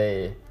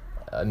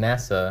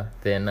 NASA,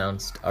 they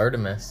announced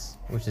Artemis,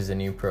 which is a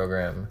new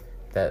program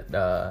that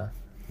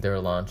they're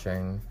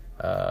launching,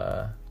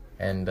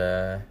 and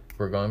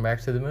we're going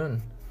back to the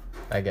moon,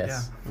 I guess.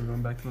 Yeah, we're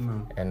going back to the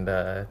moon. And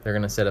they're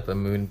going to set up a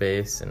moon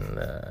base and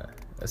a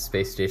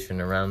space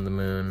station around the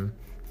moon,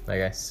 I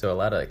guess. So a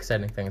lot of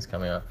exciting things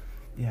coming up.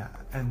 Yeah,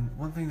 and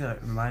one thing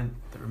that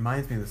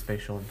reminds me of the space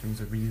shuttle in terms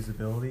of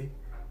reusability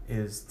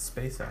is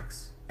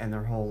SpaceX and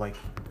their whole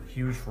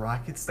huge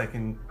rockets that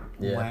can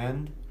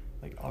land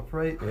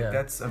upright. Yeah.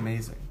 That's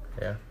amazing.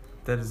 Yeah.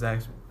 That is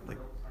actually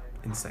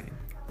insane.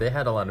 They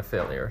had a lot of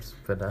failures,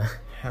 but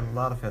had a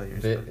lot of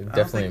failures. It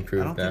definitely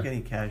improved. I don't think any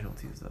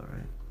casualties though,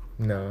 right?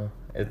 No,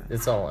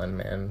 it's all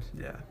unmanned.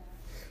 Yeah.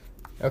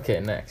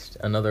 Okay, next,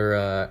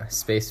 another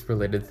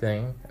space-related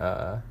thing.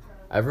 I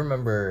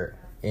remember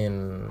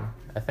in,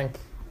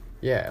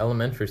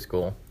 elementary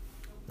school.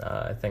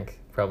 I think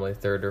probably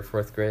 3rd or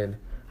 4th grade.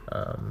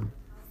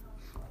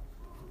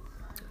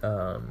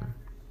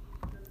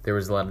 There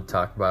was a lot of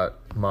talk about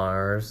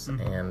Mars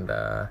and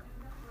the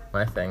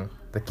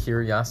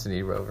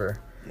Curiosity rover.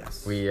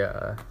 Yes. We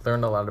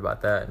learned a lot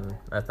about that, and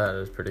I thought it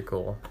was pretty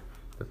cool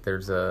that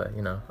there's a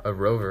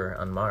rover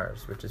on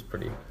Mars, which is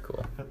pretty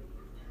cool. Yep.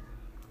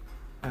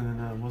 And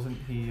then wasn't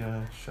he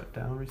shut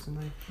down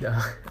recently?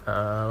 Yeah.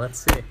 Let's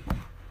see.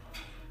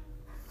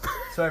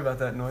 Sorry about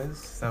that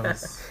noise. That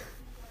was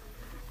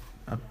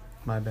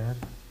my bad.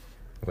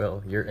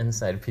 Well, you're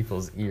inside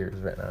people's ears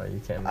right now. You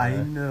can't. I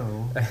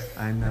know.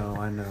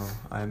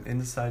 I'm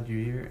inside your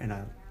ear, and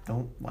I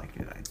don't like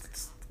it.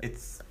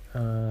 It's.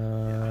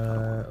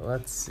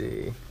 Let's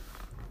see.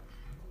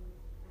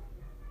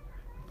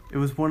 It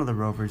was one of the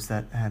rovers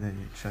that had it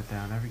shut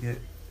down. I forget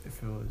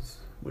if it was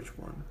which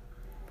one.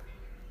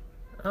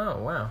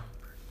 Oh, wow.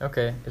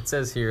 Okay, it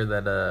says here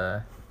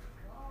that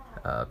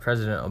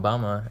President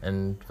Obama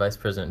and Vice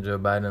President Joe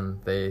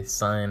Biden, they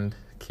signed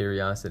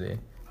Curiosity.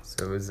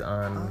 So it was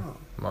on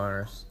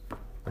Mars,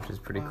 which is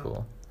pretty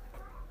cool.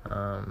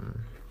 I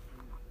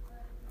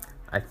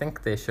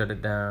think they shut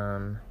it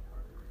down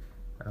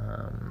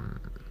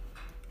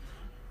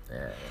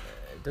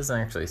It doesn't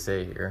actually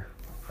say here,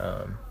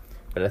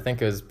 but I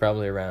think it was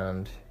probably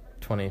around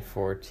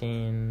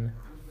 2014.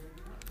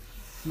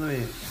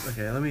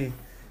 Let me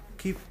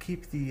keep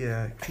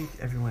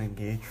everyone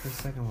engaged for a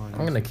second.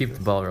 I'm gonna keep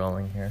the ball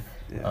rolling here.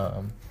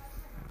 Yeah.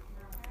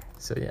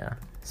 So yeah,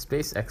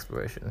 space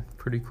exploration,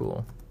 pretty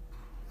cool.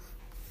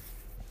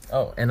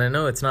 Oh, and I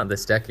know it's not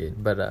this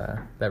decade, but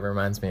that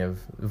reminds me of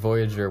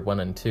Voyager 1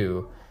 and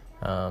 2.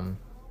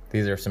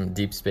 These are some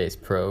deep space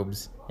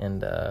probes,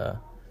 and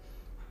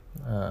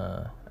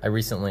I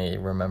recently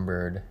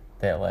remembered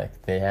that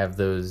like they have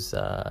those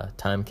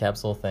time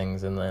capsule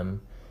things in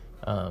them,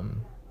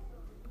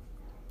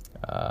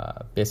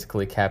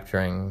 basically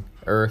capturing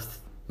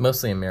Earth,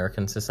 mostly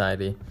American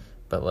society,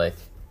 but like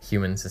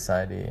human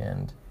society,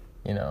 and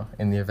you know,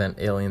 in the event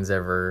aliens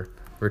ever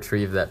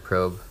retrieve that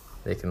probe,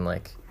 they can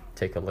like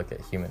take a look at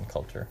human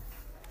culture.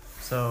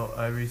 So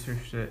I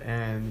researched it,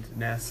 and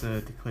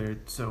NASA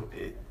declared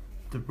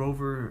the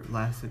rover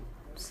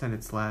sent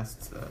its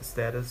last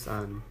status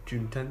on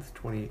June 10th,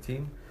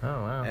 2018. Oh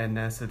wow! And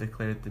NASA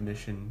declared the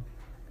mission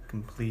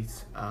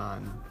complete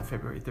on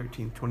February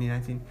 13th,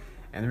 2019.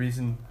 And the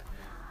reason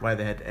why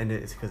they had to end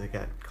it is because it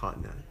got caught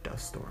in a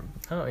dust storm.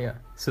 Oh yeah,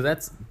 so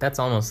that's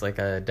almost like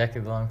a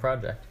decade-long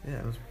project. Yeah,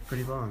 it was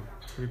pretty long,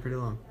 pretty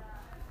long.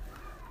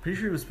 Pretty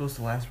sure it was supposed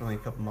to last for only a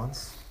couple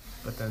months,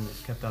 but then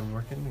it kept on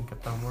working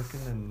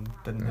and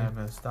didn't have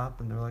a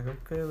stop, and they're like,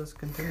 okay, let's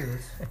continue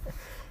this.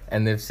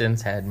 And they've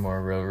since had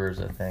more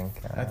rovers, I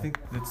think. I think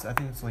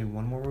it's only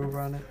one more rover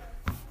on it,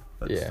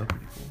 but it's still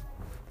pretty cool.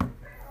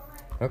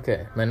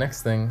 Okay, my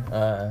next thing,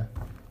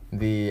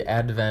 the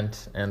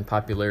advent and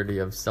popularity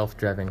of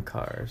self-driving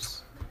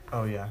cars.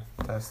 Oh yeah,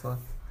 Tesla.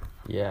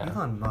 Yeah.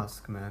 Elon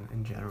Musk, man,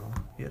 in general,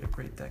 he had a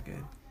great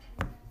decade.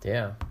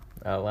 Yeah,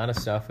 a lot of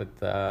stuff with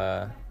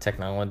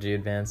technology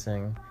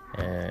advancing,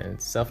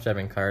 and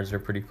self-driving cars are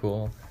pretty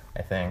cool.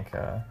 I think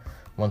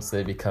once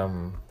they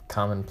become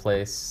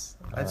commonplace.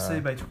 I'd say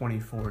by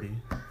 2040,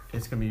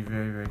 it's gonna be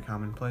very, very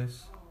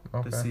commonplace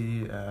to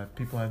see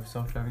people have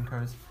self-driving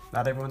cars.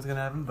 Not everyone's gonna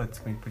have them, but it's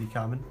gonna be pretty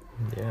common.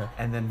 Yeah.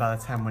 And then by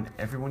the time when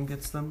everyone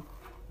gets them,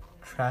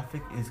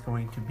 traffic is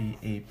going to be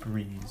a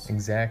breeze.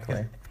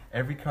 Exactly.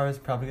 Every car is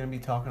probably gonna be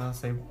talking on the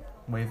same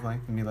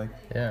wavelength and be like,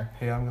 yeah,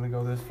 hey, I'm gonna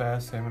go this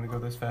fast, hey, I'm gonna go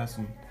this fast,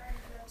 and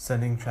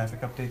sending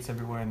traffic updates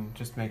everywhere and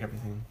just make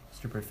everything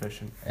super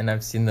efficient. And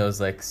I've seen those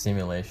like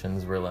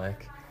simulations where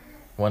like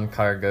one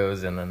car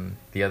goes and then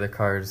the other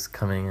car's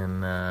coming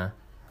in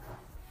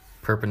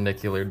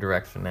perpendicular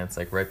direction, and it's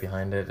like right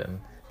behind it, and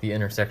the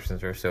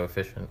intersections are so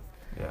efficient.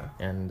 Yeah.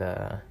 And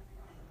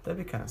that'd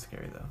be kind of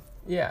scary though.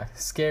 Yeah,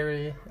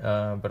 scary,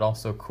 but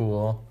also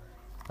cool.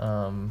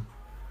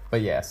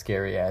 But yeah,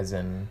 scary as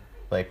in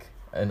like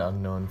an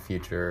unknown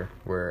future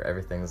where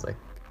everything's like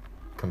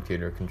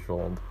computer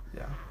controlled.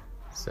 Yeah.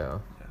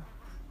 So, yeah.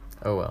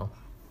 Oh well.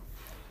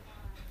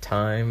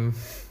 Time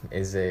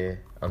is a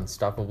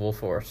unstoppable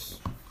force.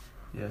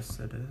 Yes,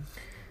 it is.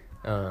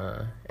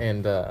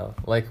 And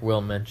like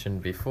Will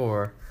mentioned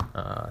before,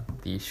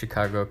 the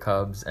Chicago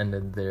Cubs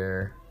ended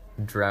their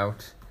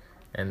drought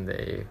and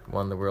they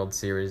won the World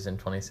Series in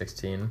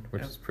 2016,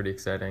 which is pretty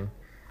exciting.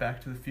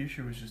 Back to the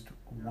Future was just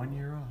 1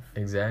 year off.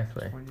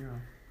 Exactly. Just 1 year off.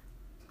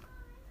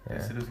 Yeah.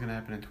 They said it was going to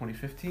happen in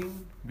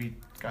 2015. We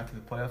got to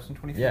the playoffs in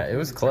 2015. Yeah, it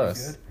was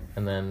close.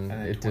 And then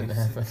it didn't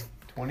happen.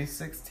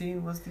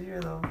 2016 was the year,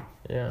 though.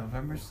 Yeah.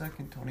 November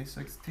 2nd,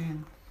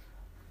 2016.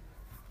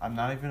 I'm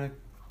not even a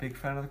big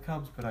fan of the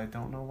Cubs, but I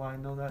don't know why I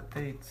know that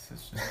date. It's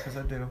just because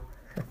I do.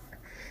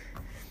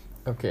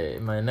 Okay,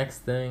 my next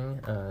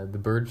thing, the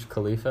Burj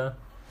Khalifa,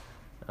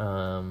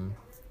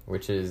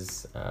 which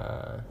is,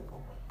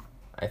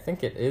 I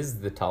think it is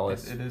the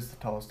tallest. It is the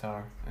tallest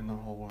tower in the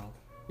whole world.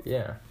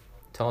 Yeah,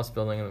 tallest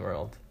building in the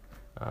world.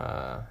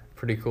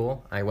 Pretty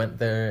cool. I went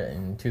there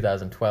in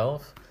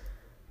 2012.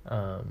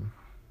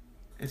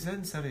 Is that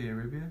in Saudi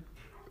Arabia?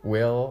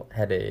 Will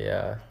had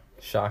a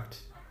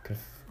shocked,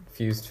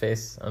 confused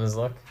face on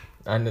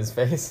his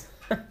face.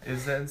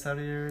 Is that in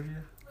Saudi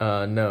Arabia?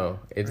 No,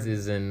 it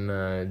is in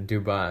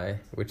Dubai,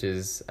 which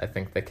is, I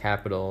think, the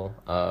capital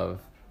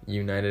of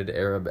United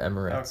Arab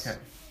Emirates. Okay.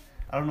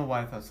 I don't know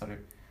why I thought Saudi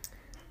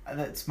Arabia.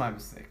 That's my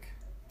mistake.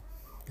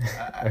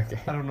 Okay.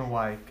 I don't know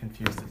why I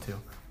confused the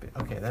two. But,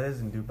 okay, that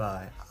is in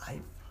Dubai.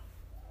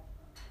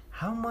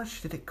 How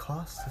much did it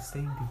cost to stay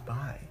in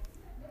Dubai?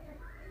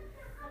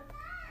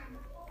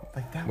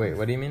 Like that. Wait,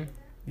 what do you mean?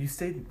 You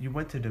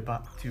went to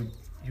Dubai,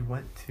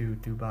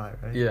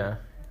 right? Yeah.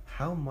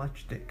 How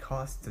much did it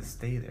cost to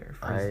stay there?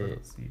 I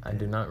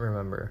do not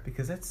remember.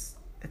 Because I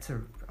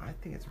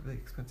think it's a really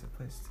expensive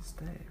place to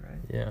stay,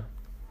 right? Yeah.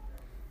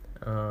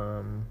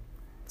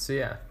 So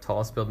yeah,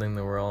 tallest building in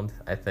the world,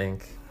 I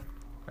think.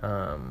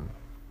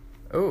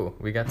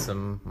 We got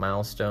some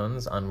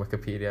milestones on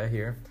Wikipedia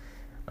here.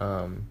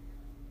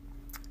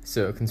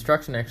 So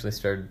construction actually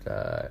started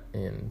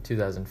in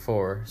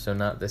 2004, so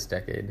not this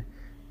decade,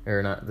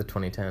 or not the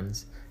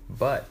 2010s,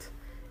 but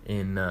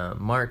in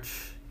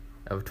March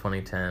of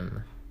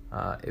 2010,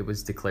 it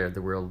was declared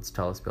the world's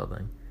tallest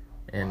building.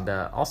 And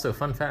also,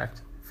 fun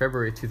fact,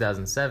 February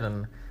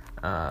 2007,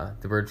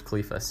 the Burj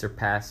Khalifa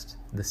surpassed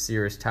the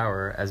Sears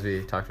Tower, as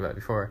we talked about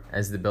before,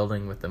 as the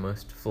building with the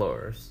most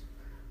floors.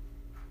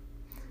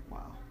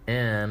 Wow.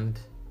 And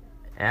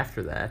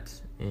after that,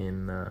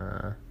 in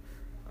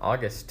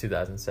August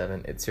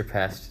 2007, it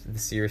surpassed the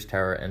Sears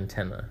Tower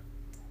antenna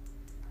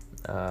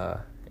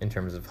in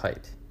terms of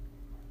height.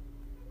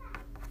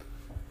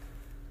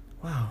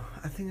 Wow,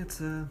 I think it's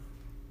a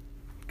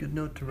good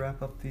note to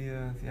wrap up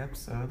the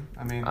episode.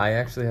 I mean, I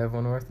actually have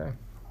one more thing.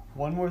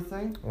 One more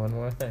thing? One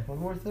more thing. One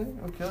more thing?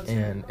 Okay, let's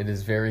And it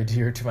is very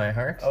dear to my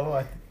heart. Oh,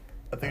 I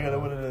think I know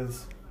what it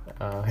is.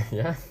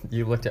 Yeah,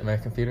 you looked at my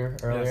computer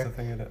earlier. Yes,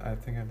 I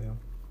think I do.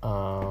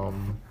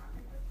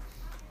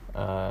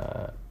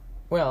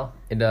 Well,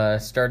 it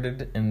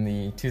started in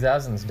the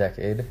 2000s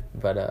decade,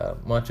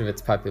 but much of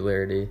its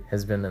popularity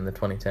has been in the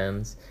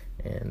 2010s,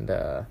 and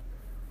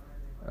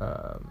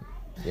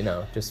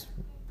just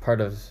part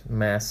of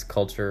mass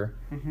culture.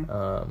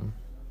 Mm-hmm.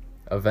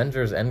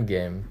 Avengers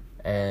Endgame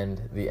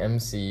and the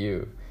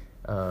MCU.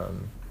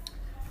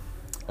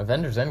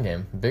 Avengers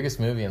Endgame, biggest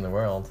movie in the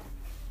world,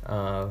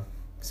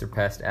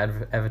 surpassed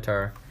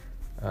Avatar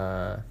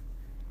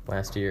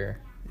last year.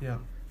 Yeah.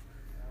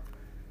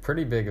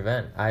 Pretty big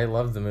event. I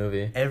love the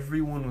movie.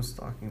 Everyone was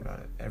talking about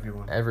it.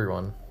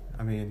 Everyone.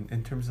 I mean,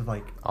 in terms of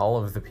like all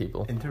of the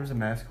people. In terms of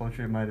mass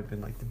culture, it might have been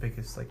like the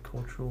biggest like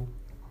cultural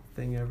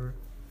thing ever.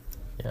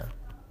 Yeah.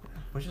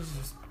 Which is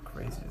just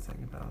crazy to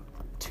think about.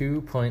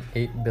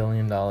 $2.8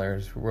 billion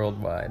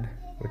worldwide,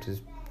 which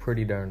is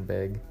pretty darn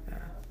big. Yeah.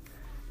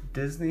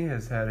 Disney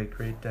has had a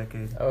great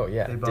decade. Oh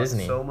yeah, they bought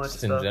Disney. So much just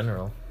stuff. In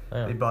general.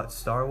 Yeah. They bought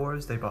Star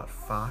Wars. They bought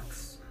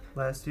Fox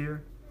last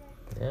year.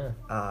 Yeah.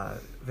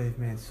 They've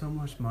made so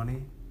much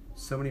money,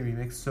 so many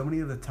remakes, so many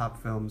of the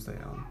top films they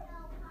own,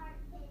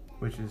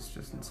 which is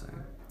just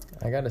insane.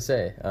 I gotta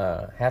say,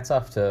 hats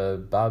off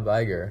to Bob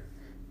Iger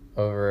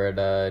over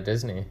at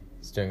Disney.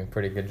 He's doing a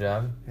pretty good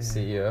job,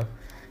 CEO.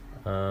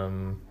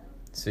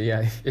 So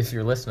yeah, if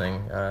you're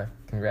listening,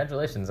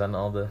 congratulations on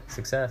all the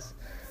success.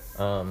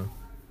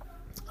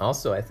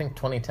 Also, I think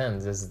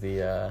 2010s is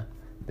the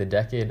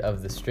decade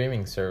of the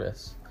streaming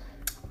service.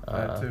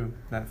 That too.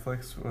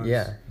 Netflix was.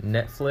 Yeah,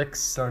 Netflix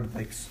started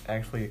like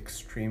actually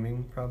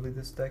streaming probably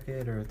this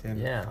decade or at the end.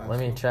 Yeah, of let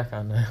me check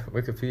on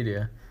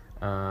Wikipedia.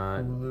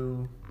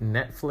 Hulu.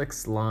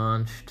 Netflix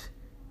launched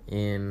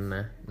in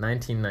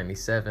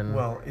 1997.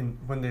 Well,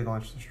 when they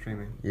launched the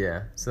streaming.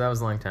 Yeah, so that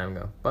was a long time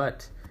ago.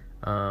 But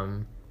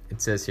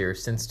it says here,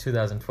 since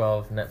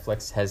 2012,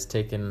 Netflix has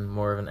taken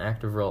more of an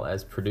active role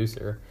as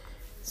producer.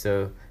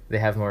 So they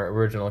have more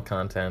original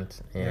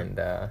content, and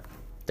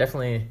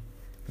definitely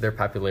their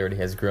popularity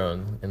has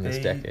grown in this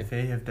decade.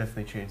 They have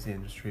definitely changed the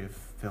industry of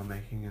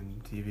filmmaking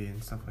and TV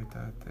and stuff like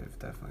that. They've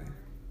definitely.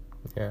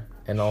 Yeah,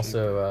 and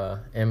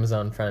also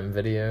Amazon Prime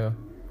Video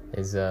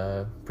is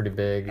pretty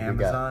big.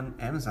 Amazon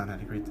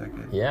had a great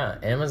decade. Yeah,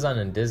 Amazon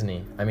and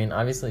Disney. I mean,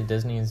 obviously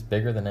Disney is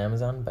bigger than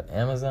Amazon, but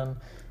Amazon,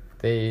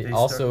 they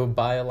also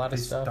buy a lot of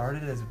stuff. They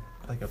started as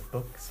like a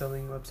book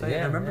selling website. Yeah,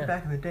 and I remember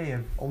back in the day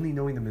of only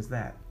knowing them as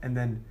that, and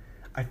then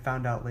I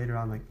found out later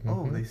on like,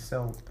 they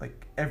sell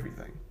like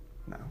everything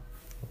now.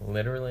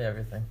 Literally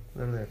everything.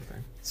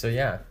 So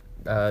yeah,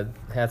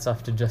 hats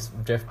off to Jeff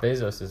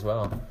Bezos as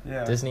well.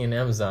 Yeah. Disney and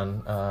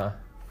Amazon,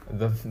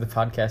 the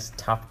podcast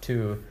top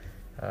two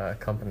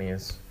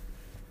companies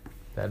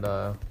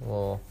that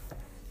we'll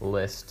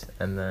list,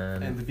 and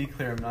then. And to be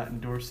clear, I'm not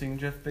endorsing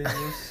Jeff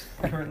Bezos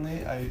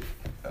currently.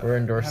 We're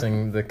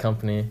endorsing the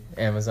company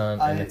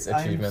Amazon and its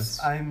achievements.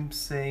 I'm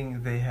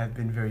saying they have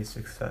been very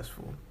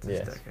successful this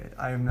decade.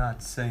 I am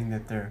not saying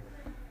that they're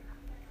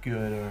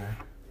good or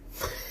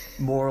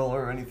moral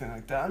or anything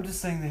like that. I'm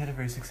just saying they had a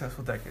very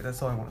successful decade.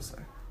 That's all I want to say.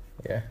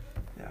 Yeah.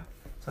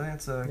 So I think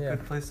it's a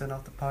good place to end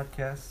off the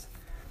podcast.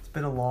 It's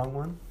been a long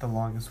one, the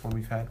longest one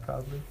we've had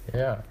probably.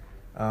 Yeah.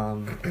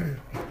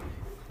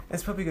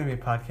 It's probably going to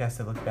be a podcast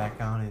to look back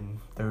on in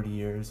 30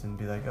 years and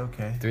be like,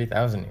 okay.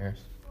 3,000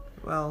 years.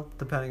 Well,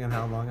 depending on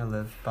how long I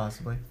live,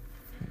 possibly.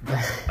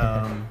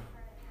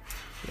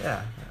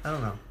 Yeah, I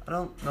don't know. I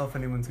don't know if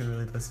anyone's going to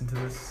really listen to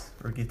this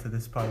or get to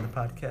this part of the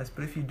podcast,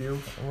 but if you do...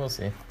 We'll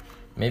see.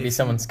 Maybe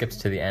someone skips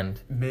to the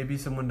end. Maybe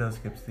someone does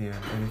skip to the end.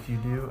 And if you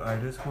do, I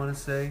just want to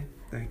say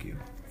thank you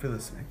for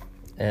listening.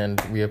 And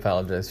we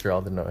apologize for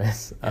all the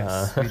noise.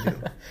 Yes, we do.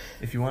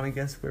 If you want to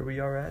guess where we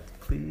are at,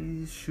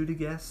 please shoot a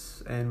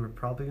guess, and we're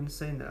probably going to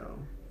say no.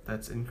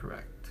 That's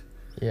incorrect.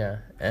 Yeah,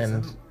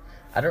 and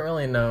I don't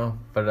really know,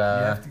 but... you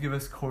have to give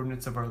us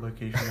coordinates of our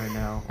location right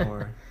now,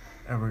 or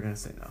we're going to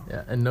say no.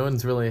 Yeah, and no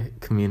one's really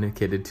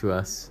communicated to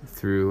us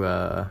through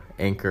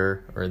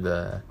Anchor or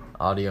the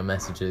audio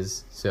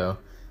messages, so...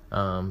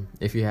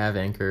 if you have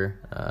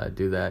Anchor,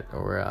 do that,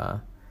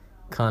 or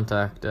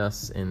contact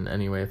us in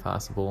any way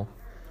possible.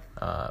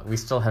 We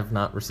still have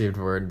not received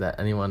word that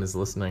anyone is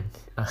listening,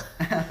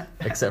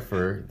 except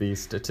for the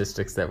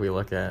statistics that we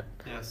look at.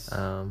 Yes.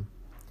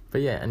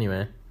 But yeah,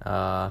 anyway,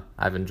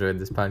 I've enjoyed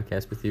this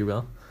podcast with you,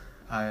 Will.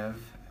 I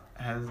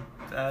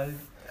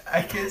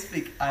can't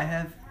speak. I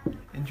have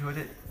enjoyed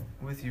it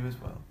with you as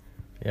well.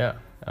 Yeah.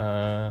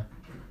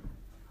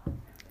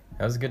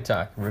 That was a good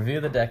talk. Review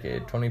of the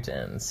decade,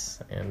 2010s.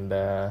 And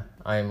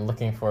I'm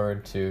looking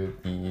forward to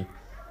the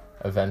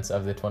events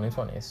of the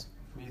 2020s.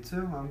 Me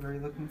too. I'm very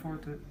looking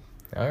forward to it.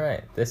 All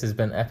right. This has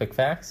been Epic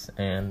Facts,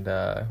 and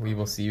we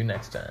will see you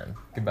next time.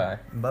 Goodbye.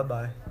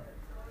 Bye-bye.